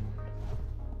not right.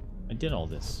 I did all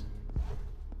this.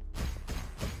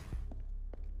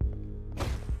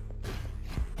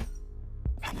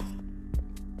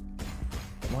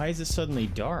 Why is it suddenly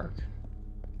dark?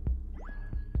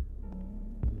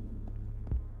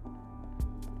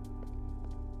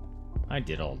 I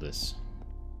did all this.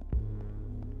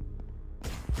 I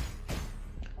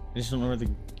just don't know where the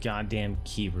goddamn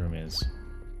key room is.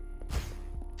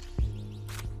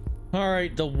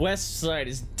 Alright, the west side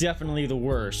is definitely the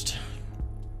worst.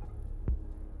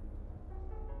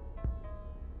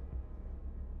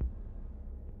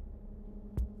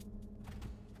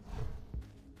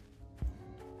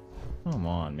 Come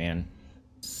on, man.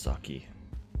 Sucky.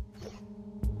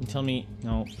 You tell me,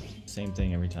 no, same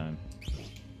thing every time.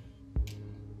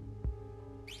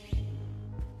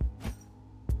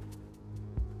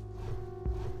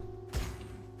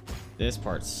 This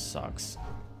part sucks.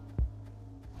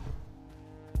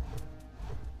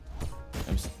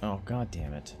 Oh, god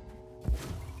damn it.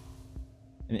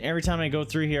 And every time I go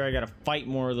through here, I gotta fight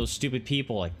more of those stupid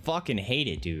people. I fucking hate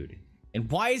it, dude.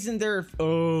 And why isn't there...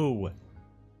 Oh!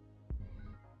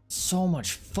 So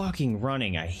much fucking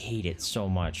running. I hate it so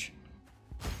much.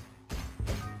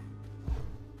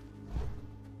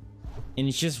 And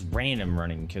it's just random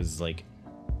running, because, like...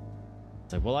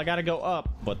 It's like, well, I gotta go up,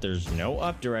 but there's no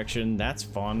up direction. That's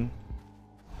fun.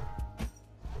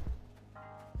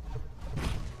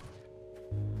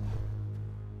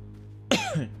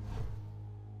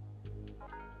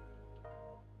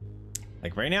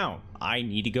 Like right now, I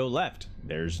need to go left.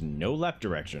 There's no left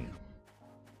direction.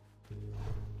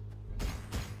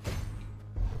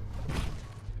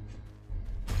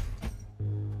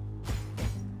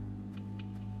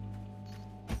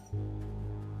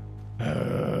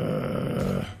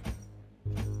 I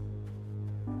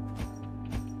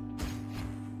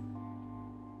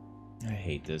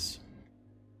hate this.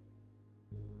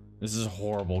 This is a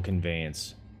horrible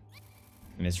conveyance.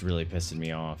 And it's really pissing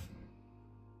me off.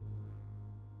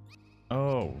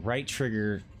 Oh, right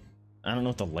trigger. I don't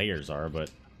know what the layers are,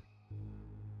 but...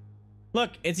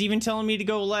 Look, it's even telling me to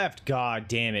go left. God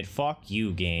damn it. Fuck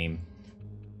you, game.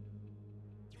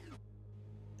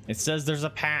 It says there's a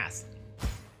path.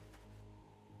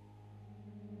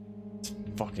 It's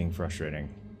fucking frustrating.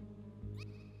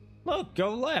 Look,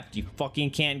 go left. You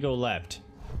fucking can't go left.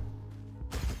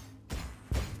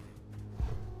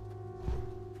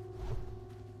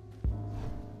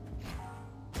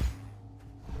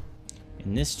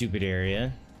 In this stupid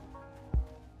area,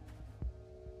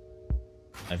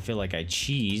 I feel like I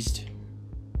cheesed.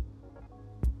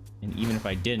 And even if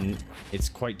I didn't, it's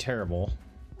quite terrible.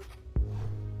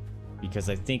 Because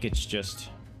I think it's just...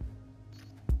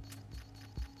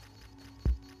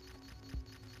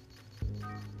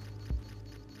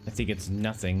 I think it's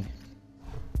nothing.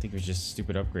 I think it was just a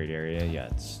stupid upgrade area. Yeah,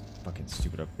 it's fucking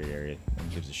stupid upgrade area. No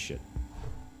one gives a shit.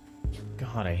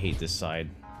 God, I hate this side.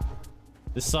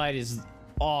 This side is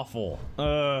awful.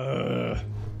 I'm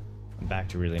back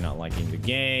to really not liking the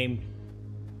game.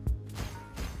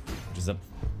 Which is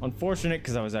unfortunate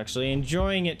because I was actually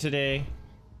enjoying it today.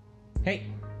 Hey,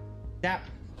 stop.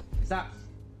 Stop.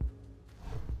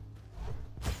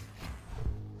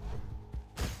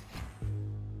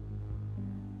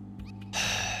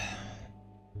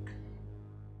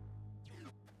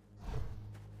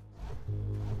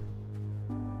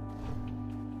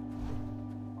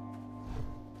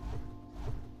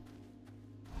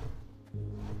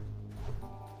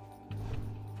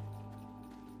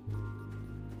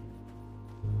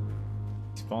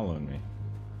 Following me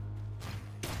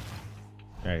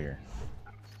right here.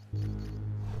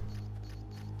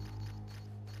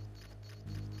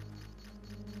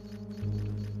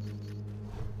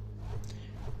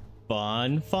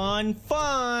 Fun, fun,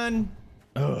 fun.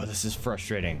 Oh, this is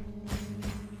frustrating.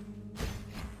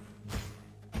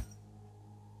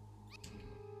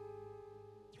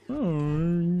 Oh,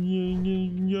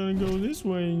 you gotta go this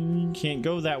way. You can't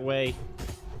go that way.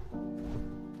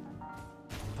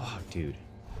 Fuck, dude.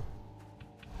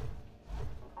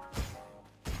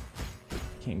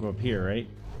 Can't go up here, right?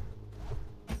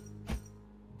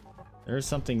 There's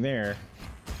something there.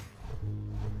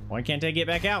 Why can't I get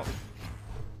back out?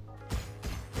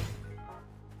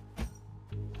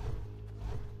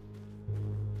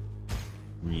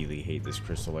 Really hate this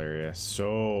crystal area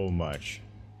so much.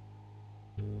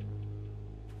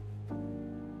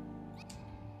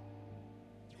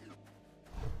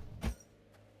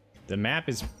 The map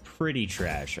is pretty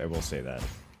trash, I will say that.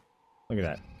 Look at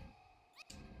that.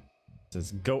 It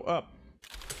says go up.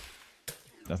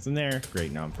 Nothing there.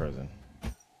 Great, now I'm frozen.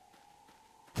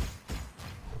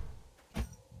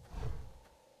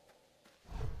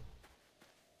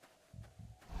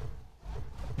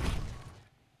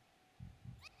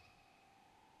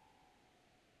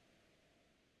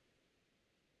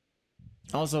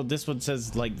 Also, this one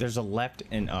says like there's a left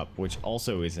and up, which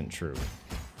also isn't true.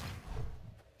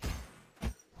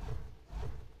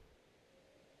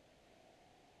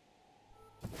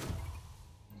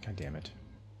 God damn it.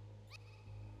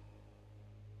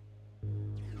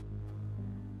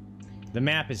 The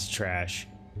map is trash.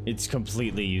 It's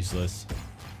completely useless.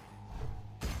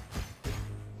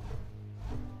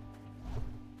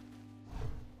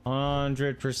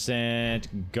 %100%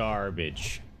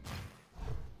 garbage.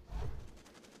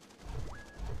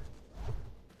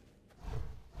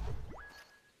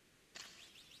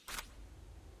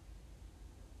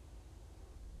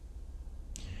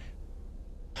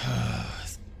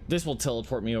 This will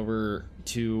teleport me over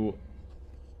to...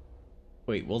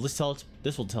 Wait, well, this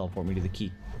will teleport me to the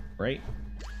key, right?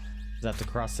 Does I have to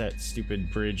cross that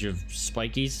stupid bridge of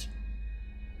spikies?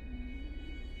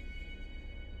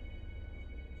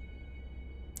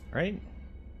 Right?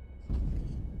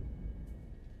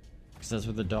 Because that's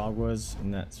where the dog was,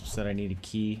 and that said I need a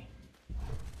key.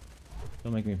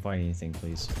 Don't make me find anything,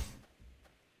 please.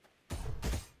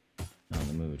 Not in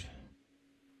the mood.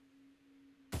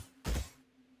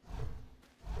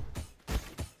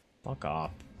 Fuck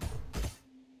off.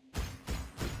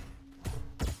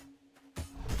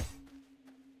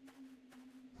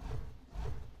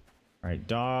 Alright,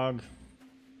 dog.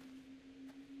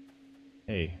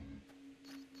 Hey.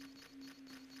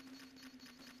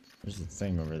 There's the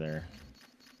thing over there.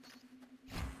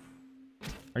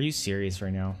 Are you serious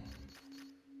right now?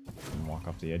 Walk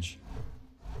off the edge.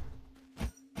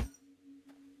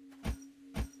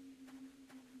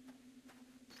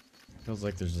 Feels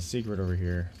like there's a secret over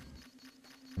here.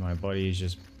 My buddy is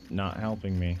just not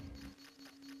helping me.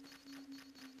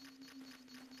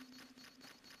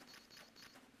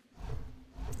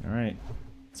 Alright,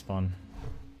 it's fun.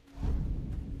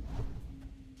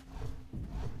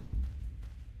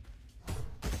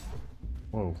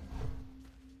 Whoa.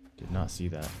 Did not see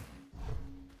that.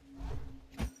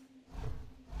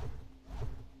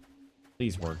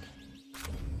 Please work.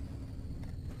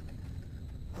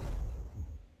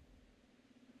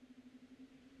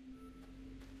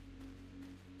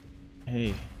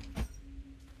 Hey.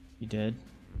 You dead?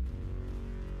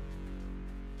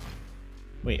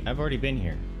 Wait, I've already been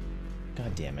here.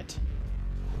 God damn it.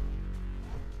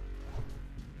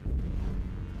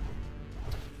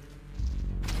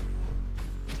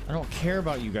 I don't care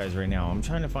about you guys right now. I'm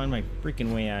trying to find my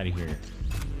freaking way out of here.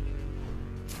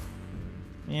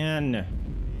 Man.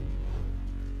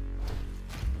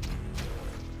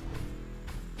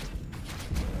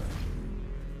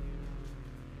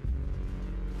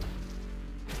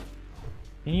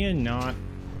 Can you not?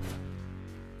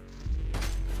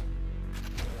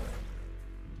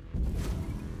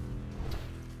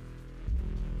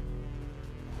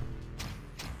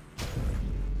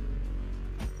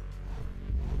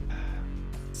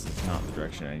 This is not the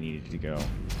direction I needed to go.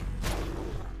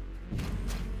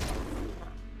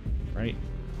 Right?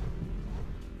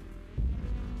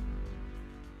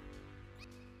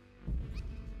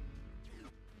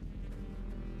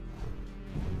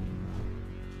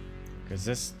 Because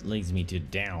this leads me to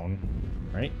down,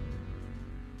 right?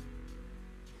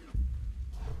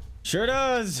 Sure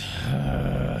does!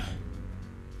 There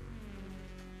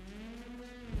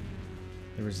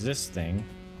was this thing.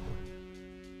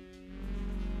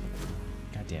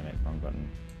 God damn it, wrong button.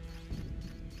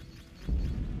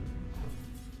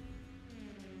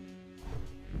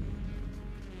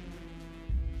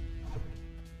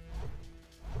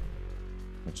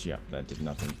 Which, yeah, that did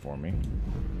nothing for me.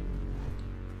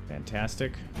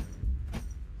 Fantastic.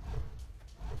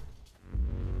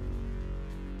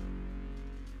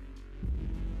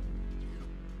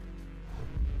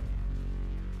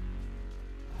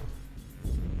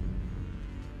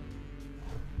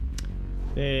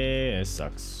 This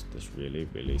sucks. This really,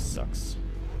 really sucks.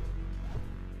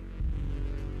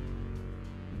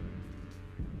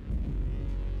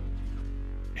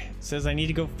 It says I need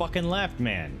to go fucking left,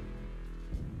 man.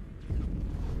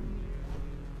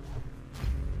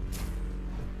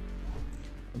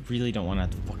 I really don't want to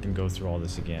have to fucking go through all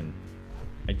this again.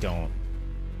 I don't.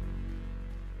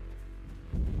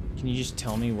 Can you just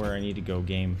tell me where I need to go,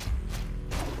 game?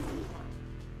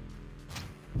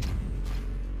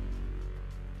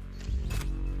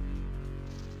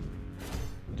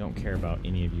 I don't care about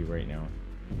any of you right now.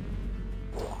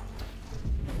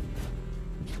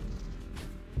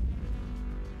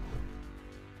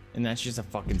 And that's just a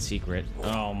fucking secret.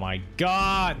 Oh my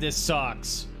god, this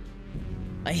sucks.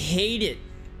 I hate it.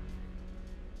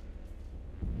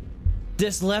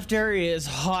 This left area is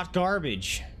hot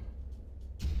garbage.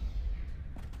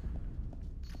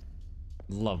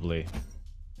 Lovely.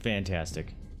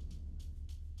 Fantastic.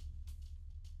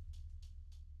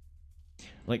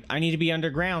 Like, I need to be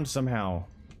underground somehow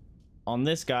on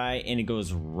this guy, and it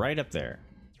goes right up there.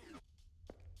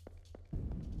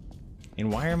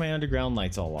 And why are my underground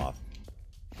lights all off?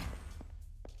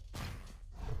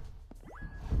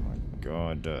 Oh my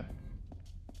god.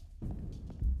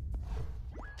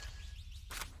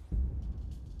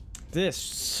 This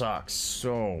sucks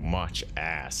so much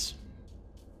ass.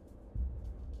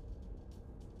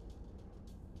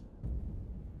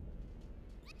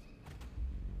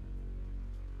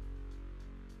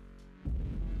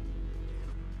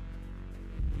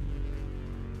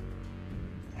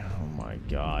 Oh my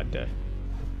god.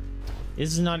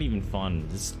 This is not even fun.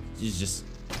 This is just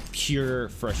pure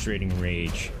frustrating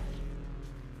rage.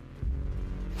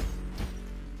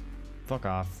 Fuck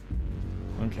off.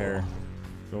 I don't care.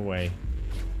 Go away.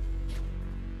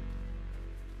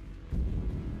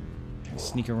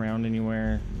 Sneak around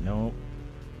anywhere? Nope.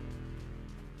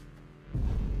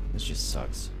 This just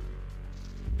sucks.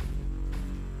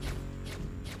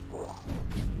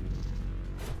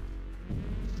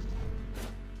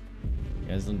 You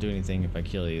guys don't do anything if I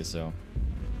kill you, so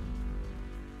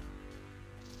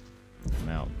I'm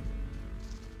out.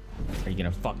 Are you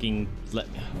gonna fucking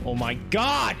let me? Oh my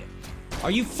god!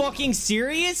 Are you fucking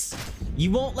serious?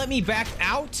 You won't let me back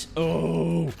out?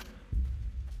 Oh.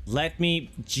 Let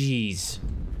me. Jeez.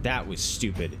 That was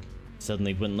stupid.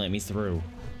 Suddenly wouldn't let me through.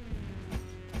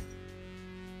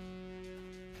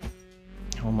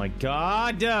 Oh my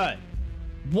god!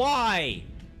 Why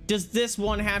does this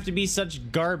one have to be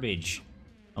such garbage?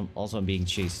 I'm being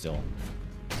chased still.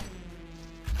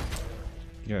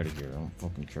 Get out of here. I don't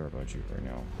fucking care about you right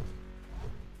now.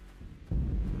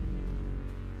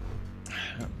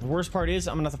 The worst part is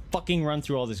I'm gonna have to fucking run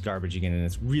through all this garbage again, and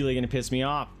it's really gonna piss me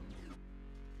off.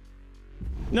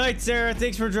 Night, Sarah.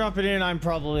 Thanks for dropping in. I'm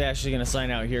probably actually gonna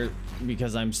sign out here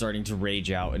because I'm starting to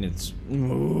rage out, and it's...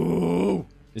 Ooh,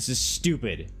 this is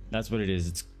stupid. That's what it is.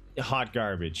 It's hot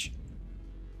garbage.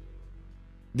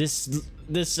 This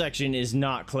section is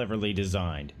not cleverly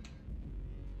designed.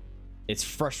 It's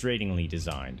frustratingly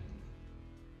designed.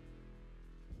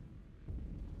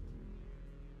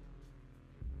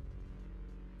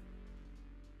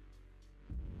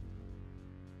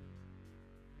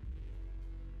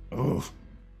 Oh.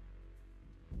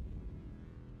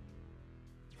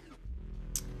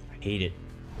 I hate it.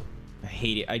 I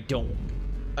hate it.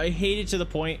 I hate it to the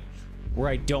point where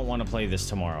I don't want to play this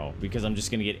tomorrow because I'm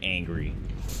just gonna get angry.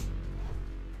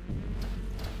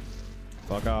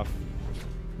 Fuck off.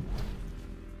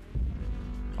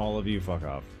 All of you, fuck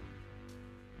off.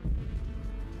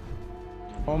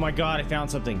 Oh my god, I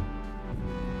found something.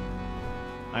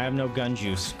 I have no gun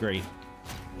juice. Great.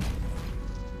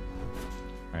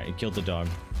 Alright, it killed the dog.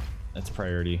 That's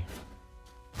priority.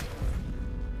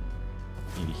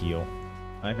 Need to heal.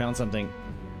 I found something.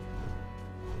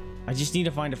 I just need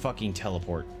to find a fucking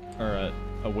teleport. Or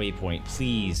a waypoint.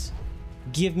 Please.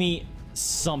 Give me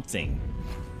something.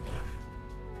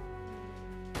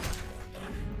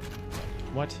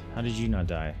 What? How did you not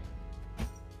die?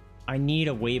 I need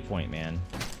a waypoint, man.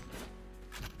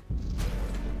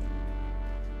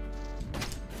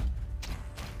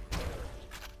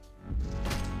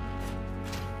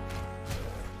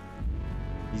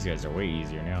 These guys are way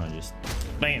easier now and just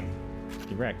bam,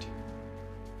 get wrecked.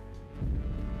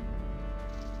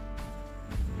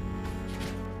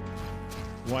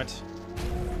 What?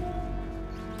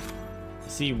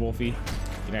 See you, Wolfie.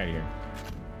 Get out of here.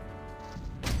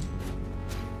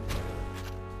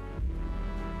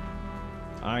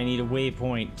 I need a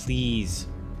waypoint, please.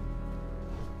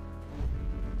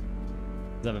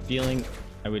 I have a feeling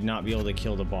I would not be able to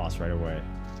kill the boss right away.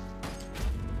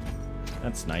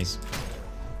 That's nice.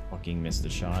 Fucking missed the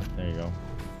shot. There you go.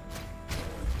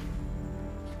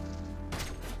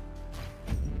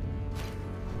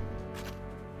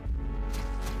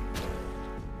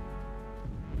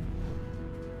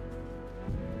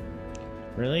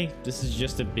 Really? This is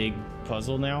just a big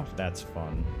puzzle now? That's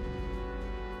fun.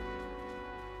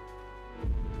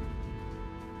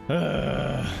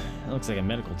 It looks like a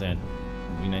medical tent.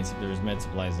 It'd be nice if there was med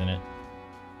supplies in it.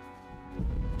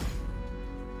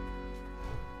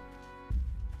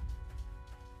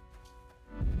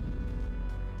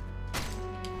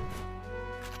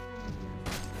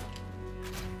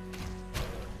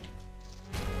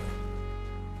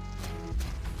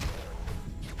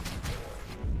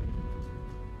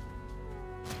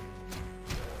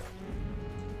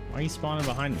 Why are you spawning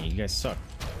behind me? You guys suck.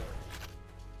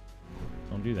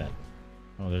 Don't do that.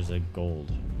 Oh, there's a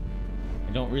gold.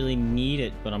 I don't really need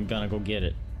it, but I'm gonna go get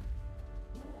it.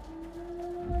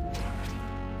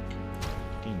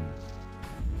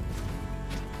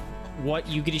 What?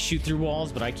 You get to shoot through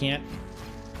walls, but I can't?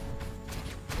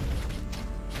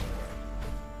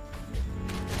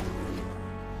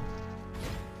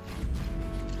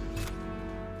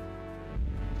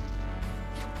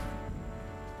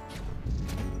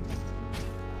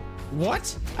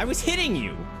 What? I was hitting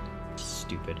you!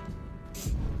 Stupid.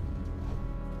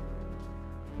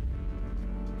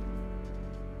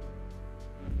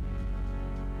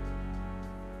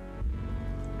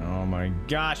 Oh my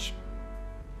gosh.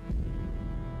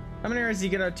 How many hours did you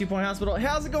get out of 2-Point Hospital?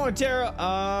 How's it going, Tara?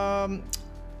 I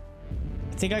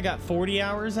think I got 40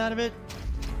 hours out of it.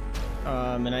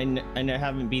 And I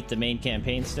haven't beat the main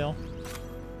campaign still.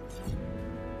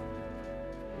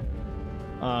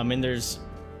 And there's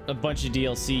a bunch of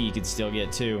DLC you could still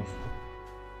get too.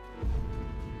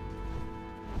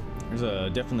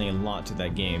 There's definitely a lot to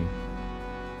that game.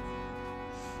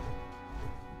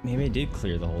 Maybe I did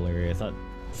clear the whole area. I thought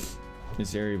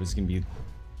this area was gonna be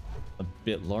a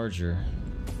bit larger.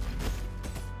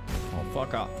 Oh,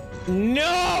 fuck off.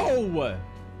 No!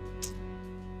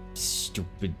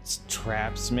 Stupid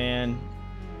traps, man.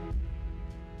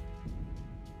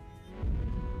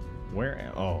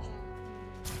 Where? Oh.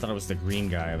 I thought it was the green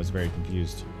guy. I was very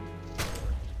confused.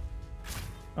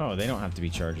 Oh, they don't have to be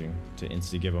charging to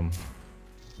insta-give them.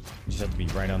 You just have to be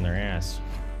right on their ass.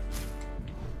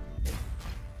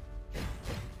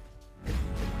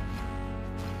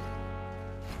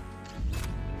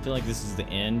 I feel like this is the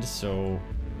end, so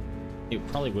it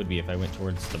probably would be if I went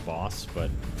towards the boss,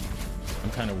 but I'm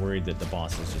kind of worried that the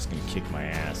boss is just gonna kick my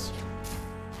ass.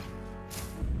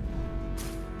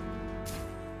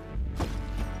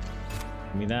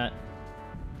 Give me that.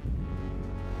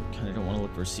 Kind of don't want to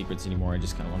look for secrets anymore. I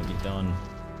just kind of want to be done.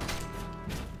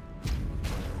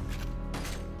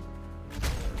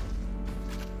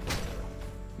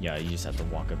 Yeah, you just have to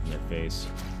walk up in their face.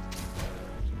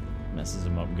 Messes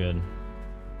them up good.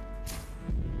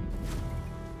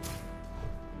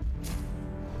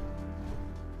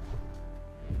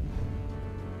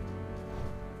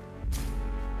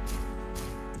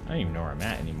 I don't even know where I'm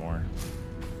at anymore.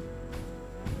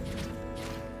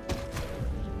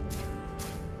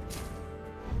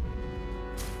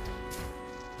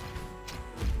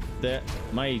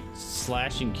 My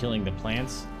slashing killing the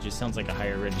plants just sounds like a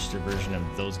higher register version of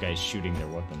those guys shooting their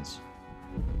weapons.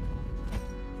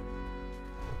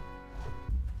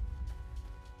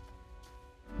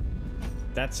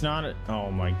 That's not it. Oh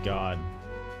my god.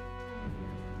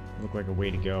 Look like a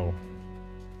way to go.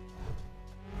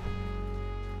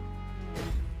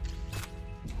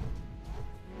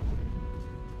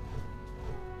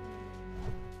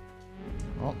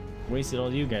 Well, wasted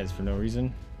all you guys for no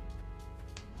reason.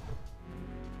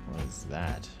 What is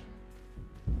that?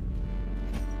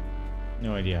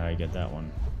 No idea how I get that one.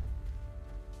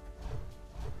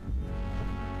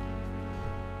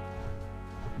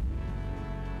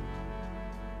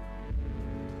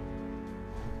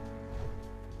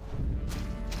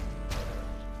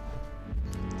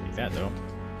 Take that though.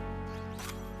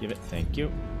 Give it, thank you.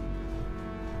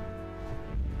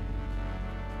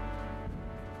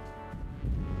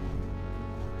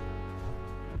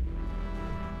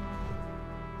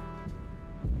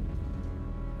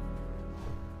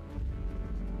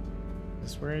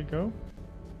 Where I go?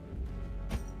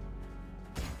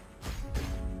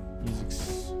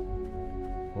 Music's...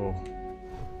 Whoa.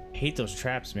 I hate those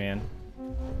traps, man.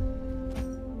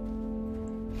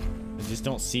 I just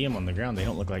don't see them on the ground. They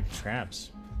don't look like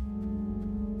traps.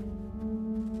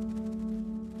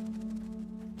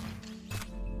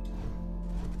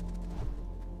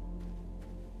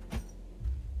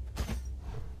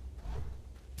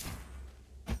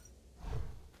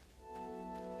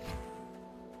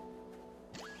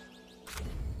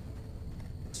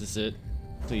 Is it?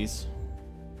 Please.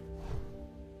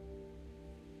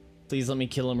 Please let me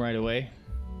kill him right away.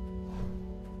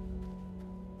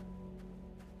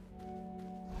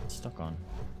 Stuck on.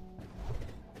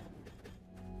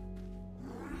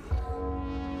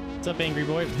 What's up, angry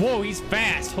boy? Whoa, he's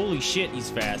fast! Holy shit, he's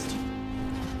fast.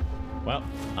 Well,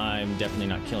 I'm definitely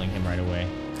not killing him right away.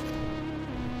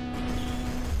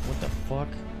 What the fuck?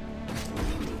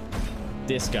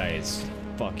 This guy is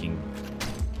fucking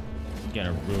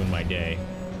gonna ruin my day.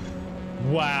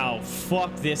 Wow,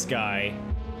 fuck this guy.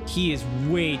 He is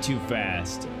way too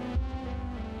fast.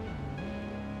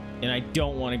 And I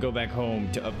don't want to go back home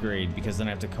to upgrade because then I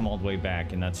have to come all the way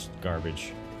back and that's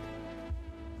garbage.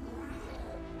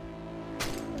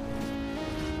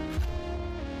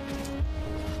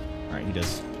 Alright, he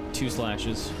does 2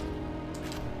 slashes.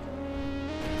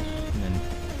 And then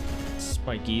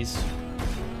spikies.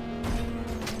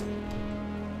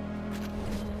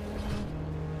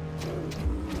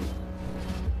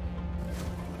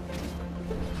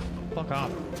 Fuck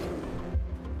off.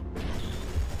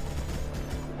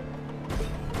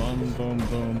 Boom, boom,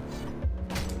 boom.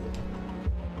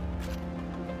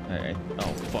 Alright.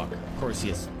 Oh, fuck. Of course he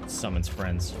has summons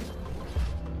friends.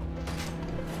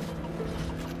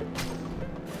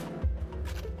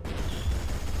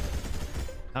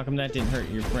 How come that didn't hurt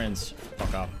your friends?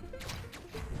 Fuck off.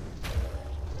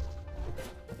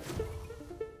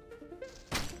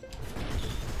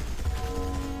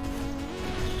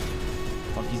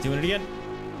 Fuck, he's doing it again.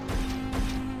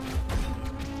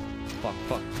 Fuck,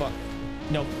 fuck, fuck.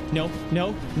 No, no,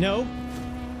 no, no.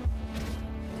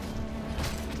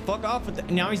 Fuck off with that.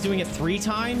 Now he's doing it 3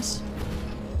 times?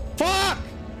 Fuck!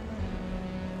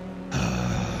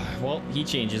 Well, he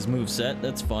changed his moveset.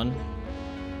 That's fun.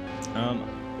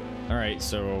 Alright,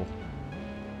 so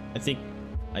I think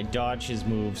I dodge his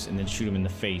moves and then shoot him in the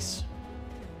face.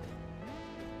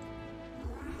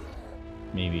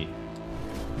 Maybe.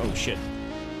 Oh shit.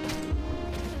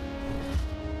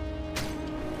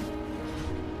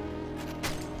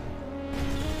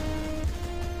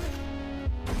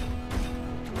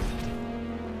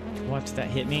 What? That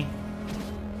hit me?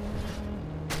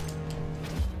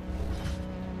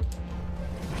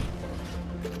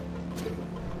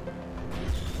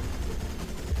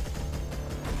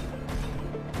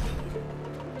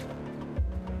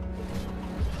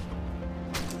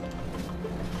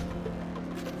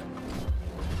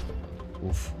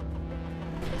 Oof.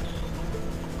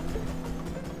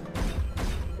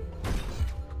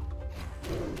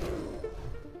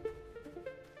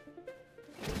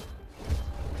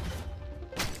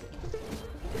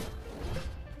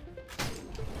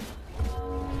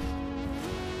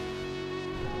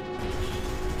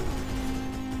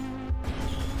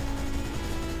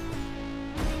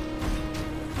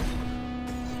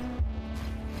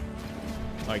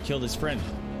 Oh, I killed his friend.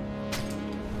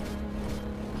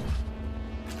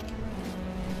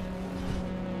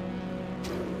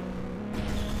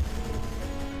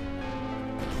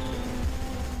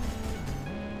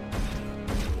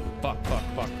 Fuck, fuck,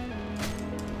 fuck.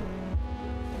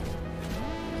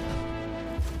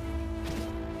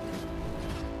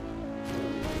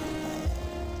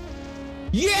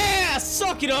 Yeah!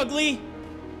 Suck it, ugly!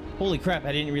 Holy crap,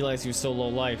 I didn't realize he was so low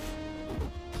life.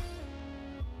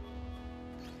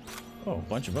 Oh, a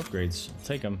bunch of upgrades. I'll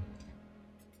take them.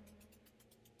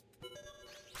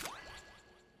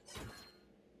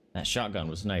 That shotgun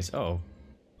was nice. Oh.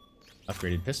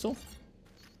 Upgraded pistol?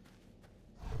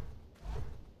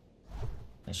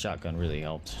 That shotgun really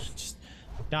helped. Just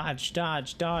dodge,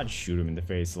 dodge, dodge. Shoot him in the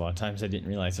face. A lot of times I didn't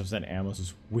realize if that ammo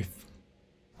was whiff.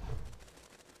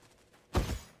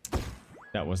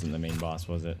 That wasn't the main boss,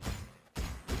 was it?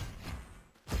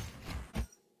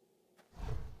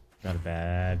 Got a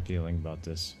bad feeling about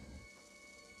this.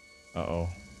 Uh-oh.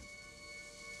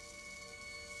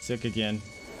 Sick again.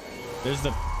 There's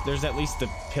at least the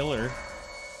pillar.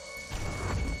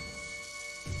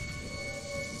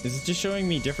 Is it just showing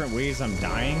me different ways I'm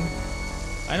dying?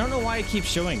 I don't know why it keeps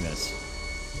showing this.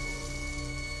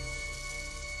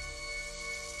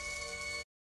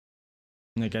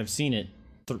 Like, I've seen it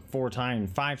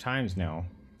 5 times now.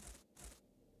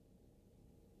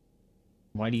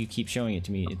 Why do you keep showing it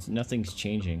to me? Nothing's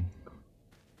changing.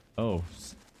 Oh.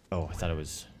 Oh, I thought it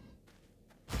was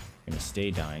gonna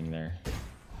stay dying there.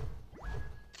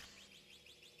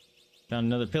 Found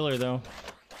another pillar, though.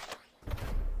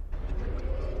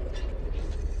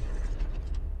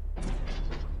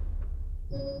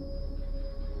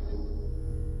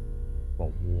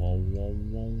 Whoa, whoa, whoa,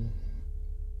 whoa.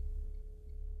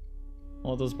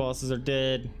 All those bosses are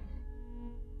dead.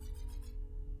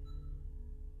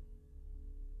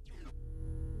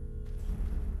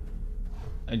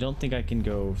 I don't think I can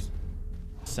go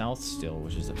south still,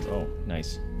 which is oh,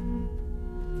 nice.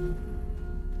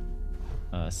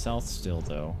 South still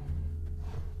though,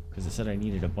 because it said I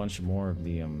needed a bunch more of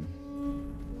the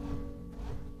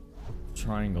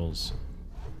triangles.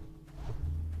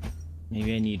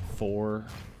 Maybe I need 4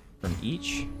 from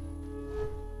each,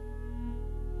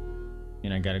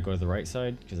 and I gotta go to the right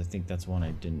side because I think that's one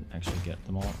I didn't actually get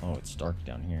them all. Oh, it's dark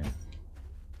down here.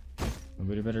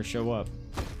 Nobody better show up.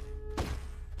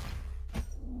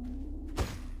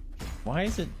 Why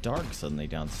is it dark suddenly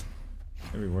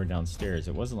everywhere downstairs?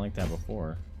 It wasn't like that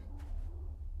before.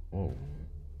 Whoa.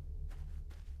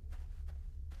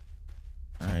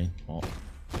 Alright, well,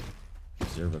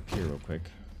 observe up here real quick.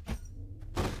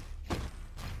 I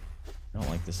don't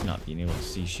like this not being able to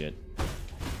see shit.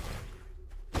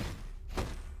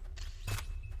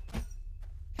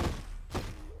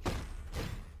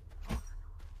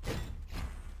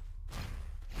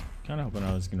 Kinda hoping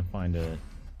I was gonna find a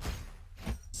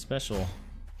special,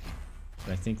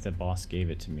 but I think the boss gave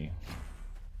it to me.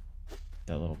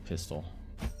 That little pistol.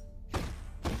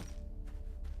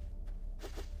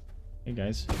 Hey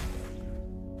guys.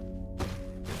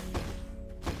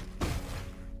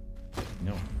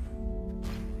 No.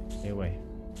 Stay away.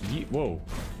 Whoa.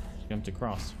 Jumped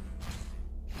across.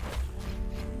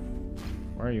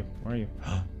 Where are you? Where are you?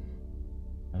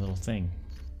 My little thing.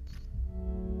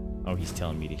 Oh, he's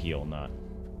telling me to heal, not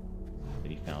that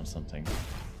he found something.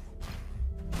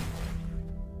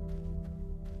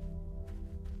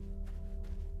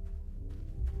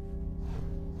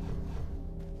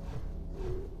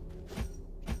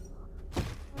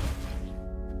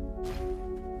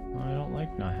 I don't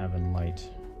like not having light.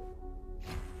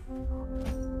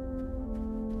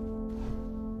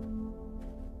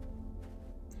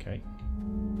 Okay.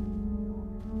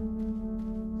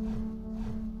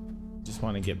 just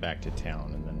want to get back to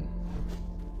town and then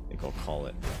I think I'll call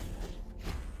it.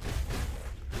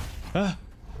 Ah!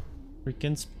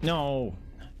 Freaking no!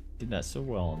 Did that so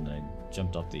well and I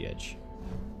jumped off the edge.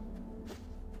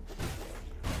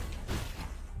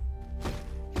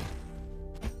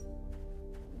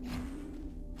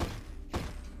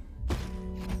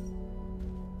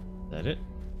 Is that it?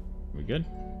 Are we good?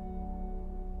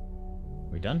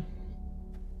 We done?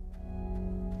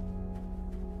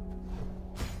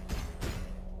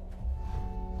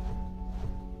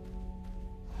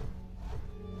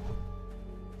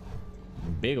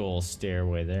 Big old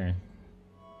stairway there.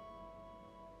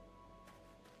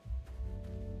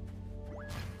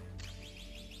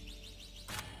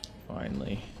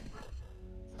 Finally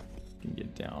can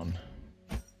get down.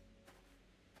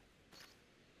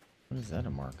 What is that, a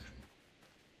mark?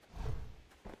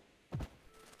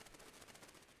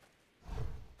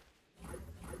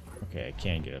 Okay, I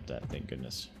can get up that, thank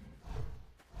goodness.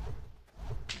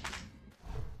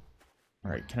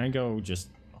 Alright, can I go just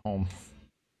home?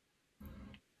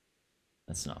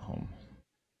 That's not home.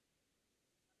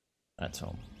 That's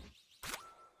home.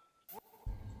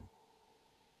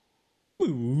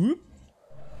 Boop.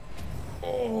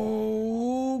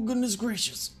 Oh, goodness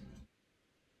gracious.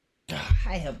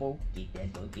 Hi, Hubble. Get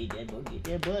that boat, get that boat, get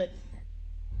that butt.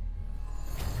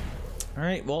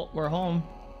 Alright, well, we're home.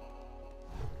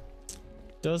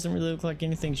 Doesn't really look like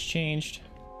anything's changed.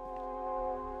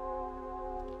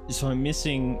 So I'm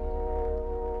missing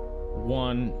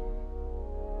one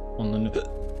on the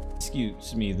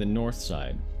excuse me, the north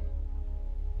side.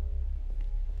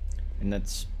 And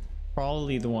that's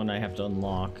probably the one I have to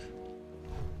unlock.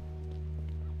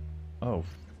 Oh,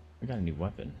 I got a new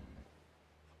weapon.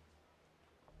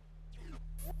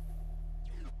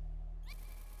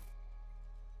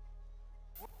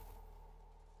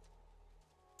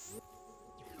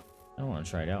 I want to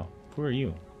try it out. Who are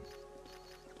you?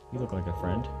 You look like a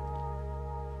friend.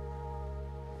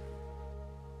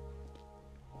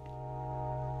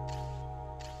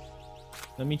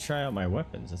 Let me try out my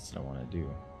weapons. That's what I want to do.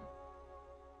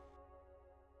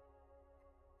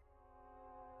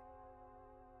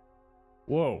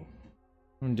 Whoa.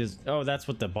 I'm just... Oh, that's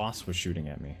what the boss was shooting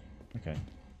at me. Okay.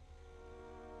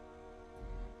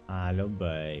 Hello,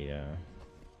 bye.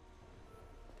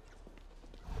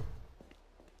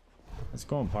 Let's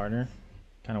go on, partner.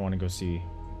 Kind of want to go see.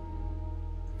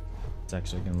 It's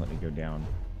actually gonna let me go down.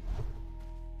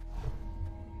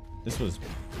 This was...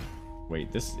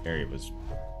 Wait, this area was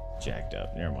jacked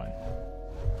up. Never mind.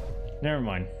 Never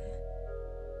mind.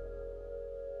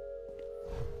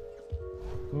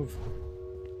 Move.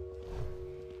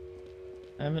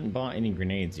 I haven't bought any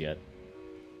grenades yet.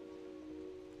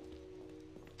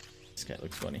 This guy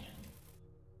looks funny.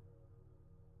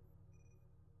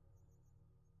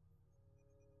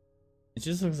 It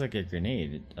just looks like a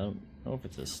grenade. I don't know if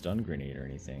it's a stun grenade or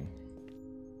anything.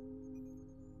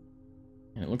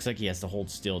 And it looks like he has to hold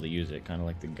still to use it, kind of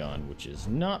like the gun, which is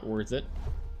not worth it.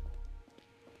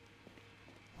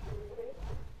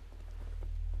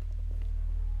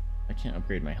 I can't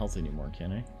upgrade my health anymore,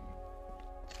 can I?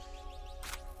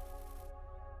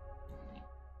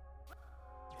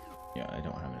 Yeah, I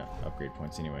don't have enough upgrade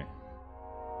points anyway.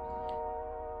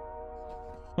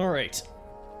 Alright.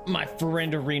 My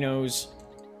friendarinos.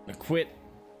 I quit.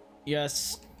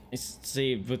 Yes. It's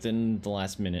saved within the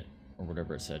last minute. Or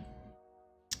whatever it said.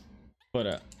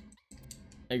 But,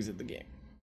 exit the game.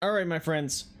 Alright, my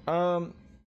friends. Man,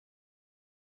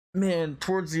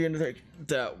 towards the end of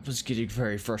that was getting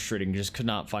very frustrating. Just could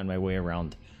not find my way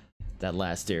around that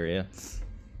last area.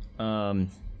 I'm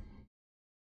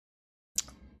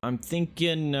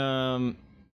thinking, oh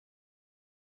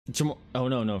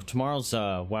no, tomorrow's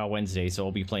WoW Wednesday, so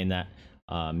I'll be playing that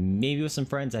maybe with some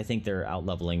friends. I think they're out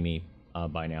leveling me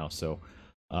by now, so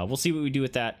we'll see what we do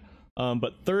with that.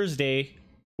 But Thursday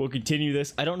we'll continue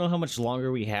this. I don't know how much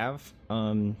longer we have.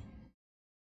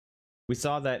 We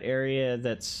saw that area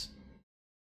that's...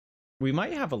 We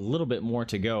might have a little bit more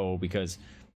to go, because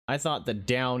I thought the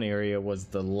down area was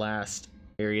the last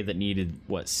area that needed,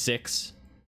 what, 6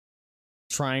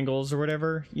 triangles or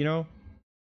whatever, you know?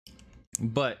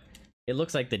 But it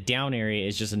looks like the down area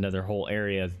is just another whole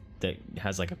area that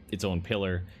has like its own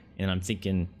pillar, and I'm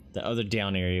thinking the other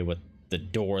down area with the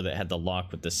door that had the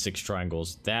lock with the 6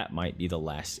 triangles, that might be the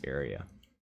last area,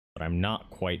 but I'm not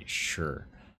quite sure.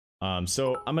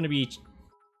 So I'm gonna be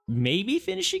maybe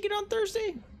finishing it on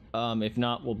Thursday. If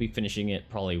not, we'll be finishing it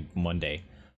probably Monday,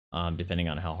 depending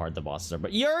on how hard the bosses are.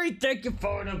 But Yuri, thank you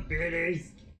for the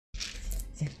biddies.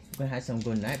 I'm gonna have some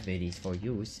good night biddies for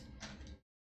you. You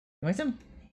want some?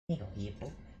 Here you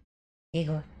go, Here you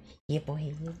go. Yeah,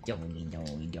 boy.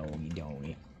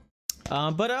 Doggy.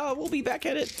 But we'll be back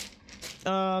at it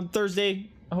Thursday.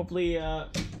 Hopefully,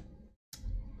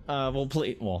 we'll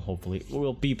play. Well, hopefully,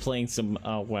 we'll be playing some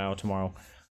WoW tomorrow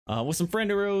with some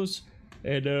frienderos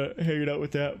and hanging out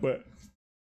with that. But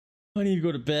I need to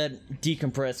go to bed,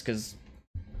 decompress, because,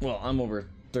 well, I'm over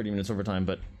 30 minutes over time.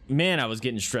 But man, I was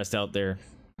getting stressed out there.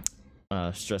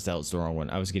 Stressed out is the wrong one.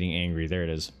 I was getting angry. There it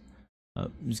is. I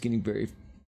was getting very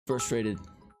frustrated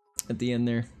at the end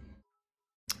there.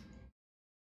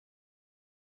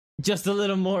 Just a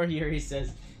little more, Yuri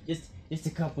says. Just a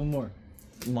couple more.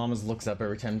 Mama's looks up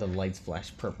every time the lights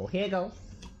flash purple. Here you go.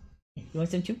 You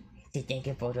want some too? Say thank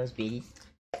you for those biddies.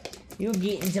 You're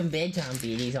getting some bedtime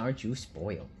biddies, aren't you?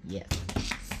 Spoiled. Yeah.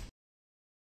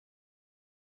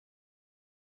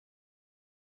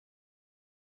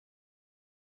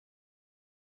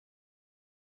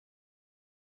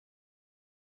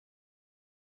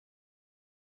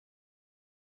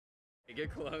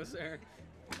 Get closer.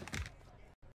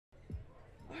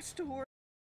 What's the word?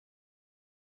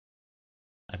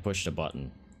 I pushed a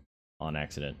button on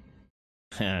accident.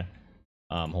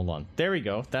 Hold on. There we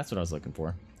go. That's what I was looking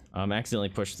for. Accidentally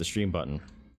pushed the stream button,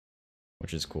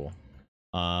 which is cool.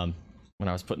 When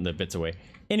I was putting the bits away.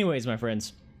 Anyways, my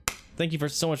friends, thank you for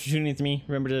so much for tuning in to me.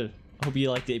 Remember to, hope you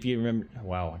liked it. If you remember,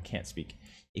 wow, I can't speak.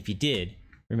 If you did,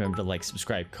 remember to like,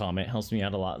 subscribe, comment. Helps me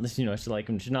out a lot. Listen, you know, if you like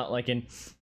them, if you're not liking.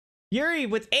 Yuri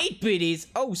with 8 biddies.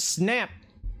 Oh snap!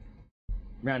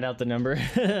 Round out the number.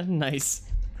 Nice.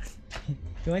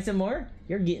 You want some more?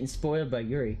 You're getting spoiled by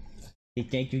Yuri. Say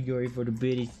thank you, Yuri, for the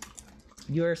biddies.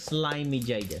 You're slimy,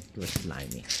 Jada. You're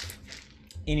slimy.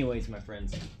 Anyways, my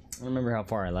friends, I remember how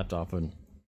far I left off. And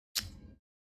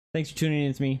thanks for tuning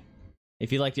in to me.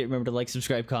 If you liked it, remember to like,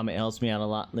 subscribe, comment. It helps me out a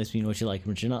lot. Lets me know what you like and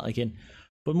what you're not liking.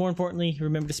 But more importantly,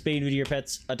 remember to spay and neuter your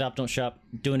pets, adopt, don't shop,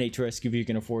 donate to rescue if you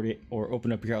can afford it, or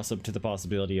open up your house up to the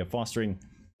possibility of fostering.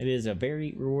 It is a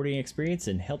very rewarding experience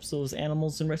and helps those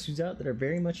animals and rescues out that are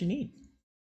very much in need.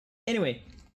 Anyway,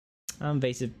 I'm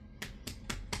Vaesive.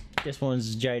 This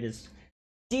one's Jida's.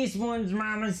 This one's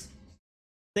Mama's.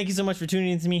 Thank you so much for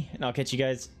tuning in to me, and I'll catch you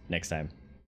guys next time.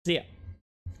 See ya.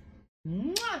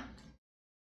 Mwah!